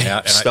 just hanging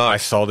out, and I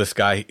saw this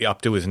guy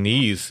up to his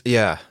knees.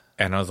 Yeah.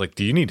 And I was like,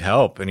 do you need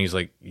help? And he's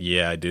like,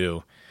 yeah, I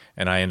do.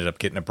 And I ended up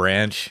getting a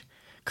branch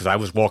because I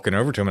was walking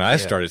over to him and I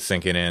started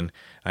sinking in.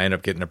 I ended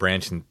up getting a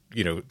branch, and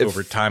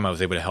over time I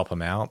was able to help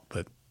him out.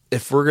 But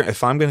if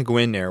I'm going to go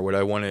in there, what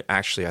I want to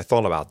I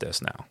thought about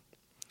this now.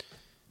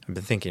 I've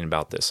been thinking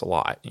about this a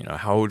lot. You know,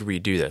 how would we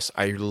do this?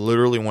 I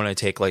literally want to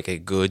take like a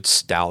good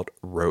stout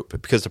rope,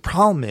 because the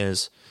problem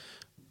is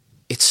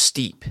it's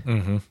steep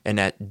and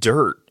that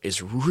dirt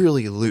is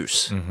really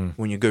loose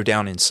when you go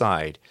down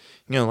inside.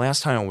 You know,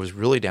 last time I was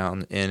really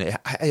down and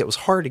it was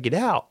hard to get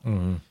out.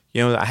 You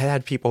know, I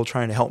had people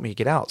trying to help me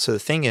get out. So the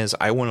thing is,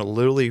 I want to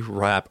literally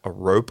wrap a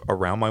rope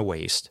around my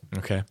waist.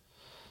 Okay.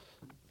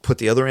 Put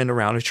the other end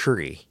around a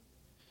tree.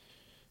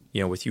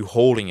 You know, with you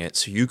holding it,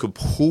 so you could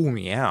pull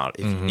me out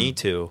if you need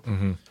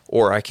to,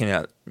 or I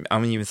can. I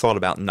haven't even thought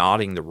about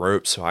knotting the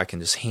rope so I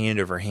can just hand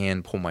over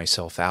hand pull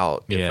myself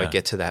out if I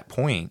get to that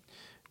point,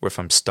 or if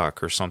I'm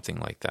stuck or something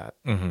like that.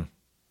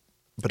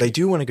 But I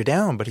do want to go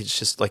down, but it's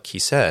just like he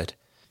said,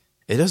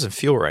 it doesn't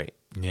feel right.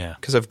 Yeah,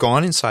 because I've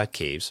gone inside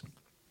caves.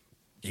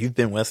 You've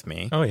been with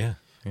me. Oh yeah.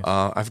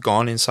 I've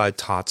gone inside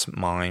Tott's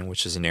mine,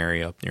 which is an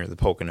area up near the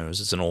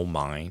Poconos. It's an old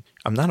mine.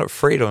 I'm not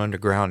afraid of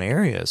underground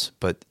areas,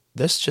 but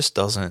this just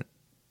doesn't.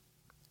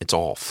 It's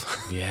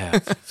off. Yeah,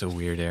 it's a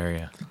weird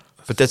area.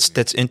 But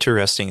that's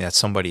interesting that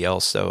somebody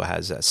else though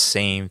has that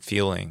same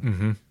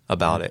feeling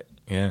about it.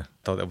 Yeah,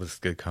 thought that was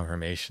good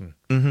confirmation.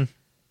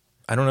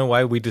 I don't know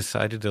why we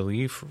decided to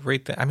leave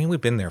right there. I mean,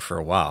 we've been there for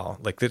a while.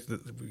 Like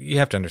you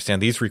have to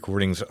understand, these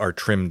recordings are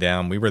trimmed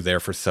down. We were there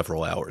for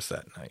several hours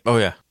that night. Oh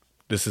yeah,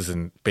 this is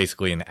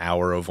basically an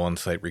hour of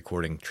on-site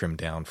recording trimmed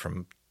down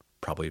from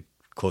probably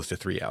close to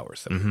 3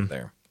 hours that we were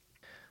there.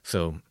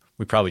 So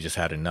we probably just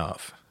had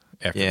enough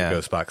after the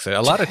Ghost Box session.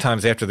 A lot of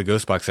times after the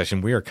Ghost Box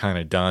session, we are kind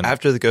of done.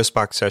 After the Ghost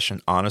Box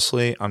session,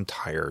 honestly, I'm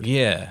tired.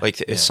 Yeah.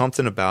 Like, it's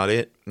something about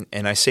it,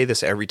 and I say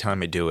this every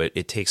time I do it,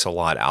 it takes a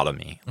lot out of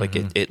me. Like,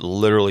 it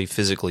literally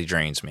physically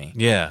drains me.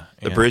 Yeah.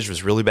 The bridge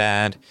was really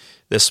bad.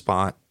 This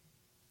spot,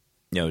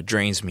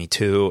 drains me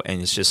too.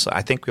 And it's just,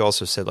 I think we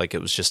also said, like,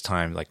 it was just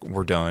time, like,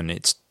 we're done.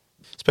 It's,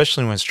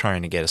 especially when it's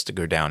trying to get us to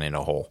go down in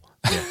a hole.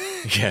 Yeah,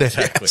 yeah,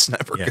 exactly. That's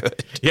never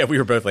good. Yeah, we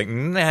were both like,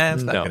 nah,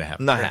 it's not going to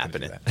happen. Not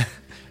happening.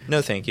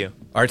 No, thank you.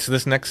 All right, so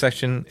this next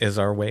section is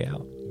our way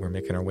out. We're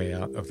making our way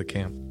out of the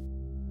camp.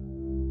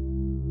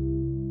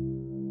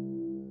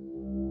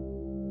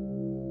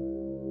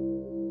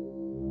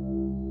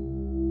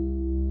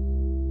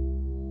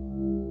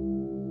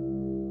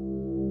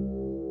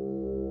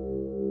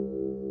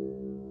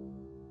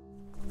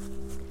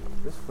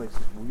 This place is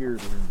weird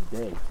during the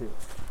day, too.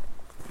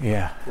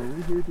 Yeah. Were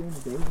we here during the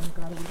day when it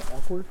got a little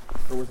awkward?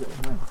 Or was it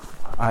at night?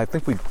 I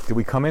think did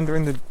we come in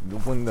during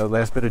the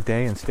last bit of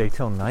day and stay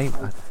till night?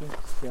 I think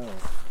so.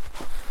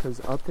 Because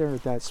up there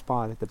at that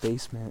spot at the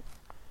basement,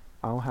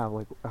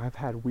 I've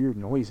had weird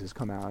noises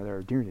come out of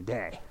there during the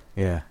day.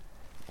 Yeah.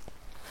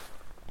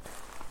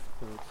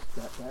 So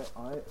that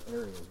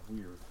area is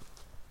weird.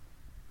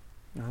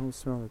 I don't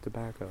smell the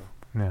tobacco.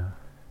 No.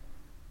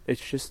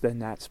 It's just in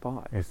that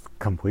spot. It's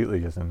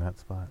completely just in that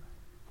spot.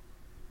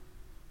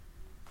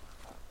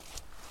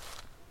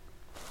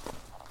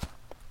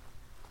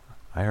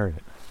 I heard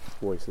it.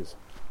 Voices.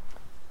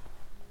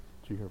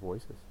 Did you hear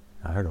voices?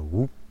 I heard a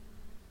whoop.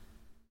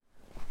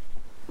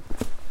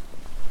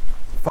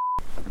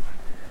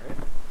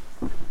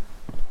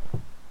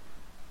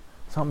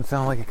 Something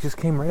sounded like it just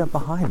came right up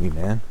behind me,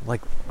 man.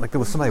 Like there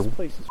was somebody. This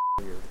place is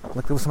weird.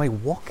 Like there was somebody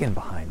walking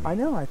behind me. I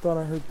know. I thought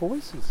I heard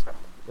voices.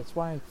 That's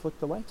why I flicked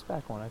the lights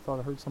back on. I thought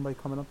I heard somebody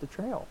coming up the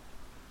trail.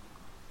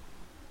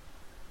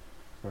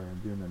 Sorry,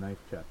 I'm doing the knife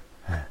check.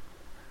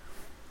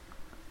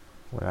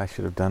 What I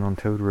should have done on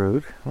Toad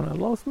Road when I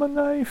lost my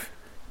knife.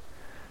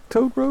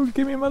 Toad Road,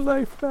 give me my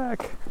knife back.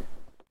 Did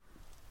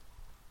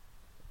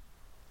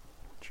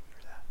you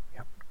hear that?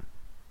 Yep.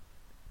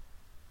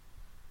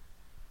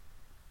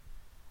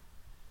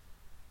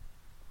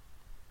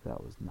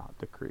 That was not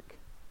the creek.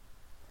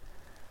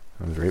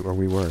 It was right where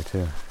we were,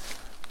 too.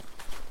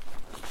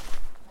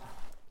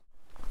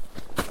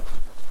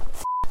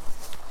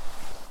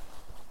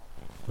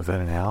 Was that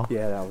an owl?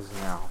 Yeah, that was an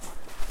owl.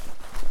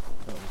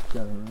 That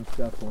was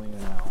definitely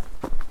an owl.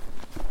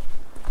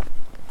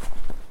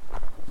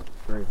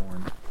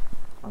 Greyhorn.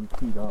 I'm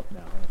teed up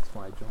now, that's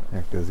why I jumped. There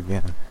it goes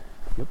again.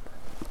 Yep.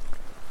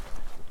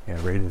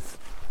 Yeah, Raiders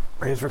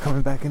we're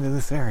coming back into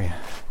this area.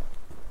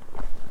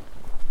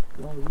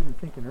 Well, I was even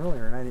thinking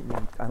earlier,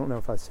 and I don't know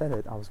if I said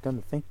it, I was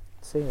going to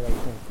say it, I was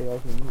going to say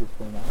all we needed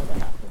for an hour to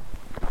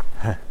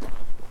happen.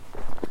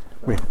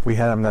 We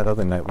had them that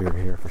other night we were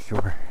here for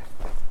sure.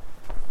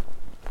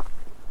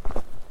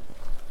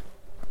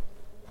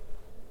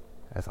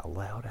 That's a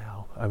loud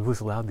owl. It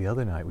was loud the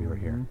other night we were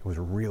here. It was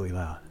really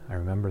loud. I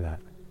remember that.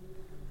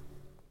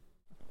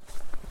 I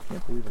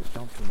can't believe I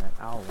jumped in that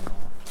owl and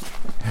all.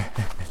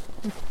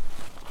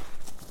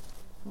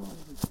 I was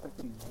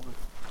expecting more.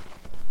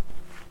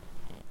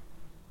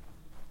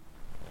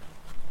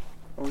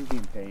 Are we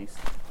being paced?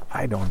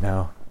 I don't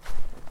know.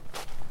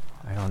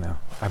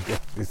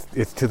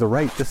 It's to the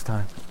right this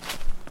time.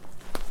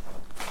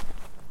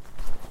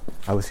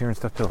 I was hearing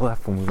stuff to the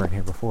left when we weren't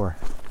here before.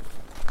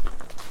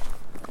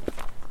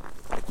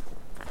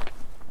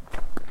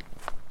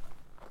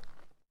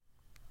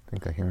 I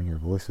think I'm hearing your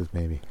voices,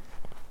 maybe.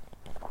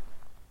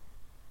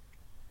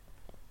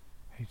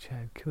 Hey,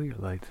 Chad, kill your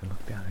lights and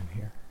look down in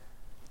here.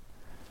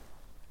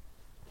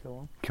 Kill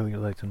them? Kill your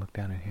lights and look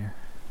down in here.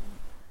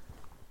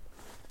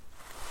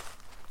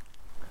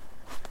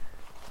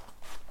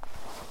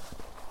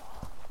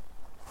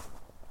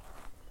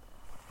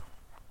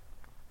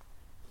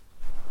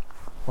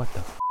 What the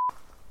f***?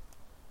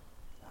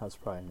 That's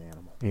probably an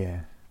animal.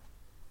 Yeah.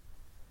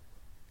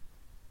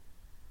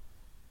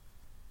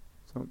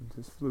 Something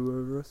just flew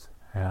over us.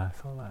 Yeah,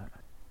 I saw that.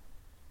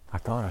 I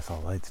thought I saw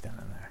lights down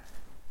in there.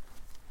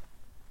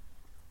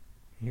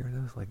 You hear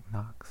those like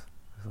knocks?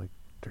 It's like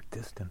they're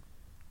distant.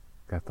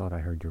 I thought I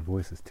heard your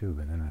voices too,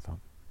 but then I thought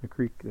The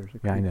creek, there's a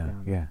creek yeah, I know.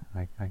 down Yeah,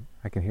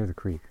 I can hear the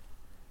creek.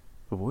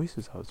 The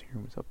voices I was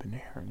hearing was up in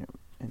there,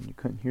 and you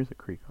couldn't hear the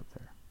creek up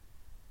there.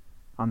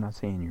 I'm not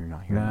saying you're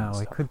not hearing that No,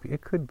 stuff.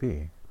 it could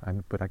be.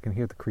 But I can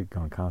hear the creek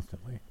going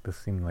constantly. This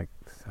seemed like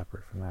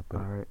separate from that, but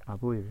All right, I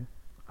believe you.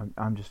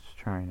 I'm just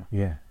trying to.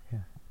 yeah.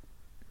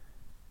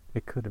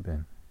 It could have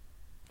been.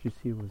 Did you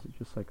see? Was it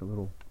just like a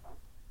little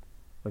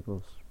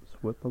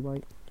swip of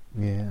light?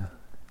 Yeah.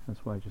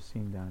 That's why I just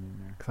seen down in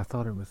there. Because I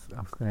thought I was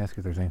going to ask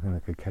if there's anything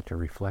that could catch a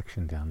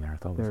reflection down there. I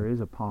thought There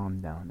is a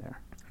pond down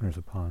there. There's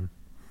a pond.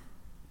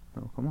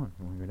 Oh, come on,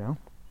 you want to go down?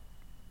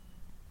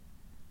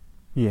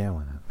 Yeah,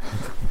 why not?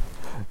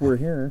 We're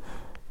here.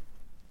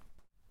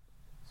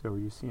 So are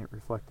you seeing it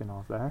reflecting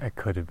off that? It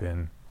could have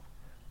been.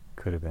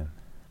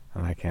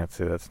 And I can't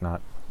say that's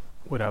not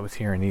what I was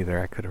hearing either.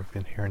 I could have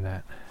been hearing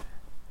that.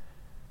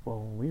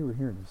 Well, we were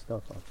hearing the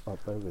stuff up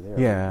over there.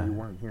 Yeah. We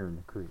weren't hearing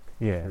the creek.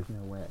 Yeah. There's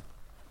no way.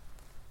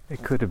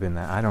 It could have been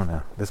that. I don't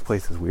know. This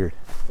place is weird.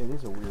 It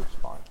is a weird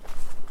spot.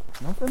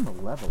 Nothing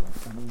malevolent.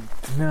 I mean,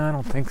 No, I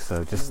don't think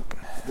so. Just,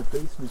 the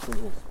basement's a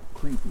little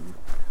creepy.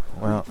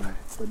 well,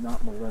 But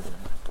not malevolent.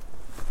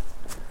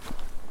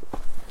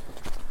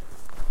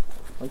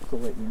 I'd like to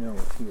let you know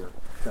it's here.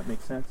 Does that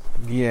make sense?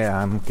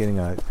 yeah, I'm getting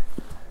a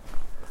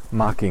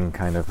mocking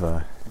kind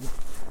of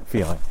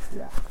feeling.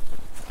 Yeah.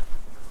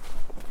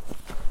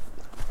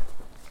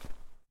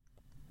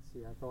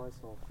 See, I thought I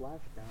saw a flash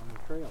down the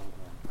trail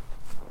again.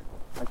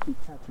 I keep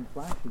catching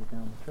flashes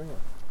down the trail.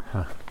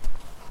 Huh.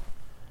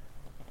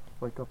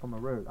 Like up on the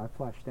road. I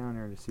flashed down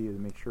there to see to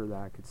make sure that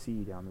I could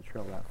see down the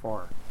trail that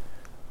far.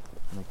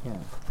 And I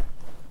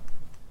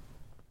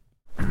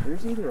can.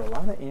 There's either a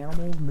lot of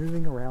animals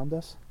moving around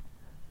us,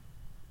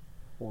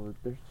 or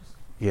there's just,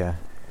 Yeah.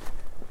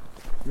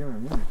 you know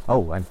what I mean?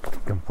 Oh, I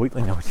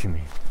completely know what you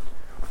mean.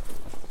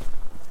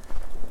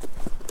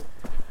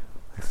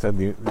 I said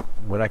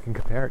what I can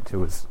compare it to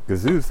was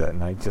gazoos that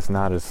night, just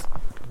not as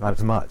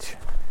much.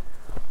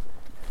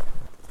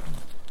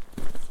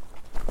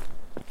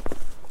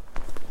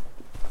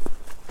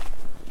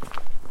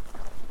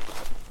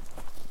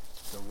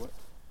 So what?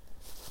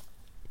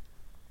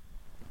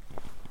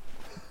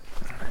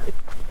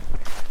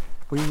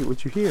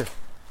 What you hear?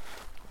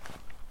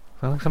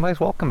 Sounds like somebody's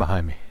walking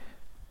behind me.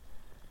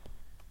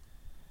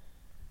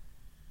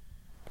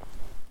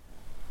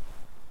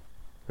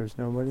 There's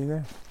nobody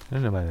there.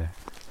 There's nobody there.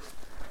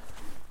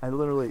 I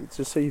literally,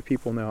 just so you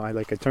people know, I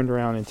turned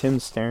around and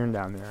Tim's staring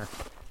down there,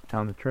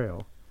 down the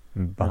trail.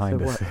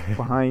 Behind I us. said, "What?"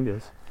 Behind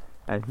us.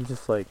 And he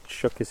just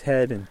shook his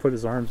head and put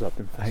his arms up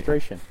in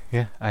frustration.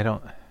 Yeah, I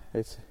don't...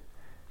 It's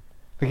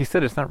Like you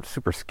said, it's not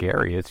super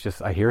scary. It's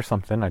just I hear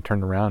something, I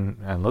turn around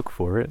and look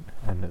for it,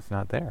 and it's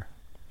not there.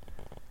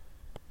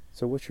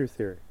 So what's your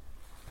theory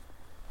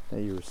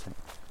that you were saying?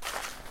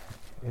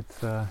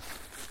 It's,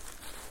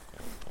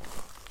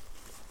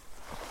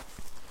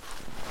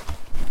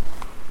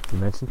 you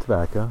mentioned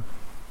tobacco.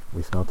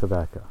 We smell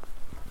tobacco.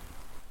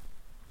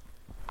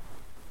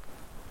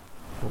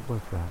 What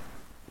was that?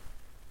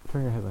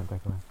 Turn your headlight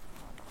back on.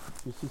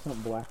 You see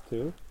something black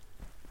too?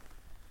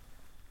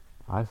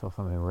 I saw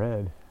something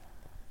red.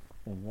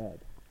 In red.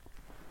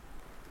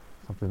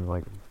 Something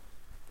like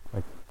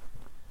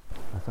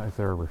I thought, is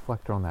there a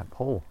reflector on that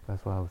pole?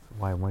 That's why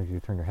I wanted you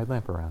to turn your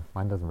headlamp around.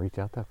 Mine doesn't reach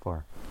out that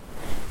far.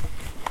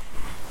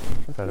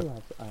 Let's go out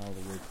of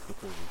the woods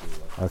before we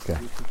do that. Okay.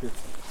 We should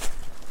just,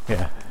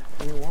 Yeah.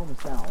 I mean, we're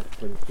almost out,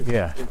 but it's just,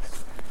 Yeah.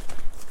 it's,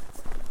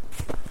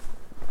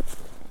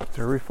 Is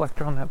there a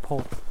reflector on that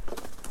pole?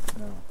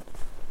 no.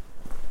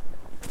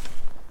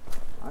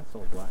 I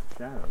saw a black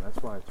shadow. That's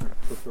why I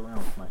flipped around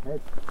with my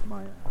head,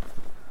 my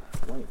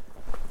light.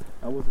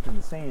 I wasn't going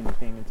to say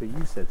anything until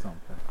you said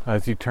something.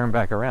 As you turn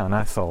back around,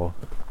 I saw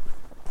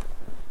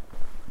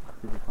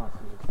Did you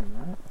possibly see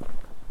that?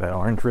 that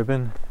orange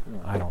ribbon. Yeah.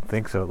 I don't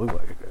think so.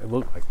 It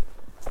looked like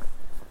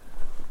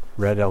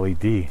red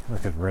LED.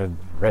 Look at red,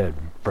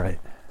 bright.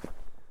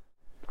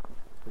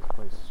 This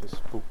place is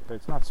just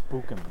it's not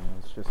spooking me.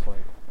 It's just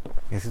like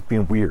It's just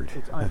being weird.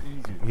 it's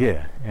uneasy.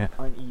 Yeah.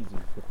 Uneasy is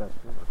the best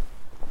word.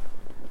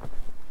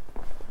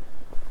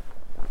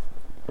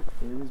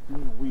 It is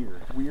being weird.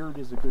 Weird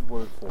is a good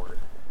word for it.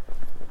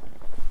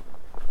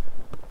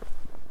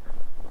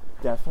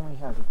 Definitely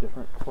has a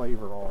different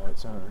flavor all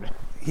its own.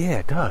 Yeah,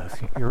 it does.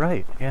 You're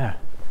right. Yeah.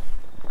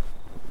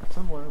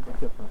 Similar but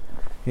different.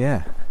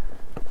 Yeah.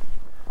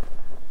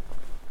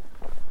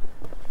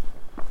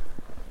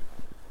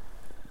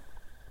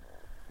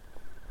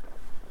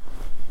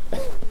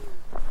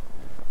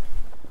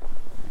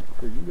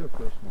 Here, you go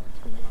first,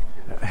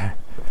 Mark.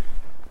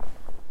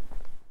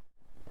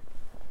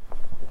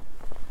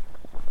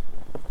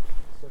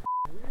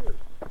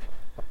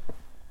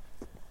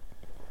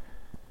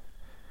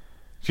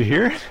 Did you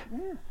hear it? Yeah.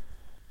 Did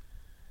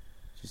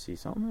you see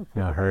something?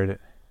 No, I heard it.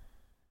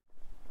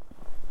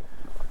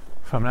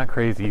 If I'm not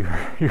crazy, you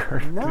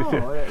heard it.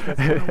 No, that's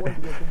kind of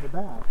what gets in the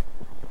back.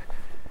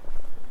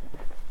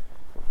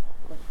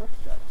 Like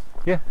footsteps.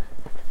 Yeah.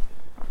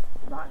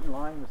 Not in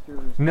line with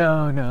yours.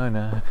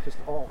 No. Just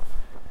off.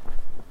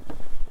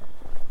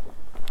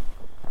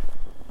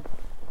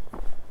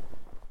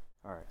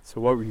 Alright, so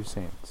what were you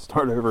saying?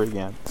 Start over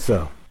again.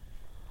 So,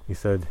 you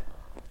said,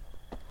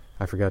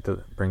 I forgot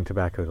to bring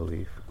tobacco to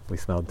leave. We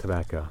smelled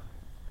tobacco.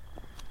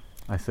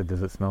 I said,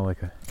 does it smell like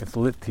it's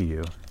lit to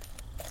you?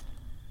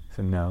 I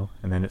said, no.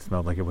 And then it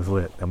smelled like it was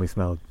lit. Then we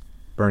smelled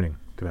burning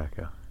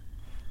tobacco.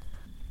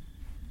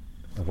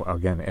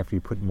 Again, after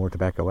you put more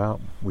tobacco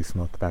out, we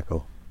smelled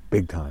tobacco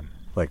big time.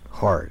 Like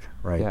hard,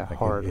 right? Yeah, like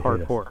hard, it hit us.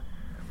 hardcore.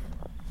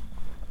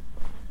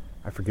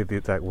 I forget the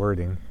exact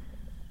wording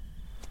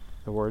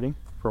The wording?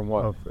 From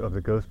what? of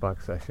the ghost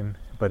box session,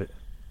 but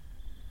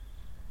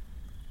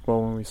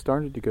Well, when we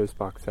started the ghost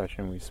box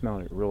session, we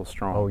smelled it real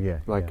strong. Oh, yeah,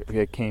 Like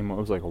yeah. it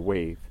was like a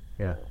wave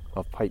yeah,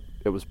 of pipe.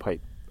 It was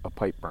a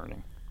pipe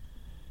burning.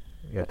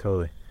 yeah,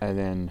 totally. And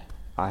then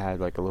I had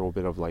like a little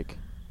bit of like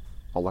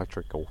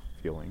electrical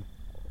feeling.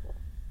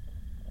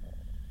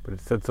 But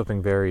it said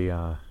something very,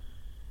 You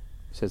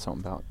said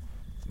something about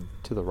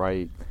to the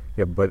right.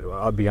 yeah,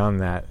 but beyond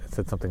that, it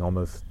said something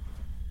almost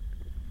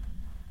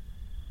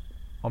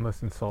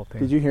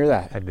insulting. Did you hear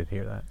that? I did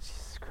hear that.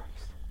 Jesus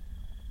Christ.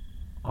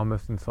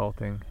 Almost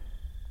insulting.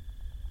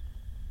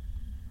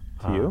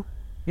 To you?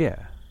 Yeah.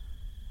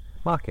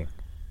 Mocking.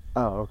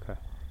 Oh, okay.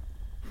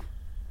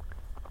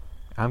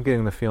 I'm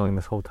getting the feeling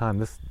this whole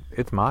time,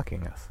 it's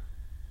mocking us.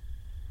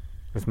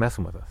 It's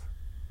messing with us.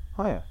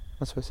 Oh yeah,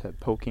 that's what I said.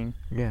 Poking.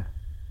 Yeah.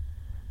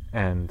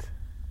 And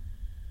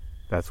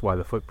that's why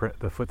the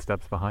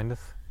footsteps behind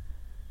us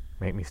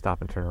make me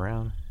stop and turn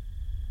around.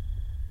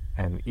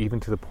 And even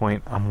to the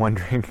point, I'm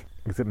wondering,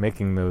 is it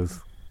making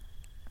those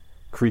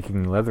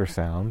creaking leather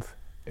sounds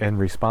in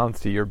response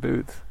to your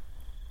boots?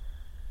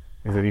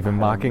 Is it even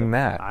mocking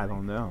that? I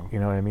don't know. You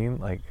know what I mean?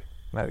 Like,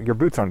 your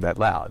boots aren't that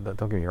loud.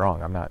 Don't get me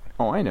wrong. I'm not.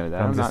 Oh, I know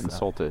that. I'm not just-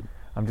 insulted.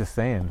 I'm just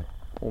saying.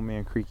 Old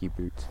man creaky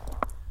boots.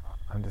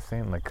 I'm just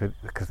saying, like,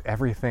 because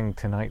everything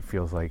tonight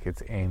feels like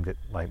it's aimed at,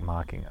 like,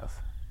 mocking us.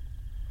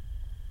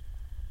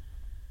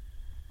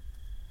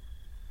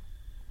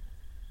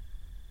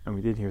 And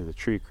we did hear the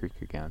tree creak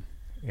again.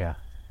 Yeah.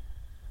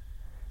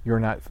 You're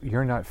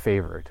not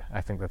favored.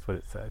 I think that's what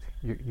it said.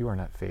 You are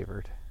not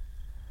favored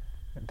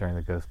during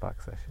the ghost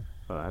box session.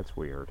 Oh, that's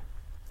weird.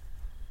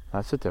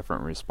 That's a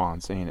different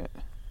response, ain't it?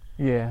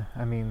 Yeah,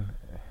 I mean,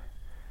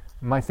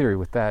 my theory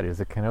with that is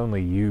it can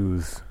only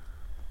use,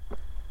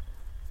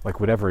 like,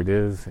 whatever it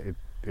is,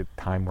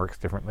 time works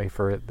differently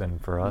for it than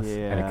for us.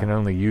 And it Yeah. can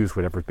only use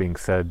whatever's being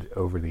said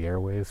over the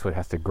airwaves, so it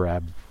has to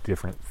grab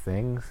different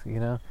things, you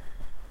know?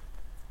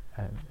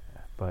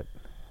 But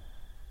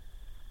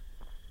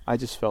I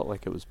just felt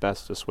like it was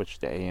best to switch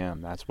to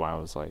AM. That's why I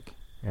was like,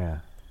 yeah.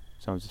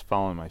 so I'm just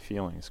following my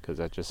feelings because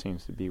that just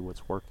seems to be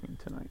what's working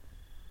tonight.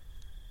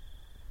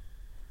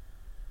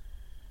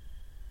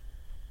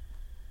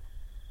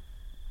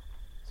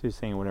 So you're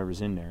saying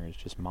whatever's in there is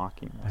just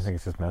mocking us. I think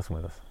it's just messing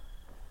with us.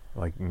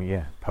 Like,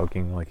 yeah,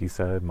 poking, like you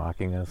said,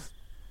 mocking us,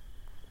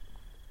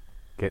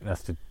 getting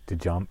us to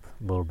jump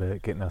a little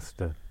bit, getting us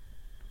to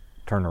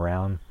turn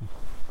around.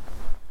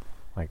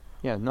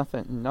 Yeah,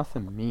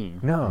 nothing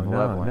mean. No, and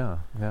malevolent.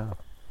 no.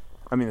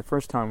 I mean, the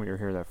first time we were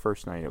here that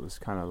first night, it was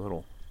kind of a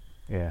little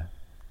Yeah.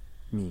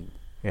 mean.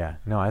 Yeah.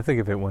 No, I think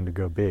if it wanted to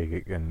go big,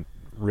 it can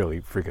really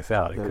freak us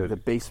out. It The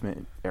could.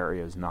 basement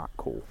area is not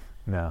cool.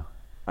 No.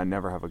 I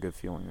never have a good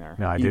feeling there.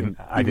 No, I Even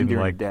didn't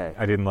during like. the day.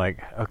 I didn't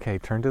like. Okay,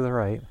 turn to the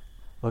right.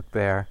 Look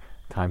there.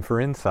 Time for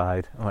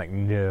inside. I'm like,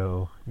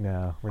 no,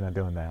 we're not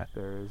doing that.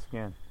 There it is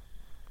again.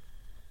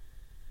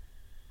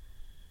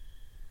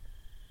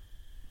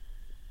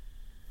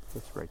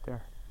 It's right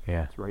there.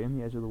 Yeah. It's right on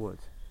the edge of the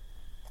woods.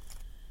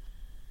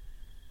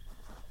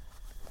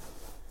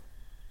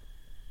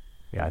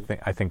 Yeah,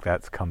 I think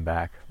that's come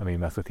back. Let me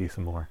mess with you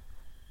some more.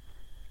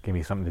 Give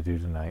me something to do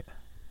tonight.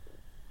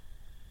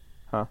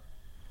 Huh?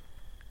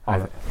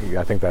 I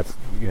think that's,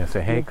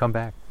 say, hey, come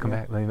back,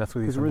 let me mess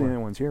with you Because some we're the more.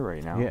 only ones here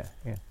right now. Yeah.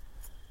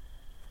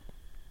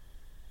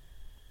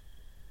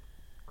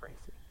 Crazy.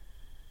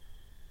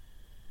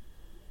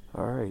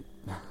 All right.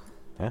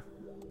 Yeah.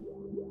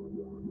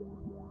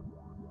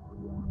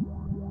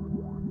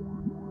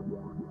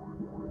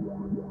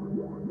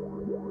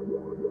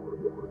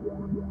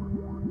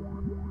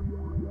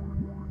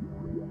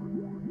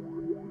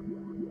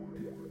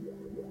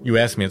 You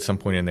asked me at some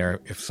point in there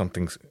if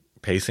something's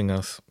pacing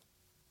us.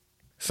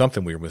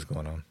 Something weird was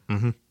going on.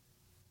 Mm-hmm.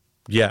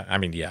 Yeah,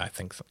 I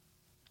think so.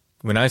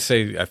 When I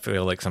say I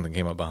feel like something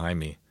came up behind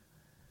me,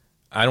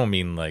 I don't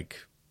mean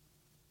like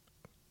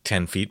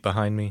 10 feet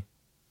behind me.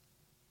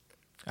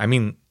 I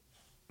mean,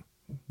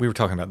 we were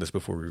talking about this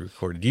before we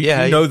recorded. You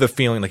know the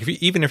feeling, like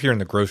even if you're in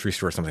the grocery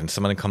store or something,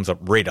 someone comes up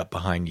right up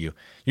behind you,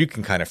 you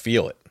can kind of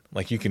feel it.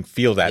 Like you can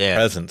feel that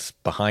presence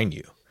behind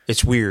you.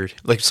 It's weird.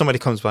 Like somebody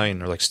comes by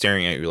and they're like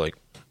staring at you, like,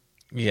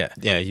 yeah.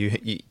 You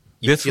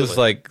This feel was it.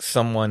 like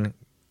someone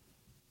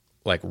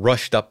like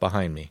rushed up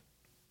behind me,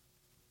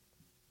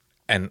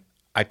 and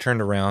I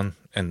turned around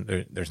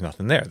and there's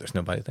nothing there. There's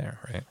nobody there,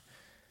 right?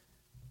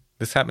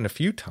 This happened a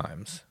few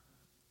times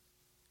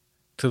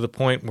to the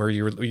point where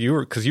you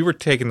were because you were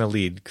taking the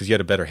lead because you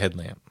had a better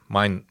headlamp.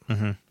 Mine.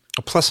 Mm-hmm.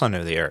 Plus, I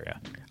know the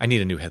area. I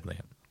need a new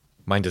headlamp.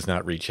 Mine does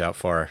not reach out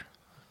far.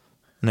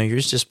 No,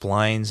 yours just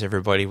blinds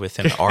everybody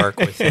within an arc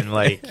within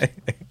like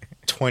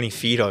 20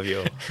 feet of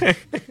you.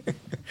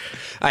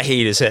 I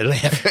hate his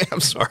headlamp. I'm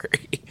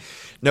sorry.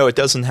 No, it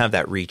doesn't have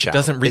that reach out. It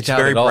doesn't reach it's out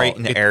very at all. bright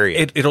in the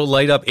area. It'll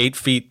light up 8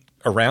 feet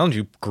around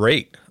you.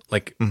 Great.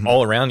 Like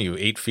all around you,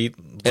 8 feet.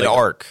 An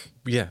arc.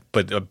 Yeah.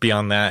 But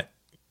beyond that,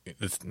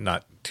 it's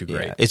not too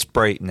great. Yeah, it's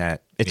bright in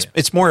that.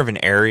 It's more of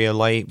an area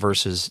light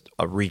versus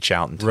a reach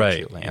out and touch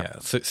you lamp. Yeah.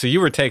 So you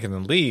were taking the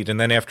lead, and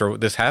then after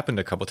this happened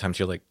a couple times,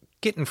 you're like,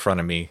 get in front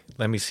of me.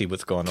 Let me see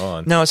what's going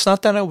on. No, it's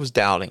not that I was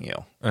doubting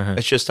you. Uh-huh.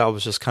 It's just I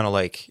was just kind of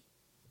like,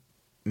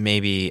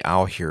 maybe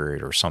I'll hear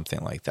it or something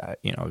like that.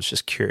 I was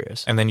just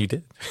curious. And then you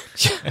did.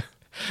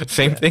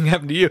 Same thing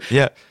happened to you.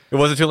 Yeah. It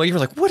wasn't too late. You were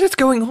like, what is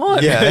going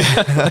on?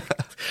 Yeah.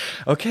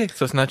 Okay,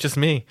 so it's not just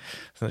me.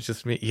 It's not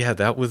just me. Yeah,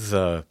 that was,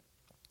 I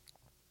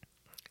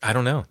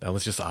don't know. That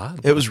was just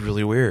odd. It was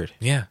really weird.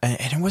 Yeah.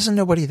 And there wasn't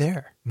nobody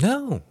there.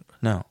 No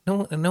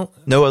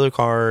other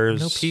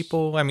cars. No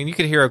people. I mean, you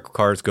could hear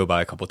cars go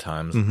by a couple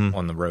times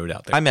on the road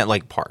out there. I meant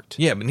like parked.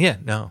 Yeah, but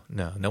no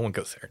one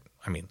goes there.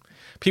 I mean,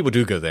 people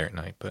do go there at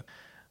night, but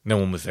no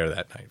one was there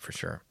that night for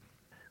sure.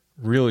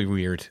 Really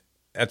weird.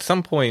 At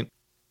some point,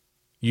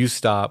 you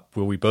stop.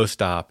 Well, we both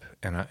stop,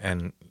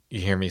 and you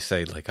hear me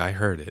say, like, I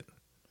heard it.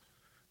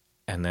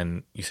 And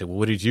then you said, well,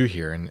 what did you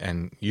hear?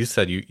 And you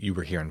said you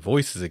were hearing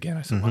voices again.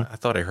 I said, well, I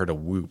thought I heard a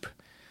whoop.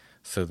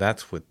 So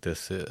that's what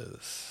this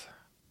is.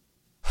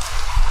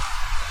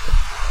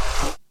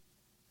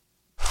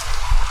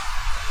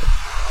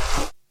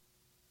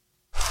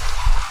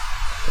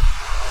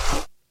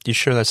 You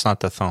sure that's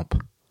not the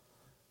thump?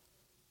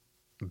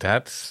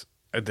 That's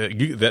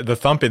the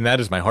thump in that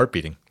is my heart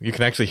beating. You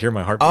can actually hear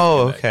my heart beating.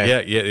 Oh,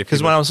 okay. Yeah.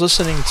 Because when I was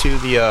listening to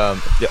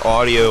the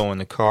audio in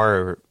the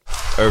car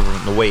over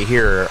on the way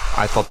here,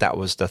 I thought that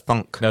was the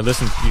thunk. Now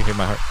listen, you can hear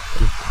my heart.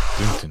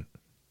 Dun, dun, dun.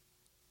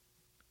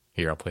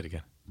 Here, I'll play it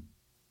again.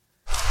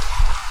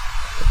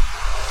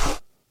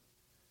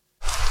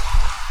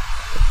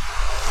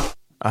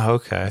 Oh,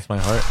 okay. That's my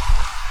heart.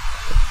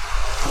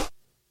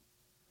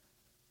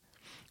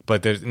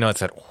 But there's it's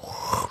that.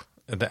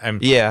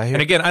 Yeah.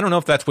 And again, I don't know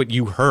if that's what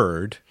you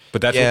heard,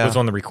 but that's what was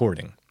on the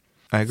recording.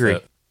 I agree.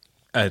 So,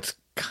 it's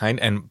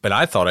but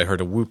I thought I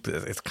heard a whoop.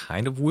 It's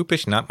kind of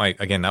whoopish. Not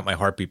my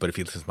heartbeat, but if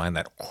you listen to mine,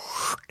 that.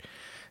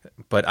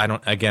 But I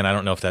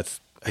don't know if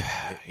that's,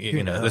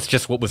 that's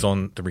just what was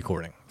on the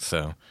recording.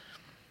 So,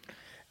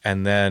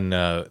 and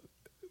then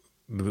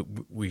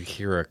we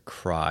hear a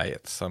cry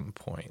at some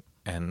point,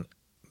 and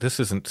this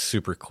isn't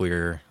super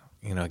clear.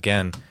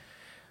 Again,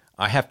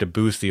 I have to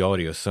boost the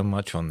audio so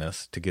much on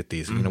this to get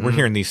these. We're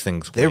hearing these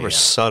things. They were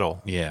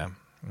subtle. Yeah.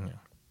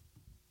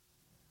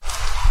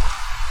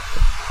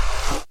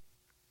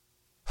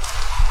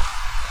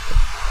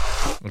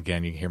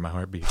 Again, you can hear my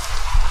heartbeat.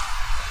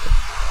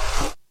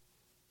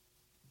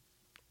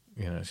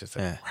 It's just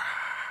like,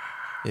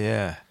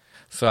 yeah.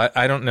 So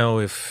I don't know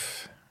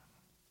if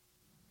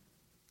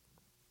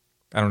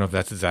I don't know if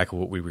that's exactly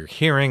what we were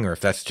hearing or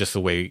if that's just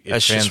the way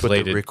it's just what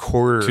translated the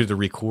recorder to the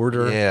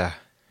recorder. Yeah.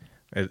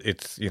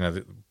 It's,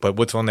 but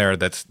what's on there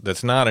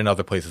that's not in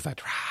other places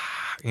that,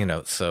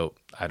 so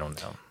I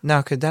don't know.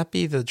 Now, could that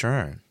be the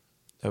drone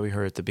that we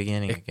heard at the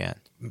beginning again?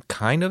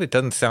 Kind of. It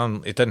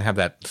doesn't have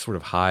that sort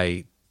of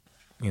high,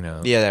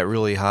 Yeah, that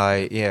really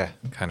high. Yeah.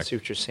 kind I of. see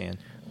what you're saying.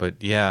 But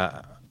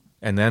yeah.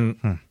 And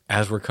then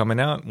as we're coming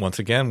out, once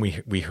again,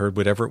 we heard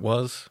whatever it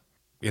was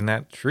in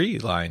that tree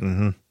line.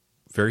 Mm-hmm.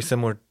 Very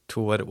similar to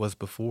what it was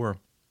before.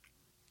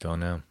 Don't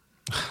know.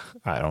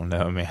 I don't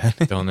know, man.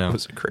 Don't know. It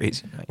was a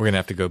crazy night. We're going to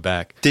have to go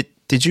back.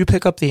 Did you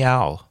pick up the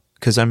owl?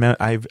 Because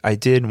I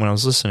did when I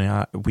was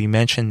listening. We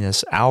mentioned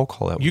this owl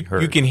call that we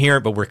heard. You can hear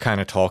it, but we're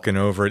kind of talking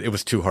over it. It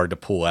was too hard to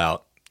pull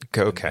out.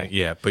 Okay.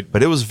 Yeah,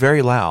 but it was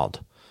very loud,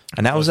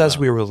 and that was as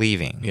we were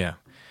leaving. Yeah,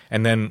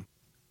 and then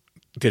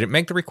did it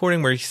make the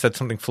recording where he said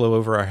something flew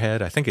over our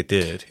head? I think it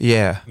did.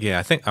 Yeah. Yeah,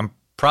 I think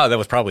that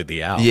was probably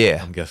the owl.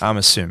 Yeah, I'm guessing. I'm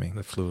assuming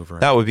that flew over.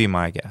 That would be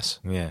my guess.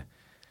 Yeah,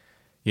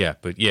 yeah,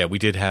 but yeah, we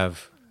did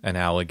have an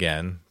owl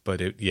again,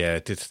 but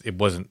it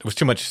wasn't. It was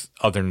too much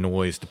other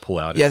noise to pull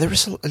out. Yeah, there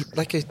was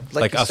like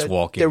us said,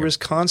 walking. There was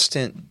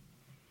constant.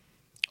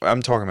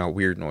 I'm talking about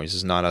weird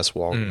noises, not us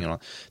walking.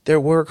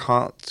 There were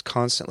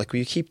constant. Like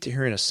you keep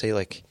hearing us say,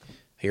 like,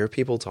 I hear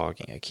people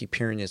talking. I keep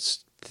hearing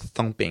it's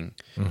thumping.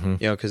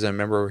 Because I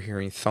remember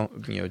hearing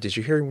thump. Did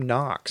you hear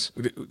knocks?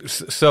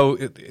 So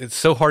it's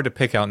so hard to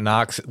pick out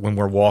knocks when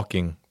we're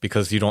walking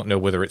because you don't know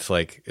whether it's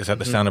like, is that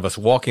the sound of us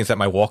walking? Is that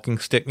my walking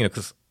stick?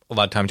 Because a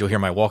lot of times you'll hear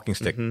my walking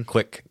stick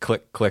click,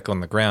 click, click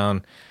on the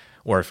ground,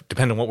 or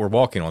depending on what we're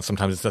walking on,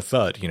 sometimes it's a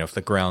thud, if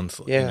the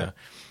ground's,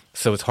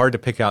 so it's hard to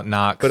pick out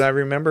knocks. But I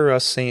remember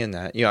us saying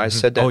that. I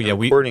said that in the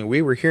recording.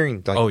 We were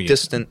hearing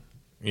distant.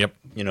 Yep.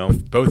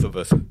 Both of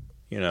us,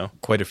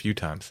 quite a few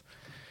times.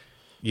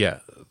 Yeah.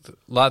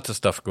 Lots of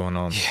stuff going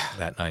on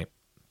that night.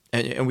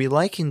 And we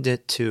likened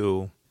it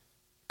to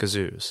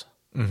kazoos,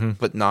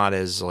 but not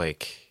as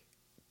like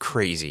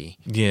crazy.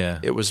 Yeah.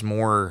 It was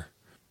more,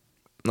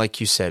 like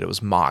you said, it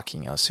was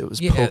mocking us. It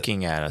was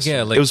poking at us.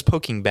 Yeah, it was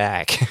poking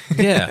back.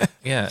 Yeah,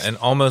 and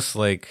almost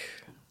like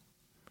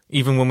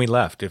even when we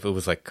left, if it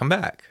was like, come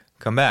back.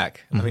 Come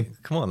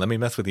on, let me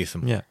mess with you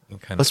some. Yeah,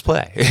 let's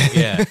play.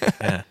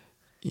 Yeah.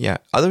 Yeah.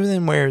 Other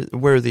than where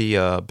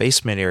the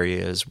basement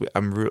area is,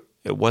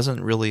 it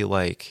wasn't really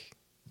like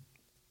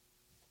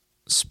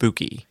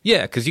spooky.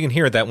 Yeah, because you can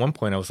hear at that one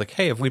point, I was like,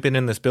 hey, have we been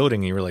in this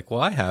building? And you were like,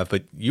 well, I have,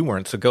 but you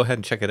weren't, so go ahead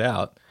and check it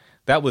out.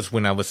 That was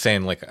when I was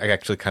saying, like, I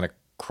actually kind of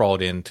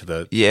crawled into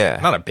the,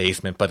 not a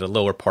basement, but a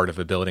lower part of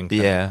a building.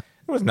 Yeah.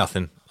 It was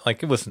nothing.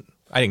 Like,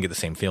 I didn't get the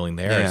same feeling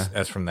there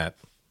as from that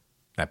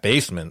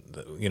basement,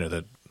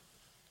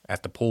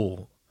 at the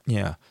pool.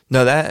 Yeah.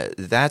 No,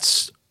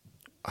 that's,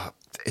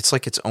 it's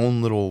like its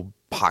own little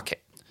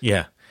pocket.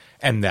 Yeah.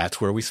 And that's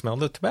where we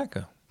smelled the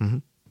tobacco. Mm-hmm.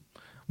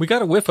 We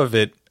got a whiff of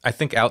it, I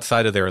think,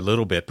 outside of there a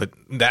little bit, but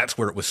that's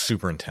where it was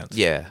super intense.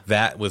 Yeah.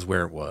 That was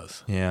where it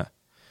was. Yeah.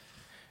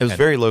 It was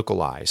very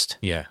localized.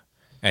 Yeah.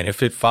 And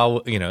if it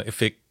followed,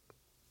 if it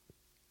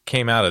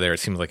came out of there, it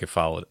seemed like it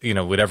followed,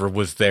 whatever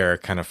was there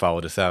kind of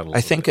followed us out a little bit.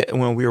 I think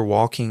when we were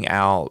walking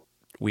out,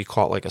 we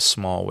caught like a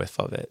small whiff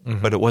of it,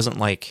 but it wasn't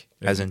like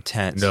as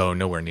intense. No,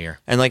 nowhere near.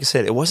 And like I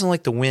said, it wasn't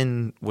like the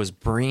wind was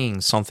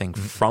bringing something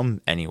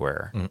from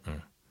anywhere.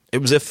 It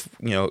was if,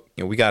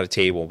 we got a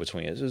table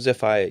between us. It was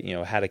if I,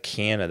 had a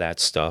can of that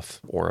stuff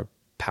or a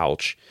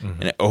pouch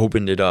and it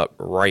opened it up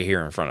right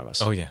here in front of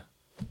us. Oh, yeah.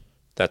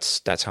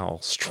 That's how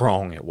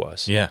strong it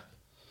was. Yeah.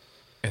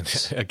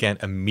 And again,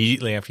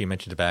 immediately after you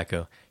mentioned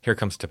tobacco, here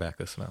comes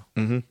tobacco smell.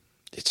 Mm-hmm.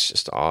 It's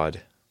just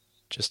odd.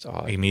 Just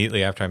odd.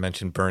 Immediately after I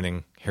mentioned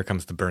burning, here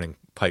comes the burning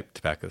pipe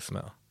tobacco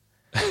smell.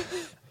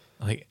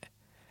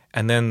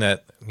 And then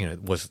that,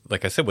 was,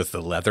 like I said, was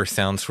the leather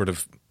sound sort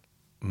of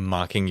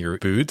mocking your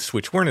boots,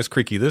 which weren't as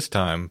creaky this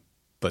time,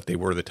 but they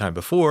were the time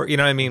before. You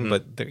know what I mean?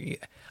 But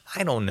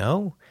I don't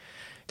know.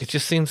 It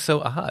just seems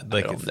so odd.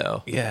 Like, I don't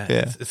know. Yeah.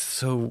 It's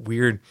so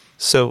weird.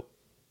 So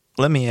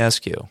let me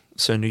ask you.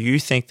 So do you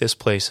think this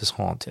place is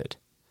haunted?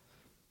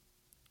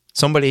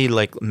 Somebody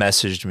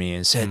messaged me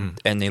and said,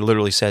 and they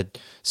literally said,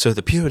 so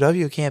the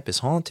POW camp is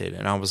haunted.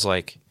 And I was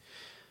like,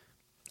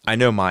 I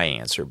know my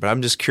answer, but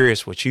I'm just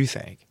curious what you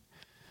think.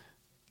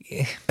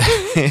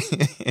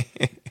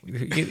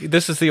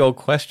 This is the old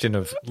question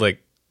of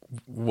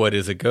what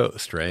is a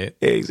ghost, right?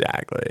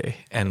 Exactly.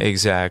 And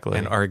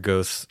are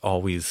ghosts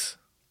always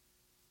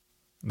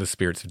the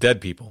spirits of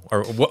dead people,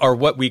 or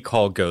what we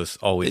call ghosts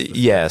always the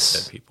spirits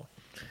of dead people?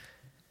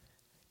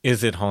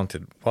 Is it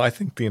haunted? Well, I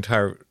think the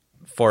entire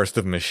Forest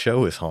of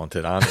Michaud is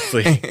haunted,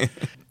 honestly.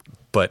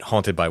 But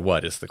haunted by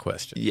what is the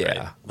question?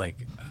 Yeah. Right?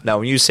 Now,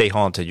 when you say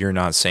haunted, you're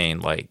not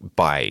saying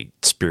by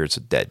spirits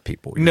of dead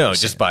people. No,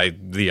 just by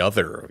the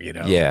other,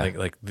 Yeah.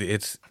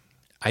 It's,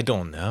 I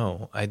don't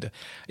know.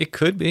 It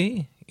could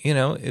be,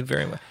 it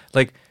very much.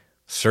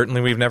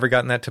 Certainly we've never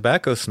gotten that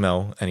tobacco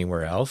smell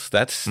anywhere else.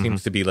 That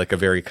seems to be a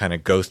very kind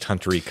of ghost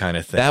huntery kind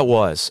of thing. That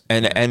was.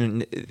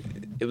 And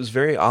it was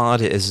very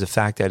odd as the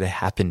fact that it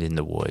happened in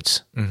the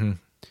woods. Mm-hmm.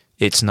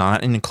 It's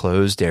not an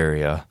enclosed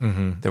area.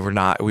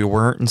 We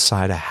weren't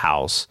inside a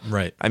house.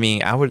 Right. I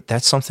mean,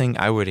 that's something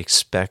I would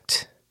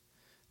expect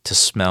to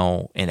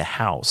smell in a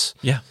house.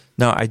 Yeah.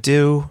 No,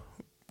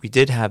 we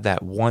did have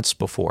that once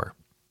before.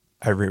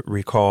 I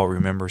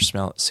remember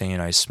saying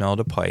I smelled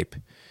a pipe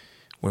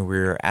when we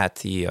were at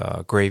the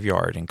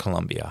graveyard in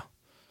Columbia.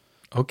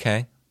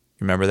 Okay.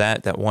 Remember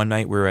that one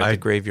night we were at the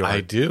graveyard?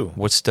 I do.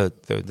 What's the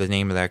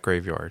name of that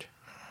graveyard?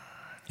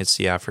 It's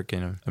the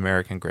African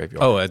American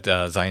graveyard. Oh, at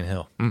Zion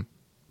Hill.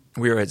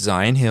 We were at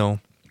Zion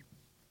Hill,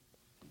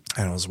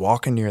 and I was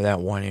walking near that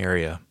one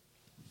area,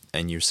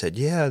 and you said,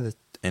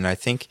 and I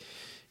think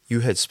you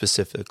had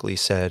specifically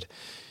said,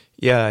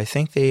 I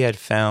think they had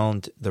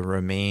found the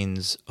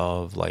remains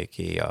of like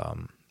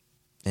an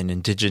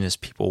indigenous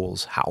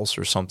people's house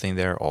or something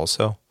there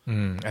also.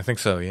 I think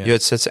so, yeah. You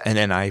had said, and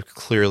then I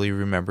clearly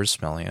remember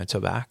smelling a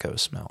tobacco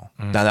smell.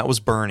 Now, that was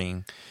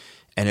burning,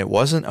 and it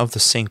wasn't of the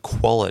same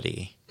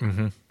quality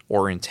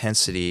or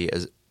intensity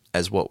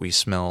as what we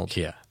smelled.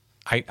 Yeah.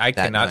 I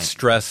cannot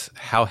stress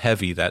how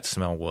heavy that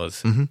smell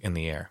was in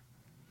the air.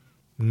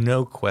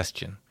 No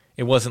question.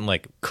 It wasn't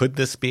like, could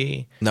this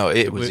be? No,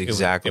 it was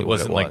exactly what it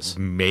was. It wasn't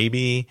like,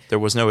 maybe. There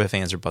was no ifs,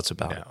 ands, or buts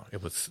about it. No,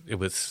 it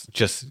was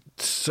just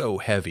so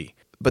heavy.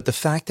 But the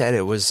fact that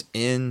it was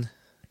in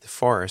the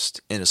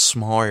forest in a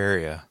small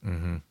area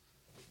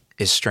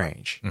is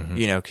strange,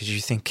 because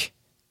you think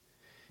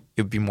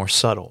it would be more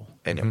subtle,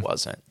 and it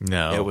wasn't.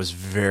 No, it was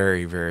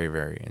very, very,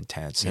 very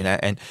intense,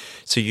 and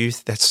so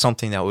that's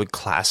something that would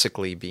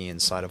classically be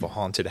inside of a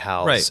haunted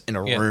house in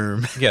a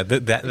room. Yeah,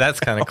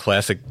 that's kind of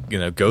classic,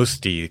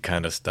 ghosty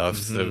kind of stuff.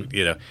 So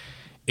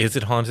is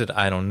it haunted?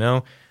 I don't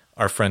know.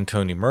 Our friend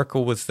Tony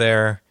Merkel was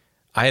there.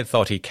 I had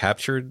thought he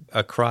captured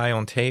a cry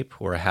on tape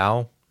or a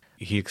howl.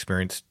 He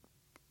experienced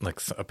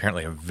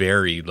apparently a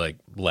very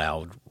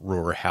loud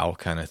roar howl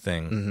kind of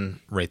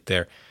thing right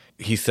there.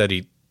 He said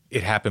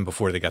it happened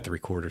before they got the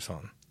recorders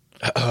on.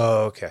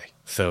 Oh, okay.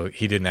 So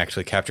he didn't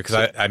actually capture,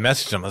 because I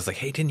messaged him. I was like,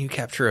 hey, didn't you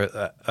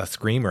capture a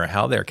scream or a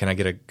howl there? Can I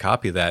get a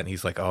copy of that? And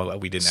he's like, oh,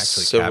 we didn't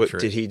actually capture it.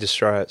 Did he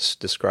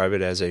describe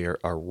it as a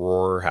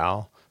roar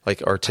howl,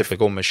 like our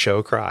typical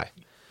Michaud cry?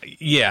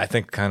 Yeah, I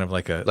think kind of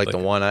like the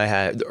one I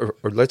had,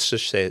 or let's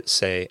just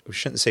say we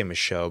shouldn't say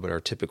Michaud, but our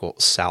typical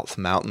South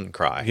Mountain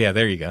cry. Yeah,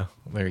 there you go.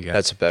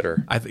 That's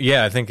better. I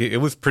think it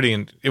was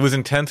it was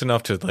intense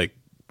enough to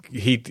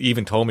he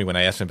even told me when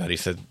I asked him about it, he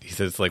said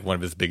it's like one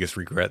of his biggest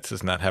regrets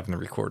is not having the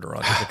recorder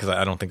on, because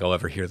I don't think I'll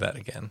ever hear that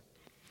again.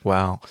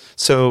 Wow.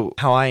 So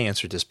how I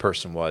answered this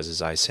person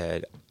is I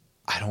said,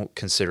 I don't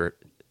consider it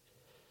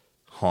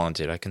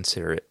haunted. I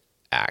consider it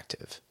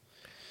active.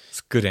 It's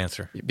a good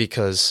answer.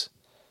 Because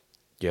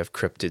you have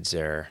cryptids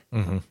there.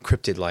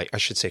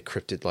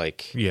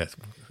 Cryptid-like. Yes.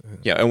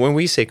 Yeah, and when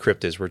we say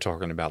cryptids, we're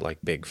talking about like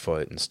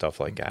Bigfoot and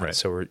stuff like that. Right.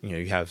 So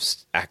you have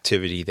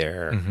activity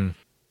there.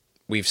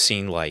 We've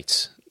seen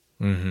lights.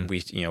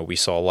 We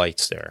saw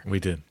lights there. We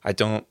did.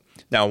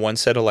 Now, one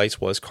set of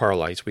lights was car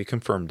lights. We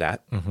confirmed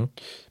that.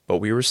 But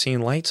we were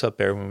seeing lights up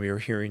there when we were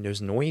hearing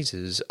those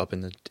noises up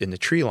in the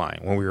tree line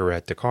when we were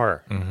at the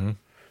car.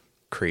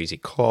 Crazy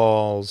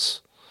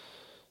calls,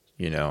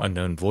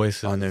 unknown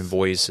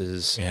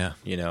voices.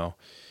 Yeah.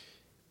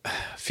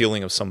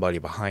 Feeling of somebody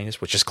behind us,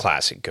 which is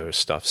classic ghost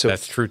stuff. So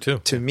that's true too.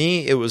 To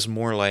me, it was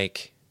more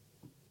like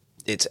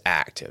it's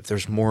active.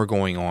 There's more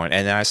going on.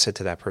 And then I said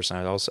to that person,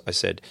 I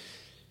said,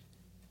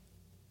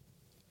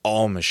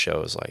 all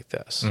Michaud is like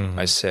this.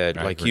 I said,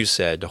 like you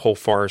said, the whole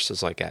forest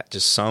is like that.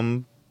 Just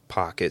some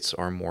pockets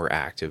are more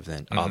active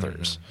than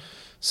others.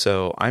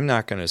 So I'm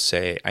not going to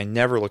say, I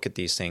never look at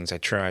these things. I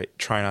try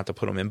not to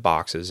put them in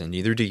boxes, and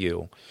neither do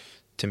you.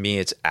 To me,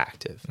 it's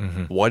active.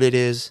 What it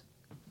is,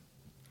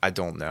 I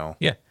don't know.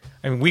 Yeah.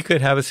 I mean, we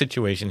could have a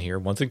situation here,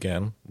 once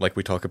again, like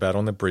we talk about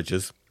on the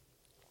bridges,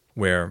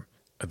 where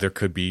there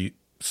could be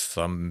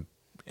some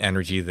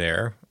energy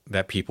there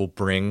that people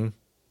bring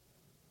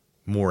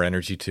more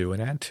energy to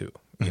and add to,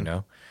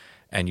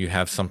 and you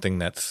have something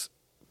that's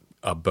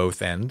a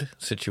both end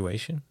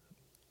situation,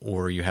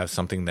 or you have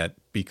something that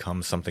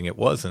becomes something it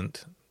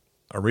wasn't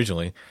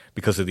originally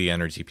because of the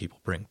energy people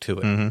bring to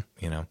it.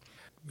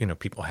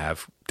 People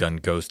have done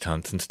ghost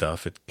hunts and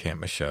stuff at Camp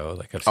Michaud.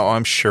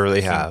 I'm sure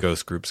they have.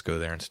 Ghost groups go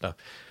there and stuff.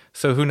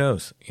 So who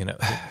knows?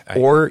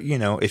 Or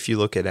if you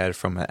look at it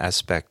from an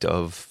aspect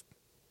of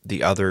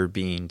the other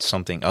being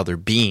something, other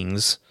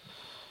beings,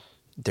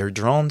 they're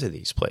drawn to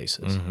these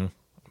places.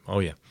 Oh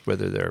yeah,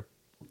 whether they're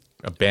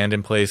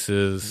abandoned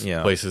places,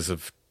 places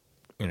of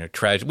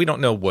tragedy. We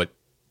don't know what.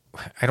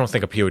 I don't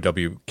think a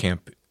POW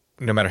camp,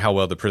 no matter how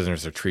well the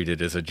prisoners are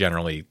treated, is a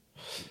generally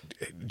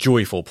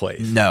joyful place.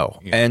 No.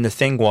 And the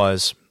thing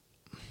was,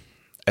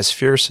 as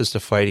fierce as the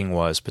fighting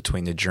was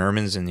between the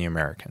Germans and the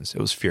Americans, it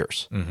was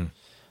fierce.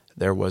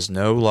 There was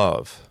no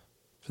love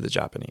for the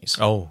Japanese.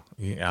 Oh,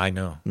 yeah, I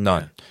know.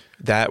 None. Yeah.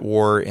 That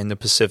war in the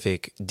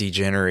Pacific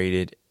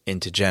degenerated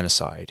into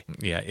genocide.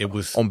 Yeah, it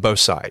was on both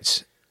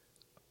sides.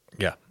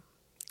 Yeah.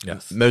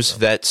 Yes. Most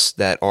vets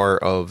that are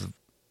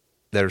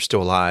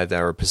still alive,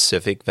 that are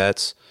Pacific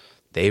vets,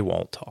 they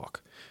won't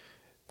talk.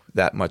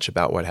 that much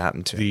about what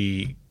happened to him.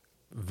 The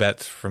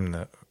vets from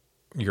the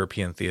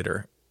European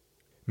theater,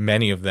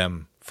 many of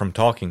them from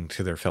talking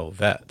to their fellow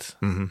vets.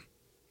 Mm-hmm.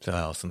 So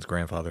Allison's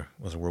grandfather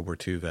was a World War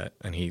II vet,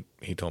 and he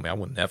told me I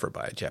will never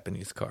buy a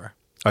Japanese car.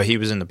 Oh, he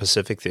was in the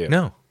Pacific Theater.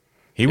 No,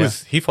 he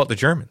fought the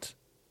Germans.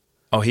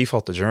 Oh, he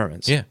fought the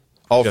Germans. Yeah.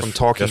 Oh, from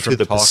talking to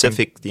the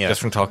Pacific. Yeah. Just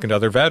from talking to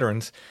other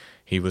veterans,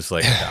 he was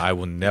like, I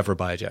will never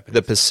buy a Japanese.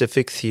 The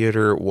Pacific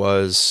Theater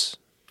was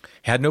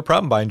had no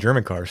problem buying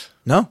German cars.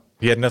 no.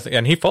 He had nothing,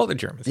 and he fought the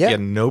Germans. Yeah. He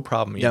had no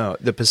problem. No,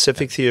 the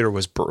Pacific Theater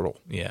was brutal.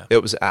 Yeah.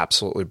 It was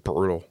absolutely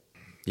brutal.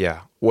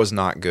 Yeah, was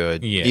not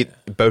good. Yeah.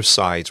 Both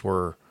sides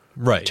were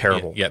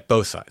terrible. Yeah,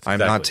 both sides. I'm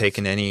not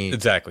taking any.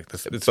 Exactly.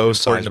 It's both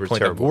sides important to were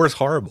point out terrible. war is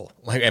horrible,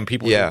 and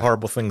people do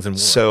horrible things in war.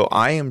 So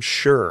I am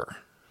sure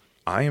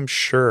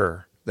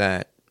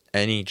that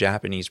any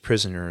Japanese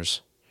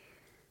prisoners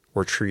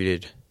were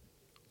treated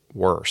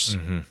worse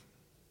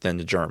than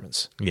the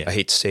Germans. Yeah. I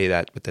hate to say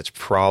that, but that's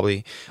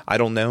probably, I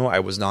don't know. I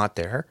was not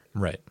there.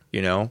 Right.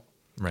 You know?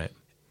 Right.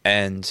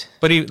 And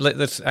But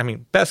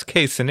best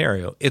case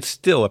scenario, it's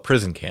still a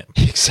prison camp.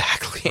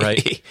 Exactly.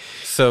 Right.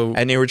 So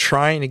and they were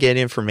trying to get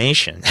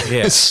information.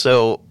 Yeah.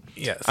 So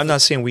yes. I'm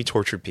not saying we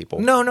tortured people.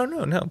 No.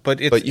 But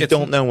you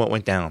don't know what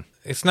went down.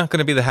 It's not going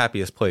to be the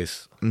happiest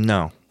place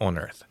No. on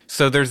earth.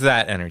 So there's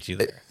that energy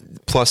there.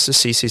 Plus the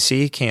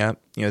CCC camp,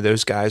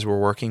 those guys were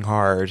working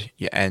hard,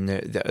 and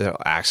the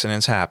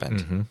accidents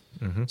happened.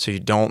 So you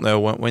don't know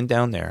what went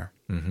down there.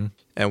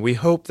 And we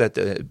hope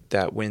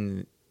that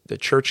when the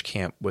church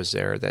camp was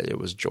there, that it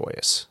was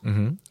joyous.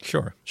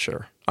 Sure.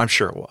 I'm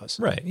sure it was.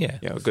 Right. Yeah.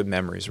 Good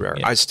memories were.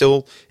 Yeah.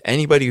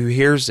 Anybody who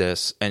hears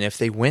this, and if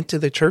they went to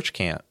the church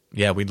camp,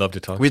 Yeah, we'd love to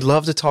talk. we'd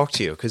love to talk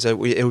to you because it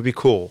would be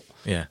cool.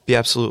 Yeah. Be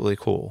absolutely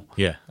cool.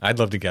 Yeah, I'd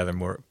love to gather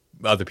more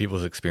other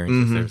people's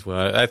experiences there as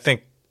well. I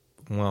think,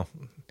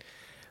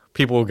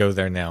 people will go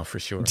there now for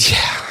sure.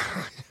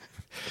 Yeah.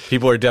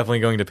 People are definitely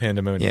going to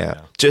Pandemonium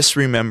now. Just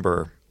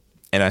remember,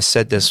 and I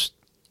said this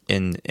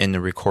in the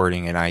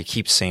recording, and I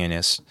keep saying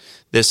this.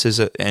 This is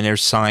and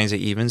there's signs that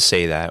even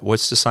say that.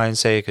 What's the sign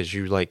say? Because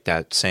you like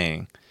that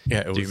saying. Yeah,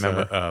 it was, do you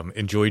remember?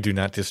 Enjoy, do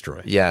not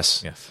destroy.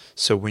 Yes. Yes.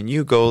 So when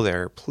you go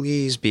there,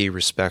 please be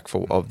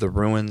respectful of the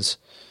ruins.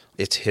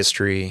 It's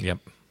history. Yep.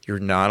 You're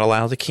not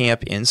allowed to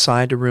camp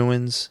inside the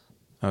ruins.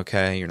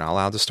 Okay. You're not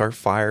allowed to start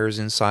fires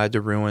inside the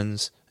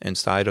ruins,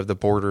 inside of the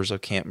borders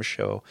of Camp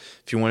Michaud.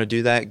 If you want to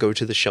do that, go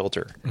to the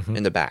shelter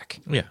in the back.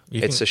 Yeah.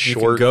 It's a you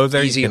short, can go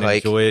there, easy you can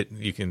hike. enjoy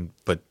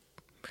it, but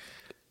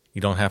you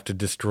don't have to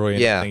destroy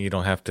anything. Yeah. You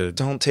don't have to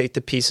Don't take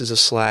the pieces of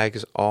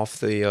slag off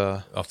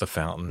the. off the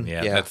fountain.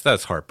 Yeah, Yeah.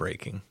 That's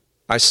heartbreaking.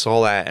 I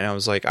saw that and I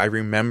was like, I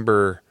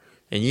remember,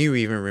 and you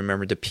even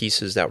remember the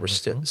pieces that were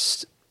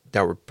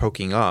that were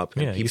poking up.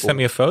 And Yeah, you sent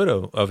me a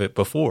photo of it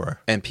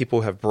before. and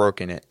people have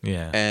broken it.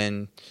 Yeah.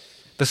 And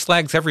The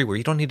slag's everywhere.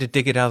 You don't need to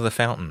dig it out of the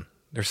fountain.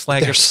 There's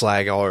slag. there's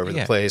slag all over the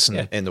Yeah, place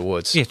yeah. in the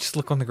woods. Yeah, just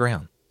look on the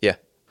ground. Yeah.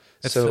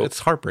 It's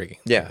heartbreaking.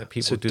 Yeah. that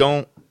people So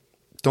do.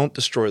 don't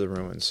destroy the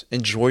ruins.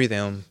 Enjoy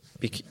them.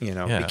 Be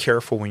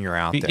careful when you're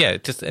out there. Yeah,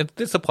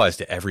 this applies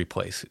to every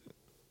place.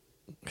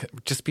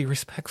 Just be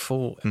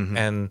respectful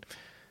and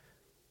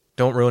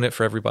don't ruin it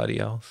for everybody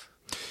else.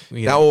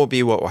 That will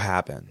be what will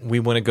happen. We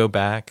want to go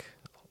back.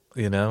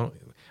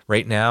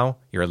 Right now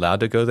you're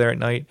allowed to go there at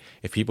night.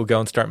 If people go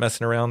and start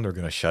messing around, they're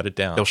going to shut it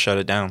down. They'll shut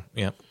it down.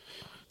 Yeah.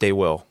 They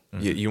will.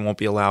 You won't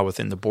be allowed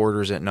within the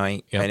borders at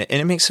night. Yep.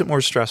 And it makes it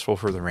more stressful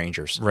for the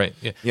Rangers. Right.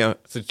 Yeah.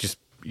 So just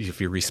if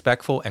you're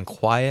respectful and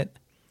quiet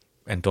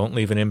and don't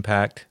leave an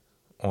impact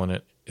on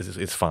it,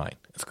 it's fine.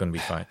 It's going to be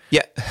fine.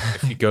 Yeah.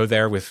 If you go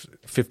there with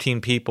 15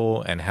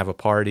 people and have a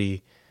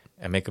party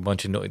and make a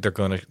bunch of noise, they're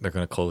going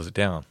to close it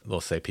down. They'll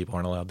say people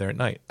aren't allowed there at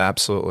night.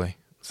 Absolutely.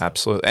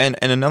 Absolutely. And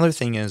another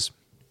thing is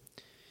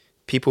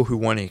people who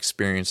want to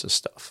experience this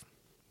stuff,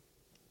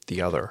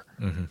 the other.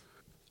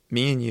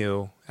 Me and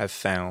you have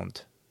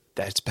found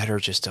that it's better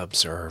just to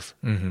observe.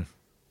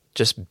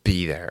 Just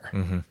be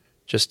there.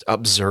 Just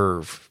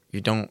observe.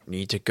 You don't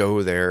need to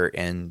go there,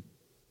 and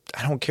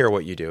I don't care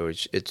what you do.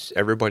 It's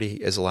everybody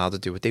is allowed to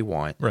do what they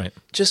want. Right.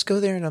 Just go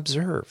there and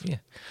observe. Yeah.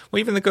 Well,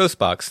 even the ghost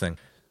box thing.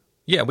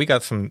 Yeah, we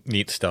got some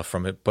neat stuff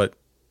from it, but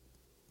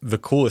the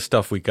coolest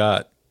stuff we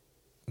got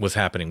was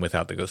happening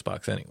without the ghost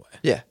box anyway.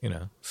 Yeah.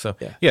 So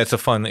Yeah. it's a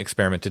fun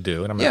experiment to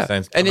do. And I'm Yeah. not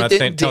saying, And I'm it not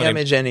didn't telling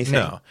damage anything.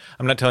 No,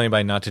 I'm not telling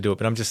anybody not to do it,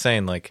 but I'm just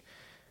saying, like,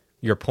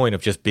 your point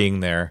of just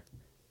being there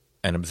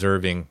and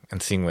observing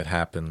and seeing what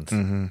happens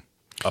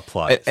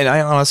applies. And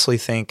I honestly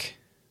think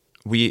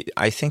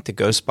I think the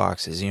ghost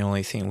box is the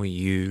only thing we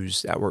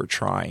use that we're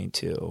trying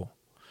to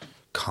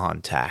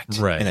contact.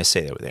 Right. And I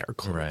say that with air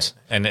quotes. Right.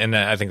 And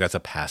I think that's a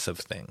passive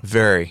thing.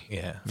 Very.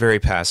 Yeah. Very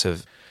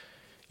passive.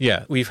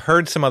 Yeah. We've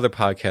heard some other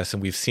podcasts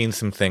and we've seen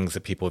some things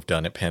that people have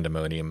done at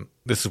Pandemonium.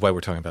 This is why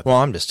we're talking about Well,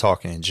 I'm just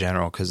talking in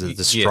general because of the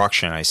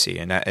destruction I see,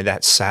 and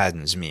that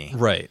saddens me.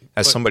 Right.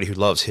 As somebody who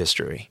loves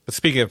history. But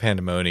speaking of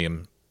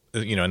Pandemonium,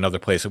 another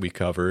place that we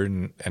covered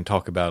and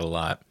talk about a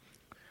lot,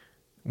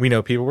 we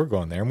know people were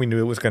going there, and we knew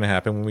it was going to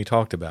happen when we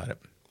talked about it.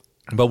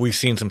 But we've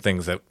seen some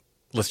things that,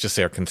 let's just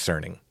say, are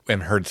concerning.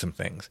 and heard some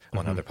things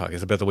on other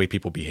podcasts about the way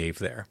people behave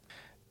there.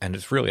 And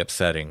it's really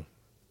upsetting.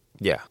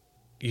 Yeah.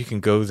 You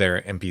can go there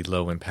and be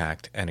low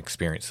impact and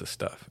experience this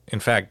stuff. In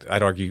fact,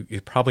 I'd argue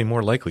you're probably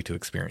more likely to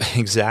experience it.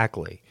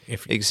 Exactly.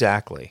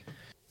 Exactly.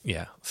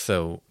 Yeah.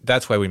 So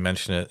that's why we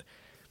mention it.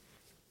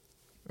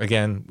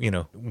 Again,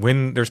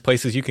 when there's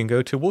places you can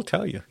go to, we'll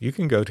tell you. You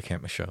can go to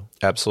Camp Michaud.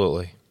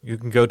 Absolutely. You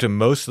can go to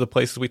most of the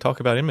places we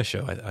talk about in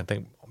Michaud. I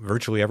think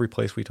virtually every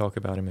place we talk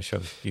about in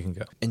Michaud, you can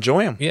go.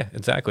 Enjoy them. Yeah,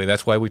 exactly.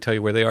 That's why we tell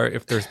you where they are.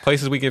 If there's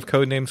places we give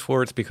code names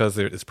for, it's because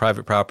it's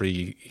private property.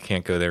 You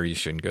can't go there. You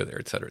shouldn't go there,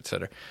 et cetera, et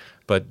cetera.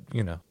 But,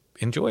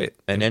 enjoy it.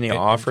 And any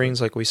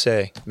offerings, like we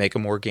say, make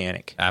them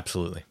organic.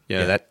 Absolutely.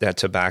 That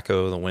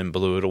tobacco, the wind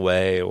blew it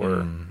away,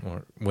 or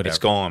whatever. It's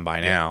gone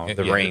by now.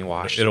 The rain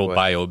washed it away.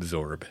 It'll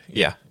bioabsorb.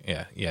 Yeah.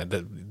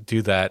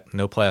 Do that.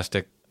 No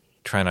plastic.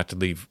 Try not to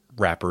leave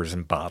wrappers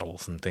and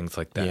bottles and things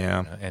like that.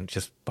 Yeah. And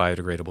just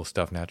biodegradable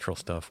stuff, natural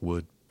stuff,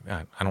 wood.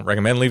 I don't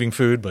recommend leaving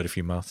food, but if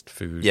you must,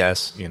 food.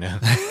 Yes.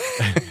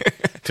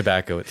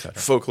 Tobacco,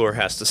 etc. Folklore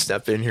has to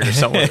step in here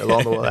somewhere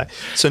along the way.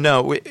 So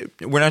no,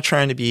 we're not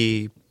trying to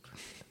be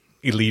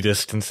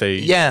elitist and say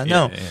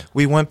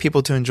we want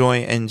people to enjoy,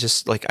 and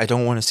just like, I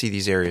don't want to see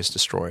these areas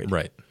destroyed.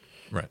 Right.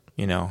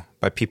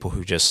 By people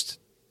who just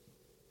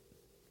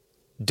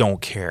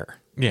don't care.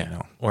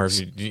 Or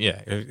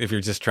if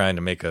you're just trying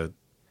to make a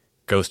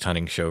ghost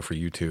hunting show for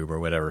YouTube or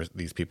whatever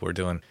these people are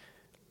doing,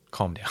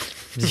 calm down.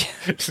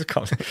 Just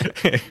calm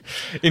down.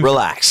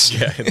 Relax.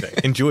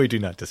 Enjoy, do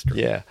not destroy.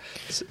 Yeah.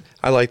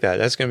 I like that.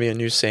 That's going to be a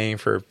new saying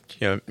for,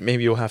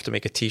 maybe you'll have to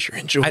make a t-shirt.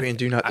 Enjoy and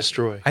do not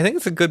destroy. I think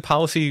it's a good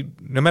policy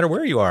no matter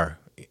where you are.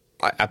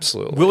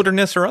 Absolutely.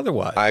 Wilderness or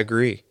otherwise. I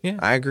agree. Yeah.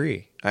 I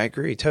agree.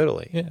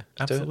 Totally. Yeah,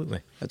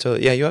 absolutely.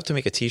 Totally. Yeah, you have to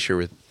make a t-shirt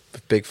with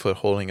Bigfoot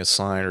holding a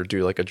sign, or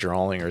do like a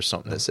drawing or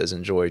something that says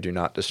 "Enjoy, do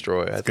not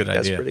destroy." I think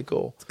that's pretty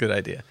cool. It's a good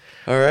idea.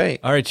 All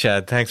right,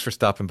 Chad. Thanks for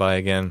stopping by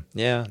again.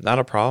 Yeah, not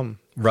a problem.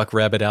 Ruck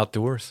Rabbit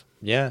Outdoors.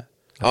 Yeah.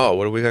 Oh,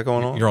 what do we got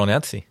going on? You're on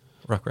Etsy.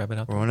 Ruck Rabbit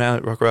Outdoors. We're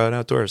on Ruck Rabbit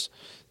Outdoors.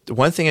 The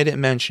one thing I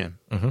didn't mention,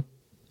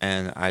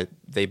 and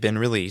they've been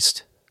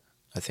released,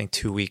 I think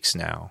 2 weeks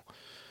now.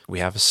 We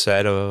have a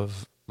set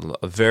of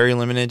very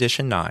limited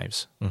edition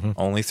knives.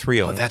 Only 3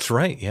 of them. That's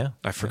right. Yeah,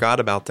 I forgot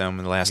about them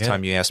the last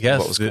time you asked me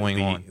what was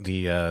going on.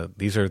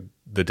 These are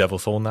the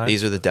Devil's Hole knives.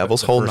 These are the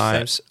Devil's Hole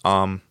knives.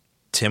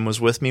 Tim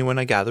was with me when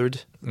I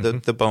gathered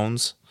the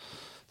bones.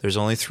 There's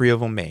only 3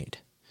 of them made.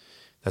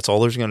 That's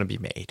all there's going to be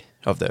made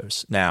of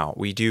those. Now,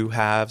 we do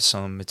have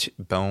some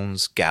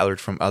bones gathered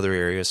from other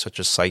areas, such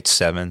as Site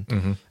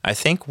 7. I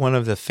think one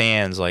of the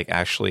fans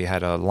actually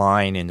had a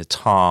line into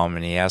Tom,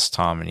 and he asked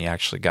Tom, and he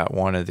actually got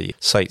one of the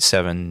Site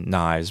 7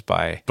 knives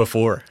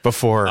before.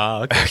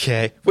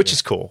 Okay. Which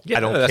is cool. Yeah, I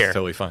don't care. That's care.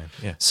 Totally fine.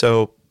 Yeah.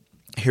 So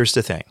here's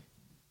the thing.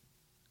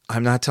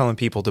 I'm not telling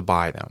people to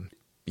buy them.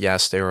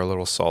 Yes, they are a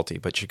little salty,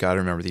 but you got to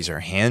remember, these are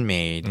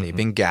handmade. They've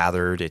been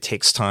gathered. It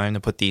takes time to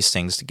put these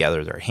things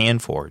together. They're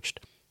hand forged.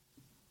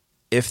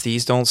 If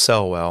these don't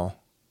sell well,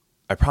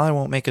 I probably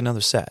won't make another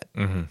set.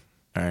 All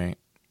right.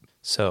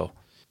 So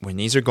when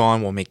these are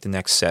gone, we'll make the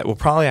next set. We'll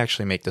probably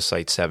actually make the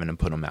Site 7 and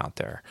put them out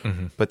there.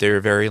 But they're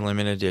a very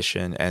limited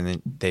edition,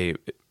 and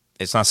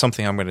it's not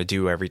something I'm going to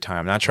do every time.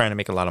 I'm not trying to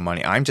make a lot of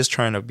money. I'm just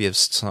trying to give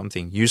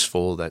something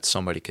useful that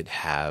somebody could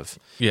have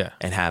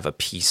and have a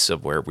piece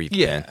of where we've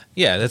been.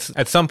 Yeah, that's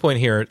at some point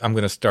here, I'm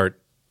going to start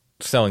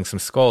selling some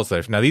skulls.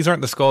 Now, these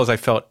aren't the skulls I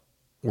felt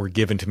were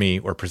given to me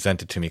or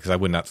presented to me, because I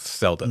would not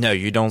sell them. No,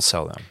 you don't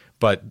sell them.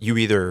 But you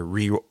either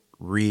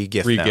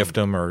re-gift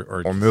them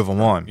or move them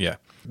on. Yeah.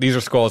 These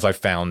are skulls I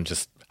found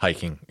just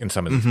hiking in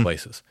some of these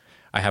places.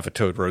 I have a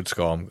Toad Road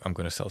skull I'm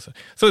going to sell.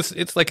 So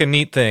it's like a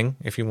neat thing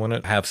if you want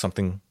to have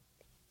something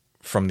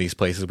from these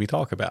places we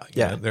talk about.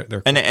 Yeah.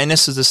 They're and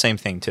this is the same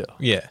thing too.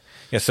 Yeah.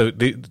 Yeah, so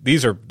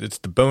it's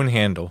the bone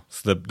handle.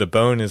 So the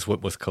bone is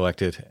what was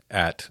collected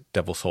at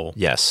Devil's Hole.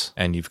 Yes.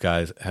 And you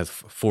guys have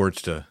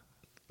forged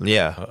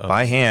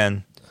by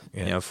hand.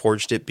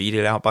 Forged it, beat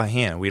it out by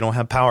hand. We don't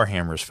have power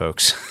hammers,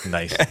 folks.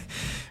 Nice.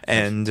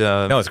 And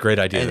no, it's a great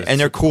idea. And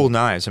they're cool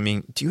knives. I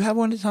mean, do you have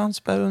one of Tom's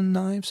bone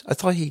knives? I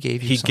thought he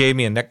gave you He some. gave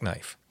me a neck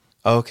knife.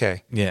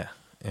 Okay. Yeah.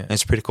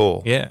 It's pretty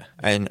cool. Yeah.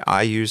 And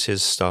I use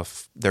his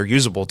stuff. They're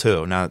usable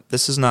too. Now,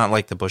 this is not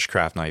like the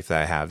bushcraft knife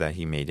that I have that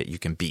he made that you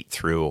can beat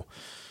through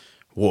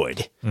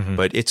wood,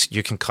 but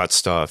you can cut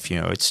stuff.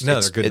 They're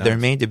good. They're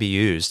made to be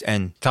used.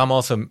 And Tom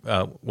also,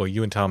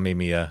 you and Tom made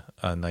me a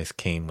nice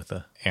cane with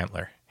an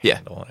antler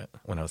handle on it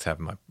when I was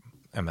having my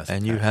MS.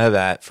 And you have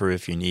that for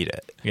if you need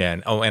it. Yeah,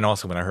 and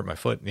also when I hurt my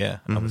foot, I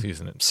was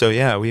using it. So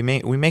yeah, we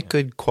make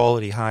good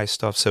quality high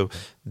stuff. So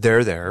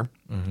they're there.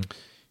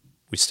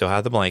 We still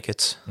have the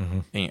blankets,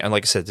 and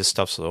like I said, this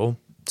stuff's a little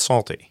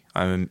salty.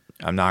 I'm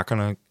not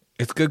gonna.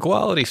 It's good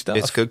quality stuff.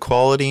 It's good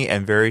quality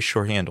and very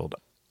short handled.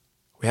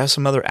 We have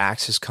some other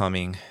axes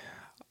coming.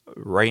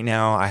 Right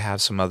now, I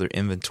have some other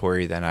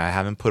inventory that I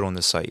haven't put on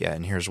the site yet,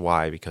 and here's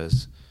why.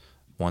 Because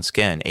once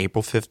again,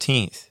 April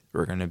 15th,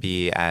 we're going to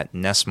be at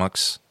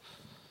Nessmuck's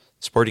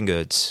Sporting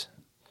Goods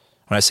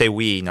When I say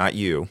we, not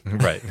you.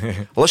 Right.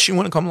 Unless you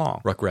want to come along.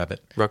 Ruck Rabbit.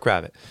 Ruck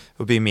Rabbit. It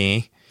would be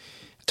me.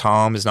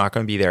 Tom is not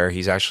going to be there.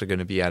 He's actually going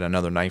to be at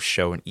another knife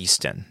show in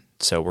Easton.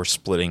 So we're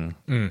splitting.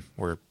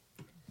 We're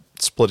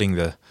splitting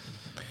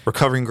we're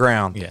covering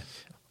ground. Yeah.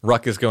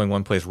 Ruck is going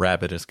one place,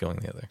 Rabbit is going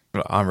the other.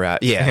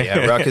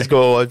 Yeah. Ruck is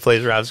going one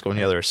place, Rabbit's going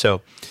the other.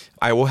 So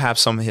I will have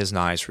some of his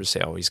knives for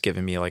sale. He's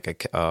given me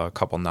like a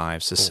couple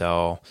knives to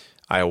sell.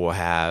 I will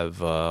have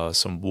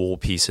some wool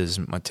pieces,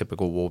 my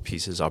typical wool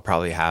pieces. I'll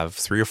probably have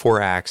 3 or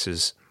 4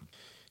 axes.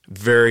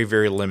 Very,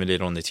 very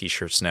limited on the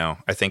T-shirts now.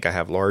 I think I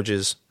have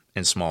larges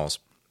and smalls.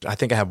 I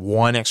think I have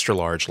 1 extra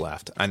large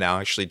left. I now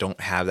actually don't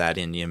have that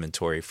in the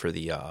inventory for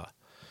the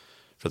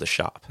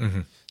shop.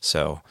 Mm-hmm.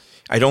 So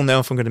I don't know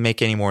if I'm going to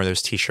make any more of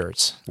those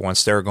T-shirts.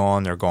 Once they're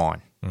gone, they're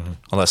gone. Mm-hmm.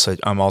 Unless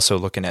I'm also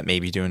looking at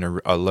maybe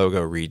doing a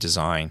logo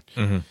redesign.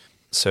 Mm-hmm.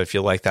 So if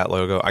you like that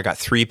logo, I got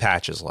 3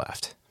 patches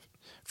left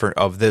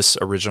of this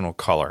original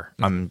color.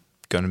 Mm-hmm. I'm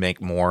going to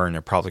make more, and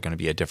they're probably going to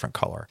be a different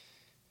color.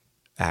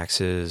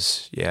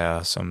 Axes,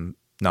 some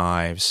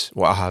knives.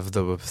 Well, I'll have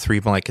the 3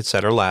 blankets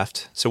that are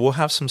left. So we'll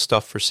have some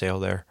stuff for sale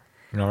there.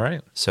 All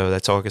right. So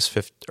that's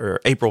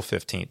April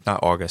 15th, not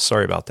August.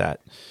 Sorry about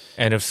that.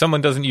 And if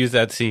someone doesn't use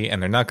Etsy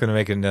and they're not going to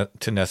make it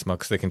to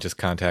Nestmucks, they can just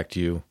contact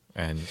you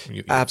and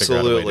you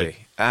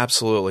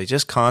Absolutely.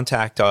 Just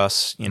contact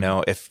us. You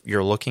know, if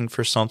you're looking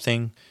for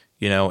something,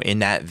 in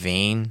that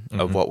vein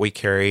of what we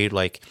carried.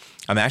 Like,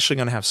 I'm actually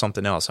going to have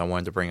something else I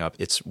wanted to bring up.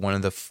 It's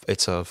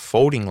it's a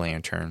folding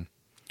lantern,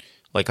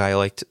 like I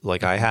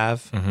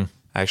have. Mm-hmm.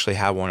 I actually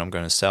have one I'm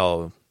going to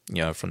sell.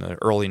 From the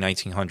early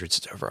 1900s.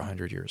 It's over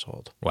 100 years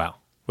old. Wow.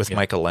 With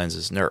mica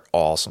lenses, and they're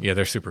awesome. Yeah,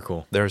 they're super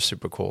cool.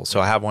 So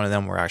I have one of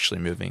them. We're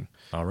actually moving.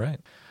 All right.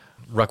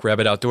 Ruck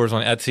Rabbit Outdoors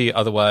on Etsy.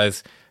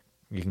 Otherwise,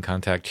 you can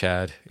contact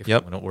Chad if you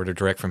want to order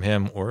direct from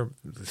him, or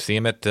see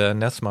him at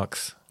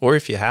Nestmucks. Or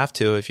if you have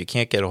to, if you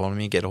can't get a hold of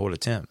me, get a hold of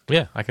Tim.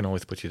 Yeah, I can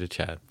always put you to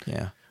Chad.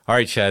 Yeah. All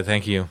right, Chad,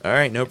 thank you. All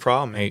right, no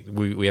problem. Hey,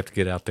 we have to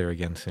get out there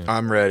again soon.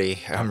 I'm ready.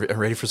 I'm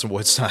ready for some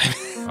woods time.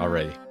 All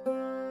righty.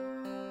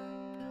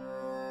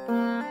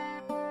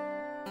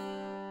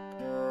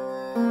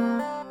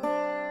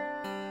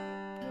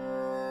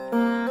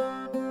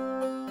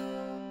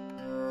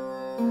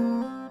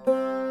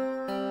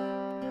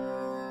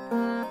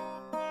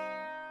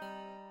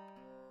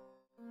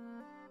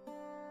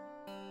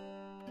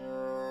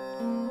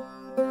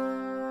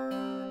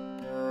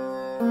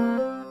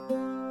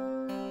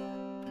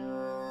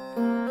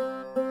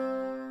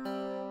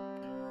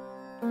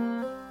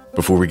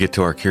 Before we get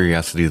to our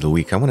Curiosity of the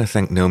Week, I want to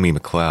thank Nomi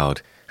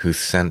McLeod, who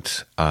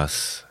sent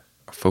us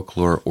a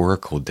Folklore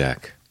Oracle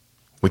deck,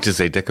 which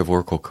is a deck of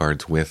Oracle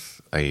cards with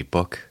a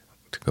book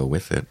to go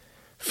with it,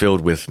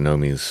 filled with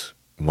Nomi's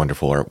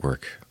wonderful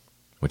artwork,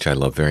 which I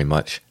love very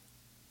much.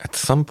 At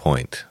some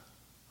point,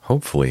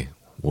 hopefully,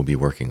 we'll be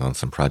working on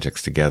some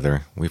projects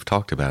together. We've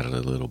talked about it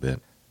a little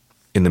bit.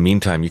 In the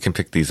meantime, you can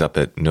pick these up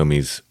at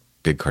Nomi's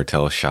Big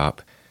Cartel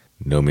shop,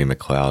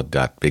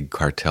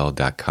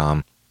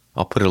 nomimcleod.bigcartel.com.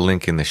 I'll put a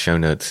link in the show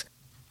notes.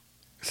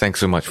 Thanks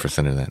so much for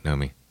sending that,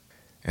 Nomi.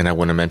 And I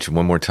want to mention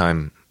one more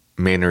time,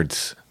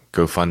 Maynard's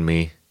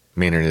GoFundMe.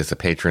 Maynard is a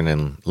patron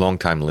and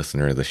longtime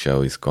listener of the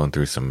show. He's gone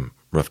through some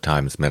rough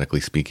times,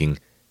 medically speaking.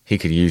 He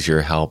could use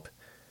your help.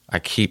 I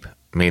keep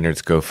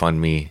Maynard's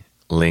GoFundMe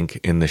link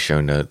in the show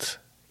notes.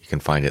 You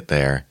can find it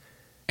there.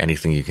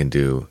 Anything you can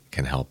do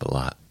can help a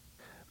lot.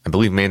 I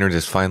believe Maynard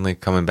is finally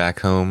coming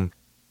back home,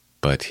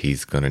 but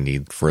he's going to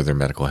need further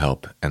medical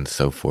help and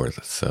so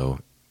forth. So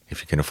if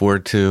you can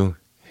afford to,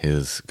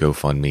 his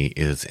GoFundMe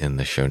is in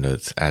the show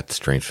notes at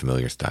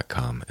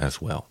strangefamiliars.com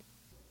as well.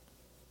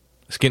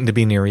 It's getting to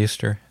be near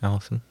Easter,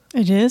 Allison.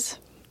 It is.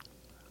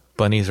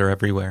 Bunnies are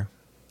everywhere.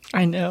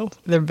 I know.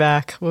 They're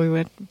back.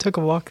 We took a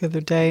walk the other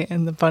day,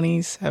 and the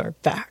bunnies are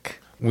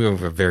back. We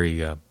have a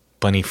very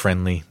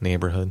bunny-friendly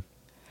neighborhood.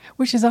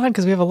 Which is odd,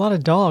 because we have a lot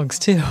of dogs,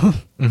 too.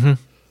 Mm-hmm.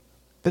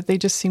 But they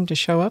just seem to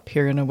show up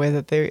here in a way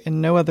that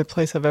in no other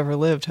place I've ever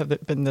lived have there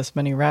been this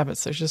many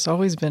rabbits. There's just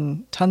always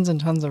been tons and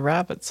tons of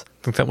rabbits.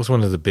 I think that was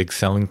one of the big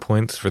selling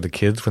points for the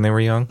kids when they were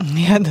young.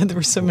 Yeah, there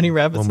were so many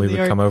rabbits when we would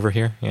yard. come over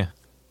here. Yeah.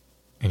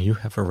 And you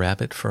have a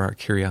rabbit for our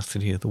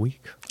Curiosity of the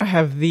Week. I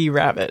have the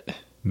rabbit.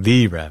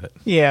 The rabbit.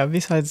 Yeah,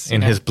 besides...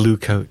 In his blue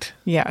coat.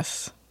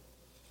 Yes.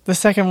 The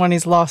second one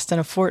he's lost in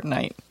a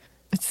fortnight.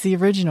 It's the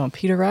original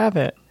Peter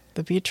Rabbit,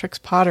 the Beatrix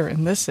Potter,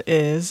 and this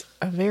is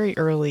a very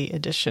early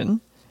edition.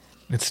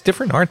 It's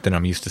different art than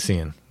I'm used to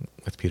seeing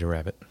with Peter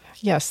Rabbit.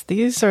 Yes,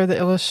 these are the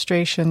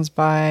illustrations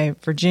by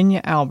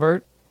Virginia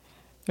Albert.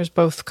 There's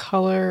both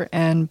color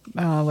and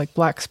like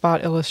black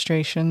spot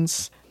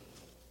illustrations.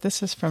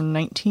 This is from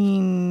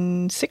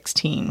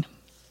 1916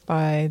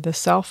 by the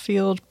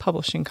Southfield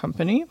Publishing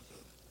Company.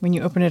 When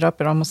you open it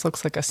up, it almost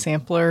looks like a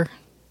sampler,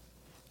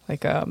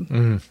 like a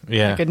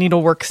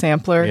needlework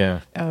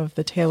sampler of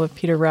the Tale of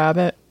Peter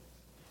Rabbit.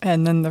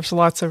 And then there's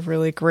lots of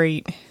really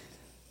great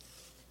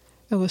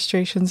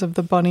illustrations of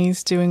the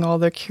bunnies doing all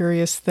their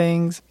curious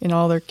things in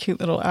all their cute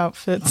little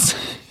outfits.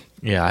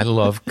 Yeah, I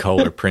love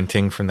color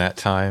printing from that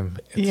time.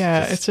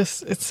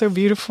 It's so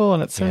beautiful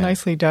and it's so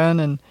nicely done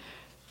and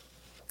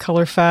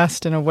color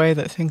fast in a way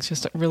that things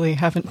just really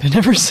haven't been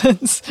ever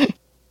since.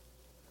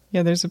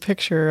 Yeah, there's a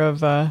picture of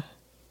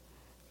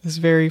this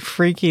very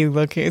freaky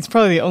looking, it's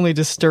probably the only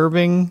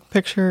disturbing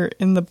picture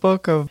in the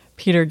book of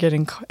Peter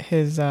getting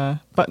his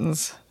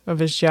buttons of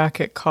his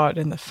jacket caught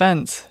in the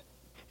fence.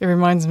 It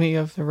reminds me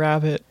of the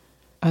rabbit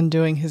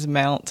undoing his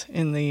mount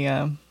in the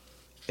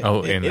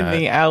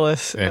the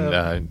Alice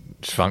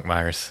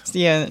Spunkmeyer's.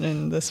 Yeah,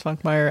 in the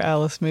Spunkmeyer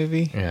Alice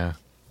movie. Yeah,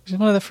 it was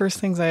one of the first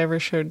things I ever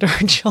showed to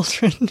our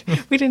children.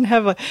 We didn't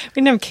have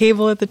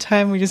cable at the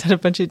time. We just had a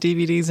bunch of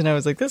DVDs, and I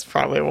was like, this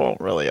probably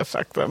won't really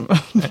affect them.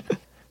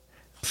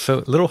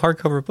 So, little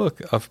hardcover book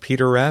of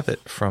Peter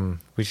Rabbit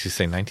from, what did you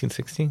say,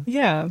 1916?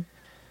 Yeah.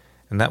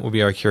 And that will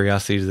be our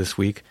curiosity this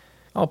week.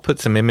 I'll put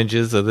some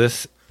images of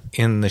this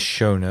in the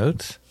show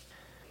notes.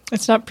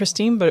 It's not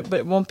pristine, but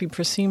it won't be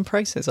pristine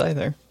prices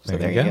either. So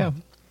there you go.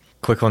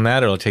 Click on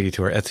that. It'll take you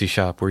to our Etsy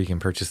shop where you can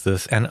purchase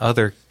this and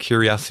other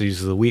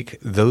curiosities of the week,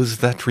 those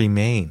that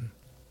remain.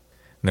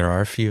 There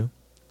are a few.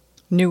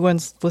 New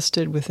ones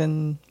listed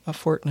within a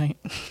fortnight.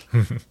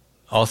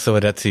 Also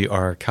at Etsy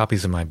are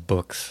copies of my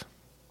books.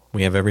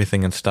 We have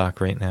everything in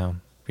stock right now.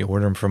 If you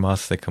order them from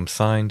us, they come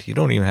signed. You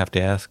don't even have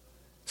to ask.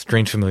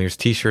 Strange Familiars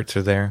t-shirts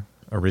are there.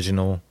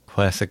 Original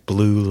classic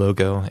blue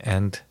logo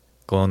and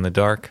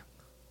glow-in-the-dark.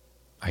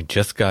 I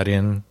just got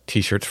in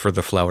t-shirts for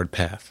The Flowered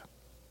Path.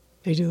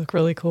 They do look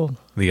really cool.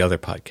 The other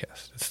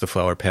podcast. It's the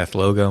Flowered Path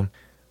logo.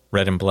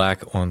 Red and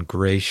black on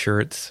gray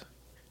shirts.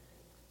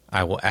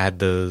 I will add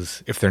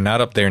those. If they're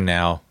not up there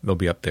now, they'll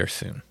be up there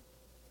soon.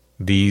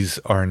 These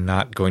are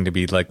not going to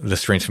be like the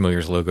Strange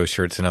Familiars logo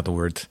shirts. In other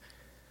words,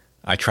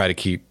 I try to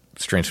keep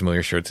Strange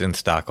Familiar shirts in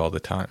stock all the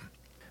time.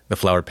 The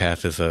Flowered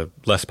Path is a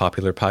less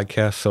popular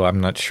podcast, so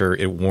I'm not sure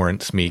it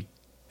warrants me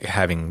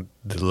having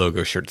the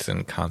logo shirts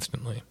in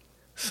constantly.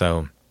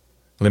 So,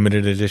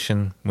 limited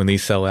edition, when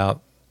these sell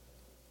out,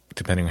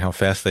 depending on how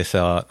fast they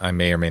sell out, I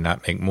may or may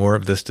not make more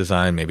of this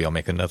design. Maybe I'll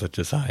make another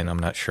design. I'm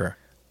not sure.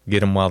 Get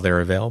them while they're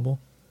available.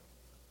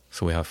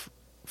 So we have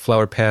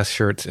Flowered Path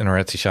shirts in our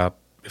Etsy shop.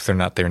 If they're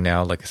not there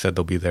now, like I said,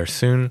 they'll be there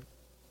soon.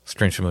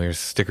 Strange Familiars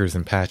stickers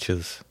and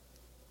patches.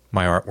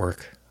 My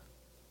artwork.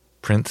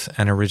 Prints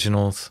and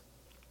originals.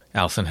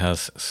 Allison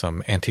has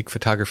some antique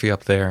photography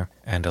up there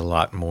and a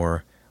lot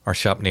more. Our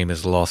shop name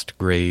is Lost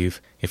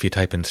Grave. If you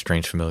type in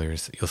Strange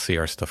Familiars, you'll see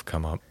our stuff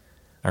come up.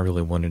 I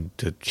really wanted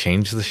to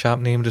change the shop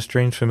name to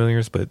Strange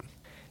Familiars, but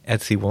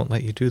Etsy won't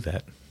let you do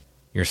that.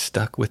 You're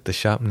stuck with the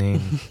shop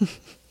name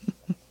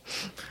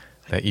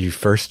that you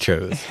first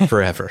chose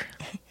forever.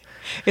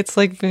 It's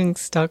like being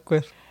stuck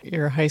with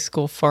your high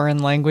school foreign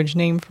language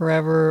name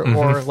forever,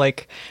 or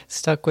like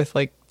stuck with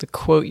like the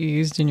quote you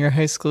used in your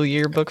high school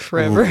yearbook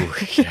forever. Ooh,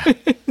 yeah.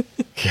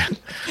 Yeah.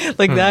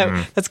 Like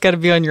that's got to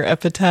be on your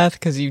epitaph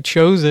because you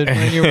chose it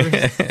when you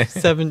were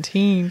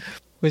 17.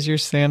 Was your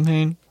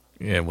Samhain?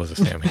 Yeah, it was a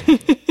Samhain.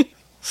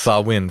 Saw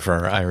win for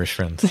our Irish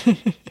friends.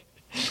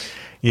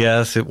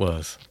 Yes, it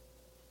was.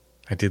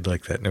 I did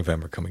like that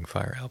November Coming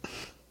Fire album.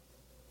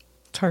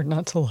 It's hard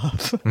not to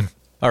love.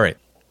 All right.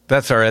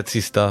 That's our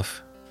Etsy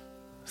stuff.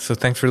 So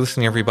thanks for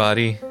listening,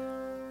 everybody.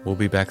 We'll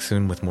be back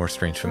soon with more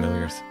Strange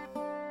Familiars.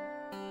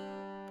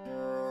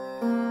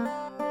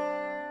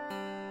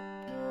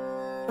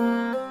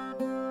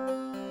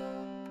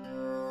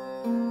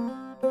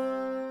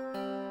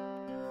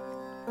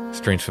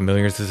 Strange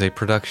Familiars is a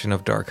production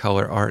of Dark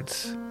Holler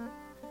Arts.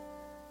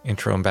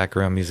 Intro and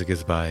background music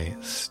is by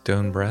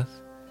Stone Breath.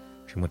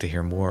 If you want to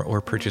hear more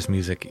or purchase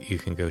music, you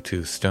can go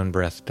to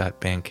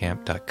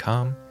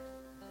stonebreath.bandcamp.com.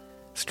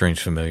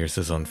 Strange Familiars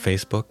is on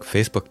Facebook,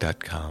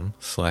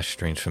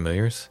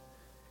 facebook.com/strangefamiliars.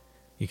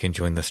 You can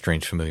join the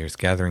Strange Familiars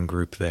gathering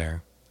group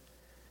there.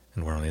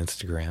 And we're on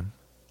Instagram,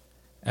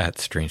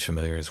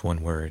 @strangefamiliars,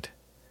 one word.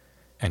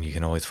 And you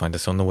can always find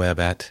us on the web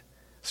at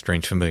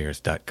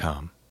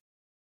strangefamiliars.com.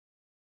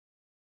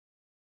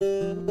 I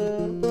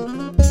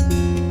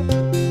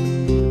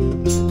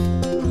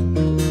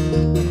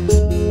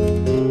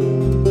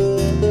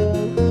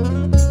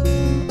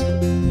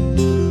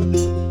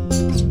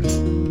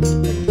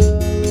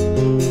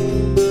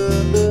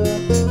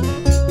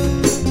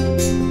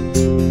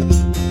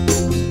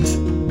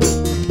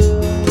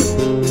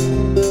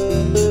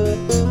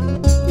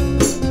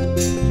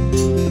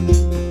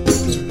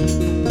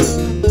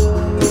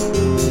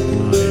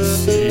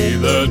see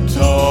the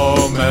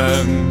tall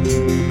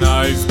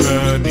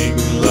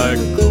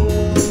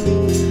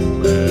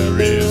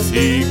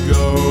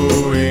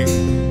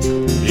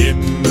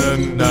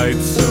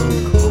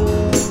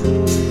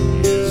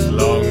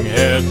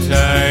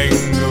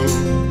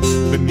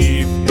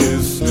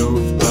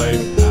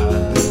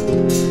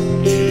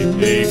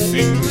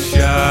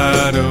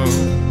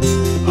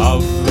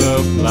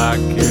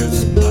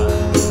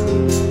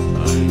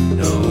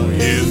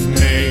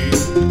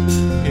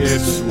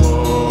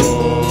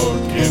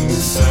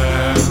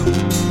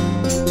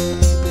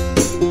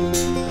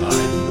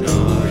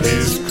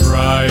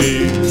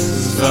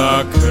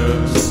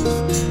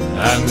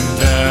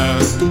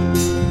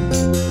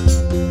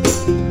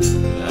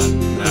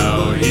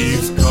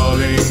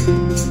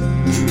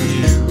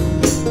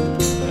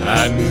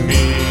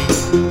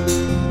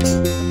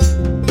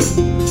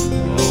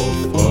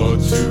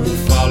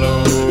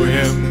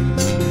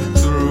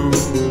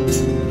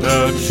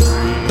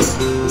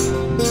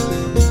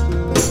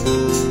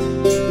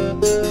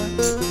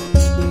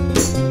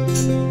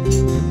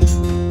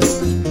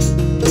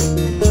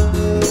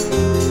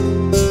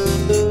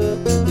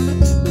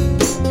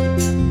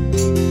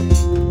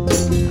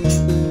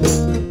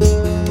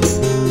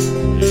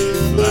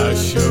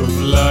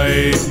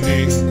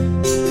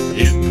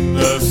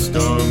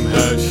storm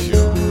has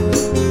shown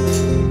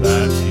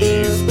that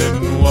he's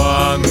been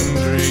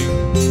wandering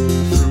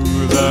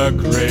through the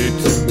great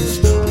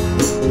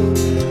tombstone.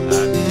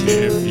 And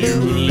if you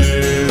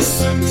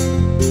listen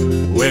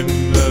when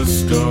the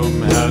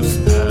storm has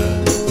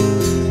passed,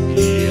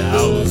 he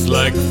howls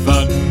like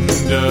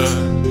thunder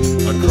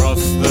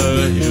across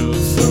the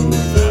hills so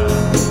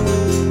vast.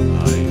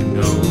 I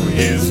know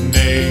his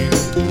name,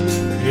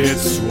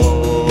 it's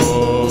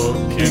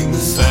Walking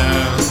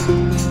Sam.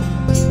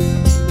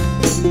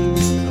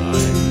 I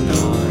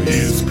know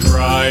his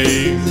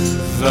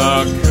cries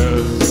are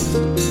curse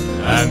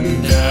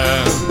and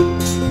damn.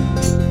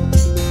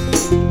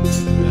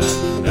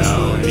 And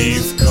now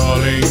he's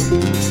calling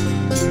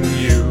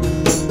you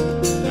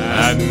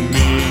and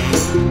me,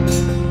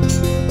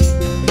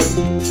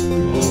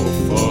 oh,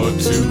 for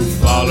to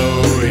follow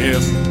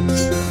him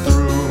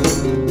through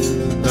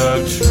the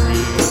tree.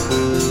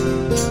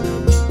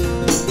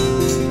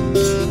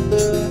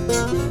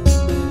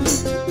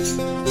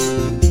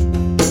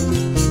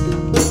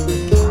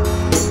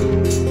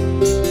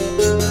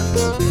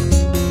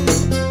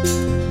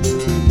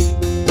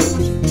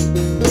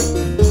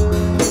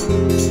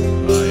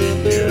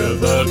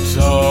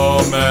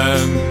 Tall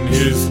man,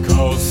 his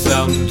calls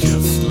sound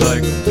just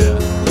like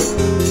death.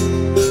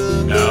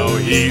 Now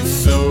he's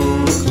so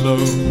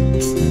close,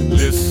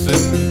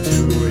 listen to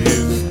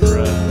his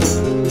breath.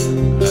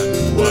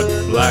 And what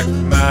black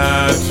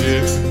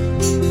magic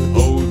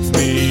holds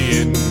me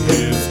in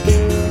his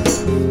game?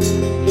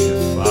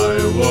 If I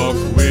walk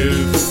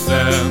with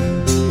Sam,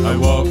 I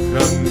walk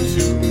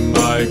unto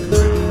my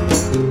grave.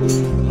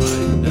 I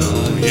know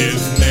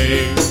his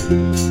name,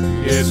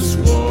 it's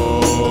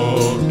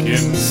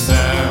Walking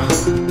Sam.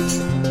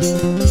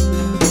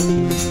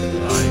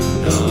 I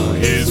know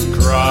his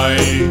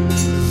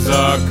cries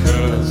are